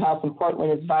in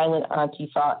Portland as violent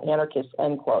Antifa anarchists,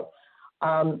 end quote.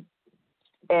 And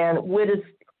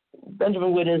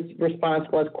Benjamin Wittes' response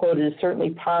was, quote, it is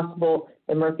certainly possible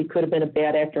that Murphy could have been a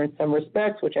bad actor in some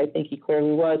respects, which I think he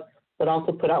clearly was, but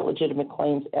also put out legitimate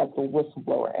claims as the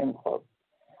whistleblower, end quote.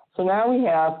 So now we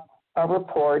have a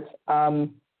report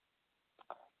from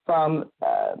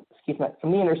The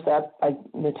Intercept by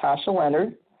Natasha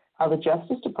Leonard, how the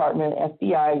Justice Department and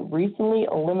FBI recently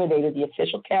eliminated the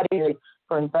official category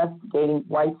for investigating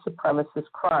white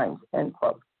supremacist crimes, end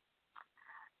quote.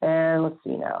 And let's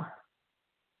see now.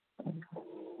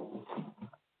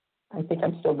 I think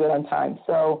I'm still good on time.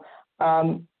 So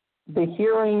the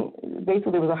hearing,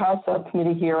 basically there was a House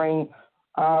subcommittee hearing.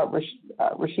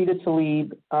 Rashida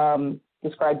Tlaib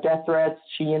described death threats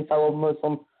she and fellow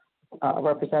Muslim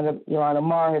Representative Ilhan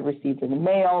Omar had received in the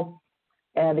mail.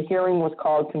 And the hearing was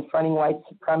called Confronting White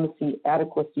Supremacy,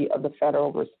 Adequacy of the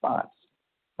Federal Response.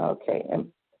 Okay, and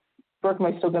Brooke, am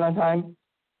I still good on time?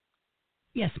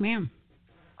 Yes, ma'am.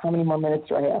 How many more minutes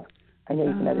do I have? I know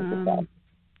you can edit this out.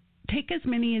 Take as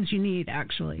many as you need,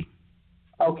 actually.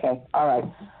 Okay, all right.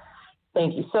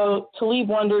 Thank you. So Tlaib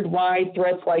wondered why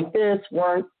threats like this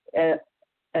weren't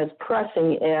as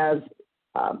pressing as,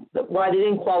 why they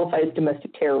didn't qualify as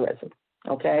domestic terrorism,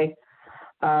 okay?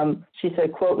 She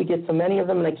said, quote, we get so many of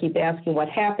them, and I keep asking what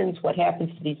happens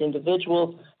to these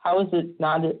individuals? How is it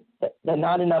not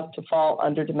enough to fall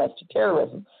under domestic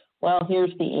terrorism? Well,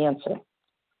 here's the answer.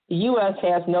 The U.S.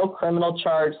 has no criminal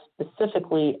charge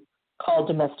specifically called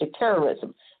domestic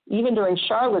terrorism. Even during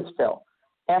Charlottesville,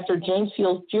 after James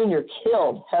Fields Jr.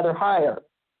 killed Heather Heyer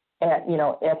at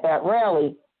that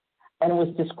rally and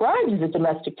was described as a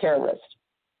domestic terrorist,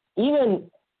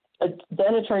 even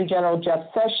then Attorney General Jeff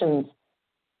Sessions,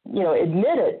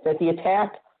 admitted that the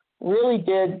attack really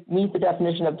did meet the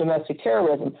definition of domestic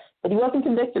terrorism, but he wasn't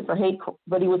convicted for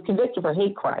but he was convicted for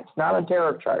hate crimes, not on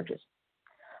terror charges.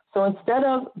 So instead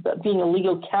of being a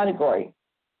legal category,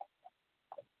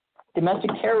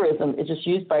 domestic terrorism is just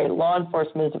used by law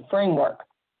enforcement as a framework.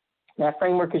 That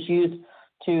framework is used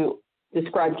to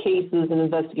describe cases and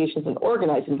investigations and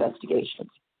organize investigations.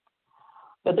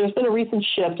 But there's been a recent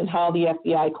shift in how the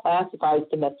FBI classifies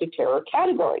domestic terror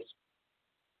categories.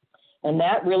 And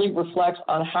that really reflects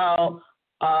on how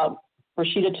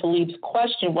Rashida Tlaib's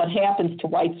question, what happens to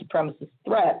white supremacist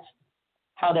threats,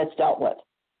 how that's dealt with.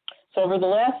 So over the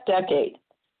last decade,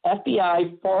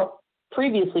 FBI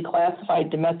previously classified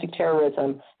domestic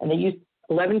terrorism, and they used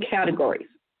 11 categories.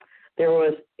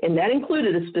 And that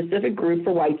included a specific group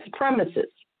for white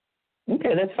supremacists.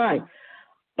 Okay, that's fine.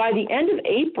 By the end of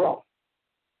April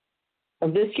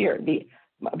of this year,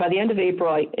 by the end of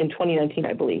April in 2019,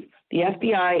 I believe, the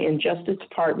FBI and Justice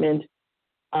Department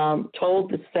told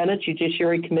the Senate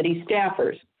Judiciary Committee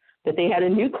staffers that they had a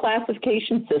new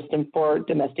classification system for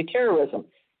domestic terrorism.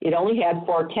 It only had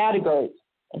 4 categories,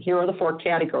 and here are the 4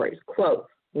 categories. Quote,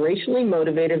 racially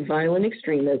motivated violent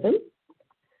extremism,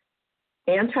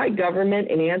 anti-government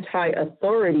and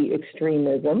anti-authority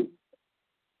extremism,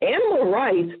 animal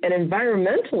rights and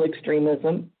environmental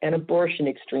extremism, and abortion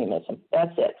extremism.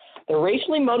 That's it. The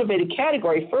racially motivated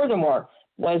category, furthermore,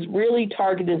 was really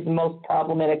targeted as the most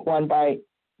problematic one by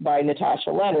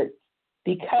Natasha Leonard,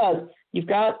 because you've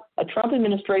got a Trump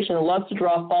administration that loves to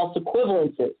draw false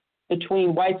equivalences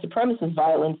between white supremacist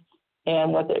violence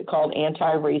and what they called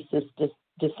anti-racist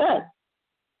dissent.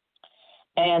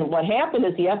 And what happened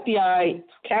is the FBI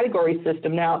category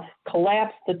system now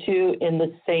collapsed the two in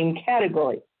the same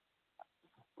category.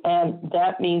 And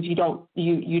that means you don't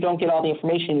get all the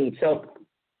information you need. So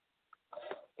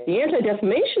the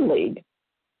Anti-Defamation League,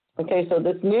 okay, so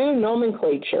this new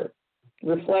nomenclature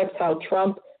reflects how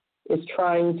Trump is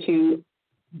trying to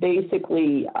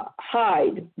basically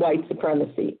hide white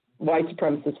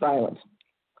supremacist violence,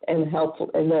 and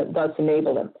thus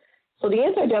enable them. So the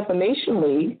Anti-Defamation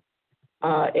League,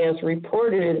 as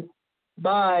reported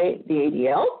by the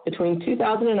ADL between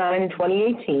 2009 and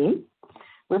 2018,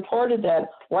 reported that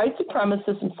white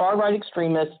supremacists and far-right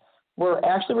extremists were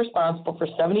actually responsible for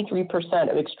 73%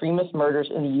 of extremist murders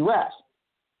in the U.S.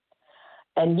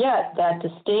 And yet that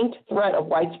distinct threat of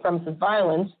white supremacist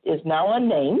violence is now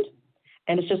unnamed,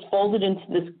 and it's just folded into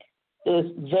this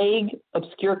vague,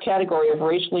 obscure category of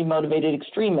racially motivated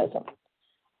extremism.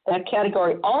 That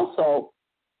category also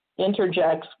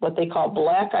interjects what they call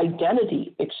black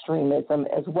identity extremism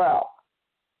as well,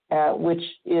 which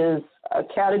is a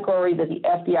category that the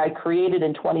FBI created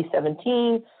in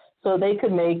 2017 so they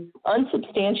could make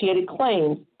unsubstantiated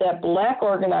claims that black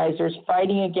organizers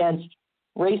fighting against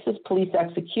racist police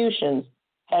executions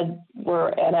were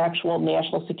an actual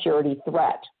national security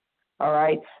threat. All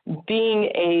right. Being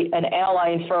an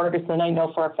ally in Ferguson, I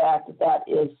know for a fact that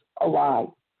is a lie.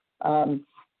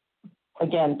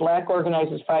 Again, black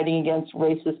organizers fighting against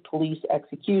racist police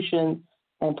executions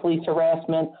and police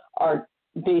harassment are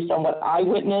based on what I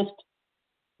witnessed.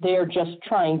 They are just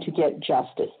trying to get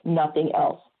justice, nothing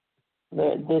else.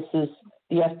 This is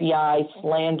the FBI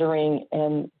slandering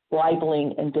and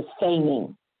libeling and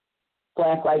defaming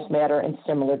Black Lives Matter and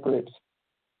similar groups.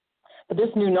 But this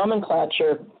new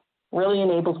nomenclature really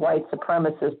enables white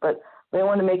supremacists, but we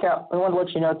want to let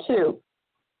you know too,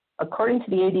 according to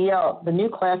the ADL, the new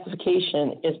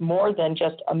classification is more than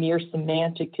just a mere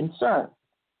semantic concern.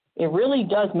 It really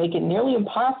does make it nearly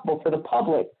impossible for the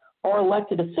public or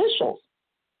elected officials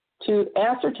to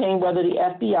ascertain whether the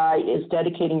FBI is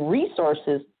dedicating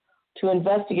resources to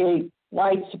investigate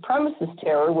white supremacist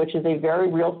terror, which is a very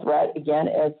real threat, again,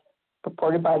 as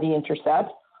purported by The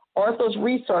Intercept, or if those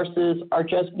resources are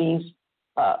just being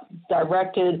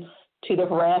directed to the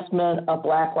harassment of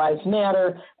Black Lives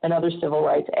Matter and other civil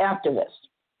rights activists.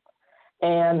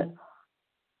 And,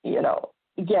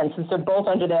 again, since they're both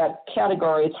under that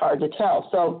category, it's hard to tell.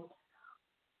 So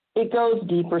it goes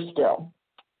deeper still.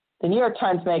 The New York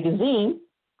Times Magazine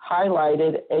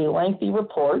highlighted a lengthy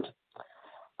report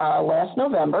last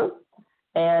November,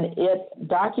 and it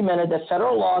documented that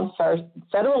federal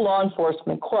law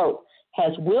enforcement, quote,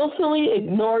 has willfully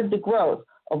ignored the growth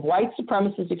of white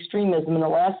supremacist extremism in the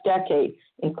last decade,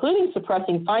 including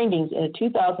suppressing findings in a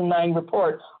 2009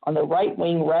 report on the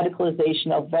right-wing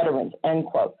radicalization of veterans, end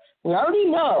quote. We already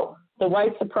know the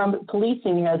white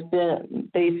policing has been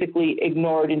basically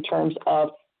ignored in terms of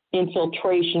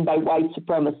infiltration by white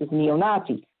supremacist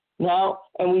neo-Nazis. Now,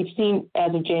 and we've seen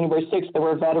as of January 6th, there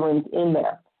were veterans in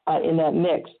there, in that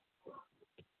mix.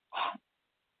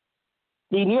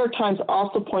 The New York Times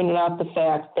also pointed out the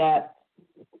fact that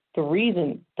the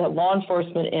reason that law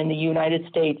enforcement in the United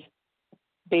States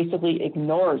basically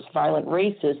ignores violent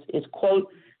racists is, quote,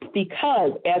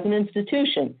 because as an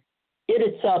institution,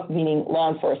 it itself, meaning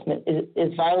law enforcement,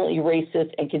 is violently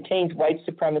racist and contains white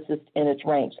supremacists in its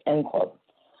ranks, end quote.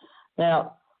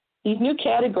 Now, these new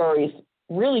categories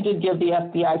really did give the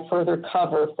FBI further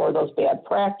cover for those bad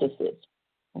practices,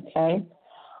 okay?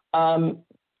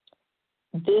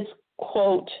 This,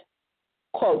 quote,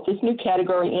 this new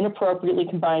category inappropriately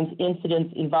combines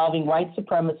incidents involving white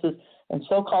supremacists and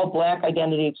so-called black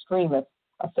identity extremists,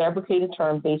 a fabricated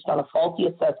term based on a faulty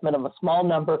assessment of a small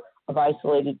number of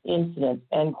isolated incidents,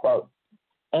 end quote.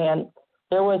 And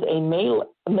there was a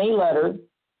May letter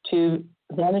to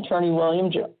then Attorney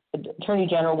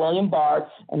General William Barr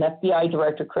and FBI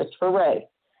Director Christopher Wray,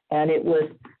 and it was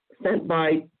sent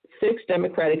by 6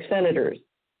 Democratic senators,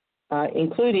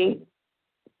 including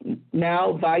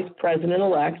now Vice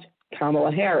President-elect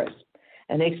Kamala Harris.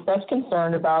 And they expressed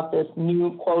concern about this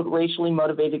new, quote, racially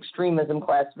motivated extremism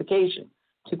classification.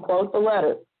 To quote the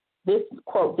letter, this,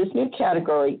 quote, this new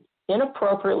category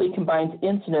inappropriately combines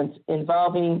incidents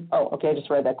involving, I just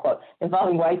read that quote,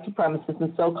 involving white supremacists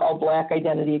and so-called black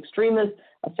identity extremists,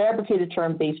 a fabricated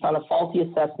term based on a faulty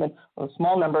assessment of a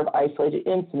small number of isolated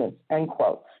incidents, end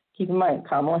quote. Keep in mind,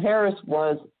 Kamala Harris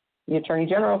was the Attorney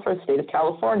General for the state of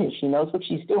California. She knows what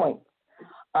she's doing.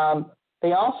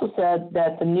 They also said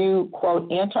that the new,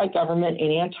 quote, anti-government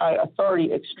and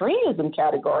anti-authority extremism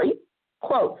category,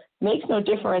 quote, makes no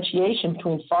differentiation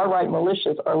between far-right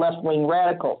militias or left-wing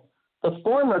radicals, the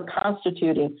former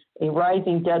constituting a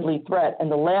rising deadly threat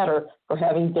and the latter for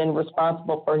having been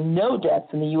responsible for no deaths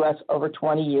in the U.S. over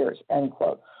 20 years, end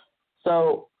quote.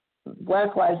 So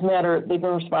Black Lives Matter, they've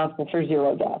been responsible for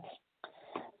 0 deaths.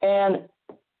 And,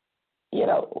 you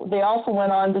know, they also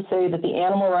went on to say that the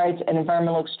animal rights and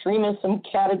environmental extremism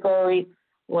category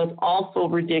was also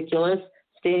ridiculous,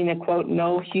 stating that, quote,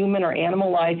 no human or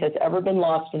animal life has ever been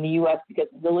lost in the U.S. because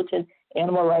of militant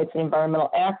animal rights and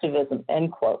environmental activism,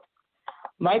 end quote.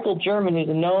 Michael German, who's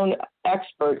a known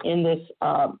expert in this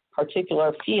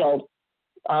particular field,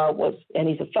 and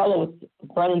he's a fellow with the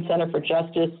Brennan Center for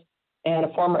Justice and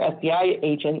a former FBI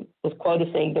agent, was quoted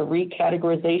saying the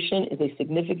recategorization is a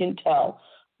significant tell.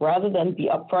 Rather than be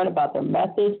upfront about their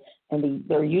methods and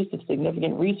their use of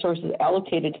significant resources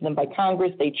allocated to them by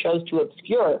Congress, they chose to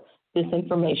obscure this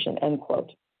information, end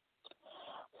quote.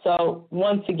 So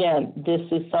once again, this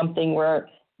is something where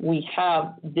we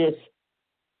have this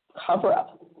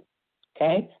cover-up,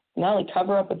 okay? Not only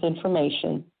cover-up of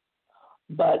information,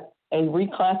 but a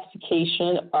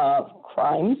reclassification of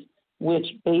crimes, which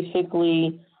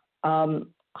basically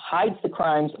hides the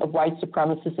crimes of white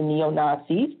supremacists and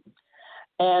neo-Nazis.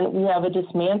 And we have a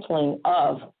dismantling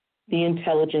of the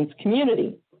intelligence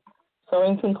community. So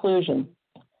in conclusion,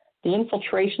 the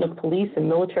infiltration of police and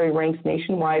military ranks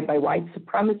nationwide by white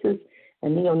supremacists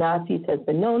and neo-Nazis has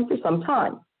been known for some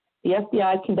time. The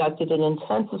FBI conducted an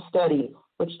intensive study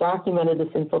which documented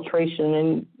this infiltration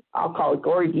in, I'll call it,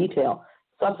 gory detail.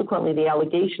 Subsequently, the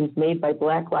allegations made by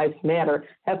Black Lives Matter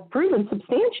have proven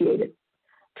substantiated.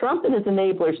 Trump and his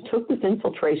enablers took this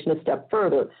infiltration a step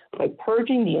further by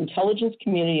purging the intelligence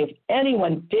community of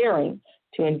anyone daring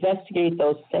to investigate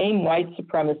those same white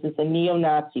supremacists and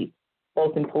neo-Nazis,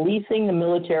 both in policing, the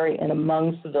military, and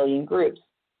among civilian groups.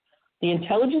 The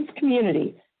intelligence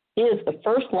community is the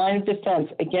first line of defense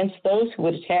against those who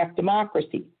would attack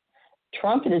democracy.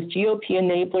 Trump and his GOP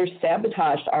enablers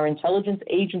sabotaged our intelligence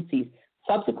agencies,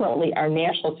 subsequently our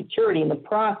national security in the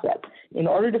process, in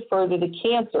order to further the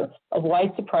cancer of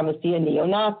white supremacy and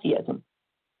neo-Nazism.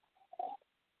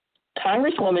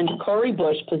 Congresswoman Cori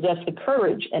Bush possessed the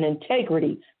courage and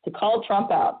integrity to call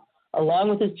Trump out, along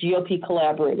with his GOP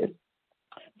collaborators.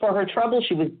 For her trouble,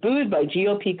 she was booed by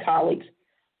GOP colleagues.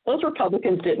 Those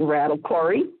Republicans didn't rattle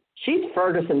Cori. She's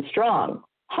Ferguson strong.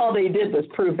 All they did was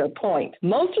prove their point.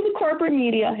 Most of the corporate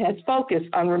media has focused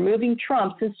on removing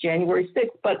Trump since January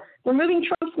 6th, but removing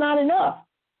Trump's not enough.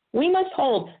 We must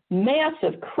hold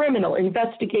massive criminal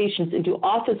investigations into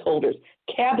office holders,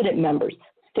 cabinet members,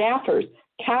 staffers,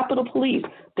 Capitol Police,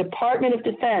 Department of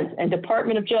Defense, and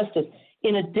Department of Justice,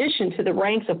 in addition to the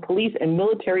ranks of police and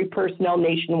military personnel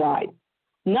nationwide.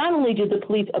 Not only did the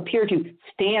police appear to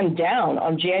stand down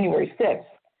on January 6th,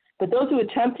 but those who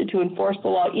attempted to enforce the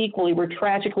law equally were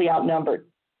tragically outnumbered.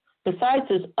 Besides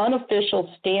this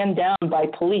unofficial stand down by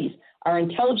police, our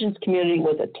intelligence community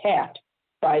was attacked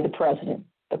by the president.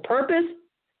 The purpose?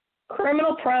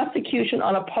 Criminal prosecution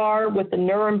on a par with the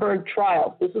Nuremberg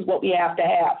trials. This is what we have to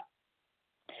have.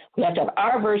 We have to have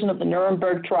our version of the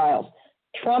Nuremberg trials.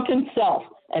 Trump himself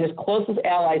and his closest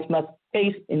allies must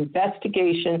face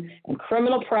investigation and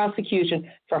criminal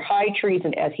prosecution for high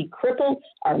treason as he crippled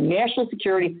our national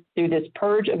security through this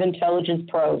purge of intelligence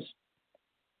pros.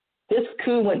 This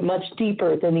coup went much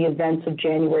deeper than the events of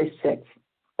January 6th.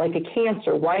 Like a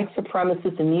cancer, white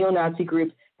supremacists and neo-Nazi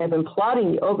groups have been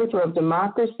plotting the overthrow of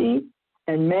democracy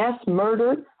and mass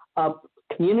murder of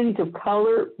communities of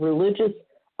color, religious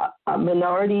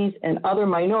minorities, and other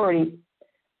minorities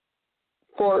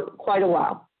for quite a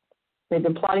while. They've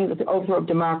been plotting the overthrow of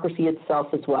democracy itself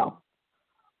as well.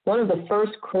 One of the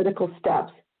first critical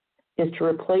steps is to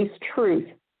replace truth.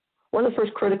 One of the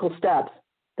first critical steps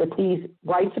that these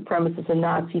white supremacists and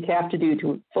Nazis have to do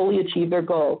to fully achieve their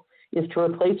goal is to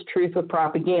replace truth with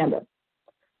propaganda.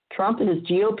 Trump and his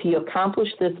GOP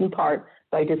accomplished this in part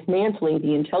by dismantling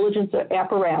the intelligence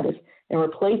apparatus and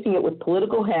replacing it with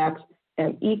political hacks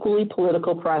and equally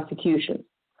political prosecutions.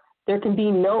 There can be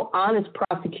no honest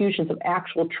prosecutions of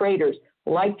actual traitors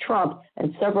like Trump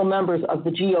and several members of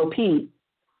the GOP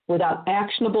without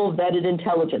actionable, vetted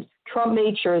intelligence. Trump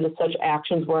made sure that such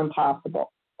actions were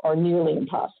impossible or nearly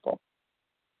impossible.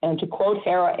 And to quote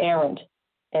Hannah Arendt,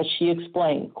 as she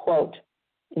explained, quote,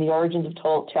 in The Origins of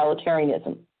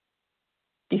Totalitarianism.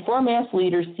 Before mass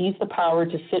leaders seize the power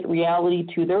to fit reality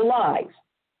to their lies,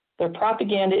 their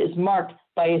propaganda is marked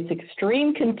by its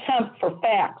extreme contempt for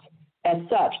facts as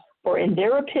such, for in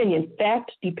their opinion,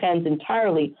 fact depends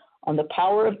entirely on the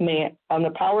power of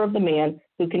the man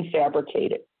who can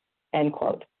fabricate it, end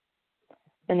quote.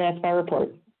 And that's my report.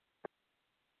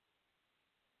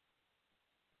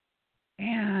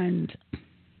 And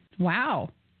wow,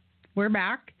 we're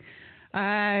back.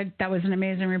 That was an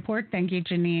amazing report. Thank you,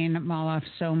 Jeanine Molloff,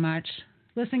 so much.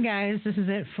 Listen, guys, this is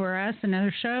it for us.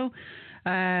 Another show.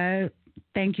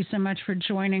 Thank you so much for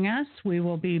joining us. We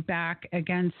will be back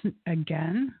against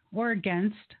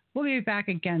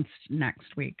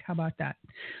next week. How about that?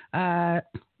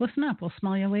 Listen up. We'll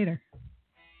smell you later.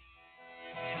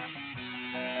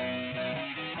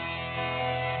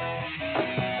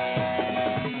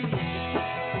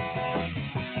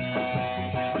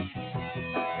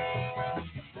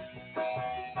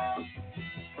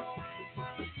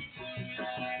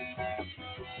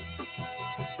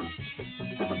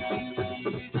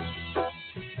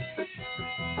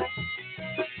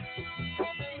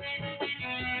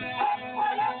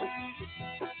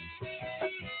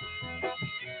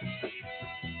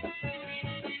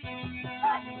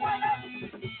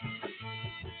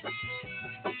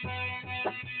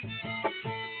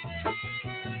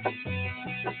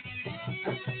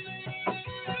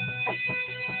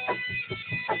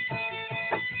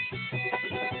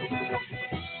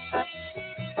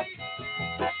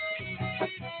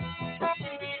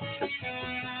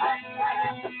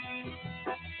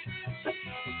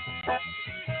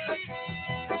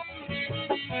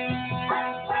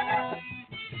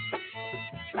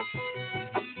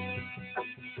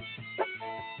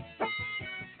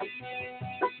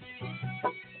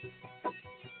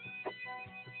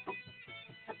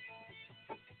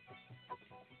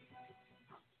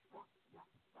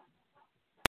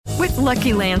 With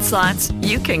Lucky Land Slots,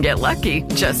 you can get lucky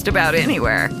just about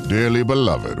anywhere. Dearly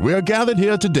beloved, we are gathered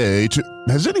here today to...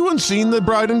 Has anyone seen the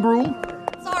bride and groom?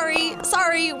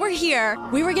 Sorry, we're here.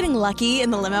 We were getting lucky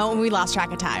in the limo and we lost track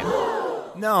of time.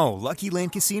 No, Lucky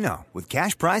Land Casino, with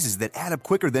cash prizes that add up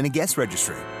quicker than a guest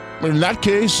registry. In that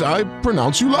case, I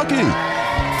pronounce you lucky.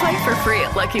 Play for free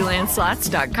at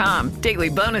LuckyLandSlots.com. Daily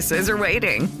bonuses are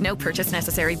waiting. No purchase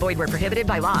necessary. Void where prohibited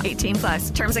by law.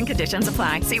 18+. Terms and conditions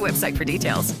apply. See website for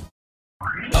details.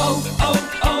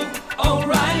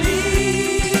 O'Reilly.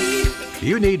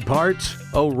 You need parts?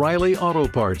 O'Reilly Auto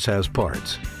Parts has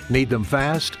parts. Need them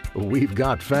fast? We've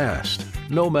got fast.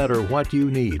 No matter what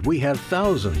you need, we have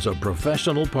thousands of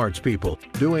professional parts people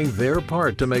doing their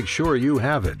part to make sure you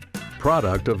have it.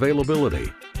 Product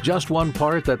availability. Just one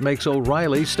part that makes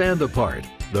O'Reilly stand apart.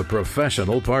 The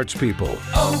professional parts people.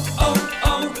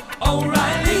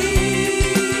 O'Reilly.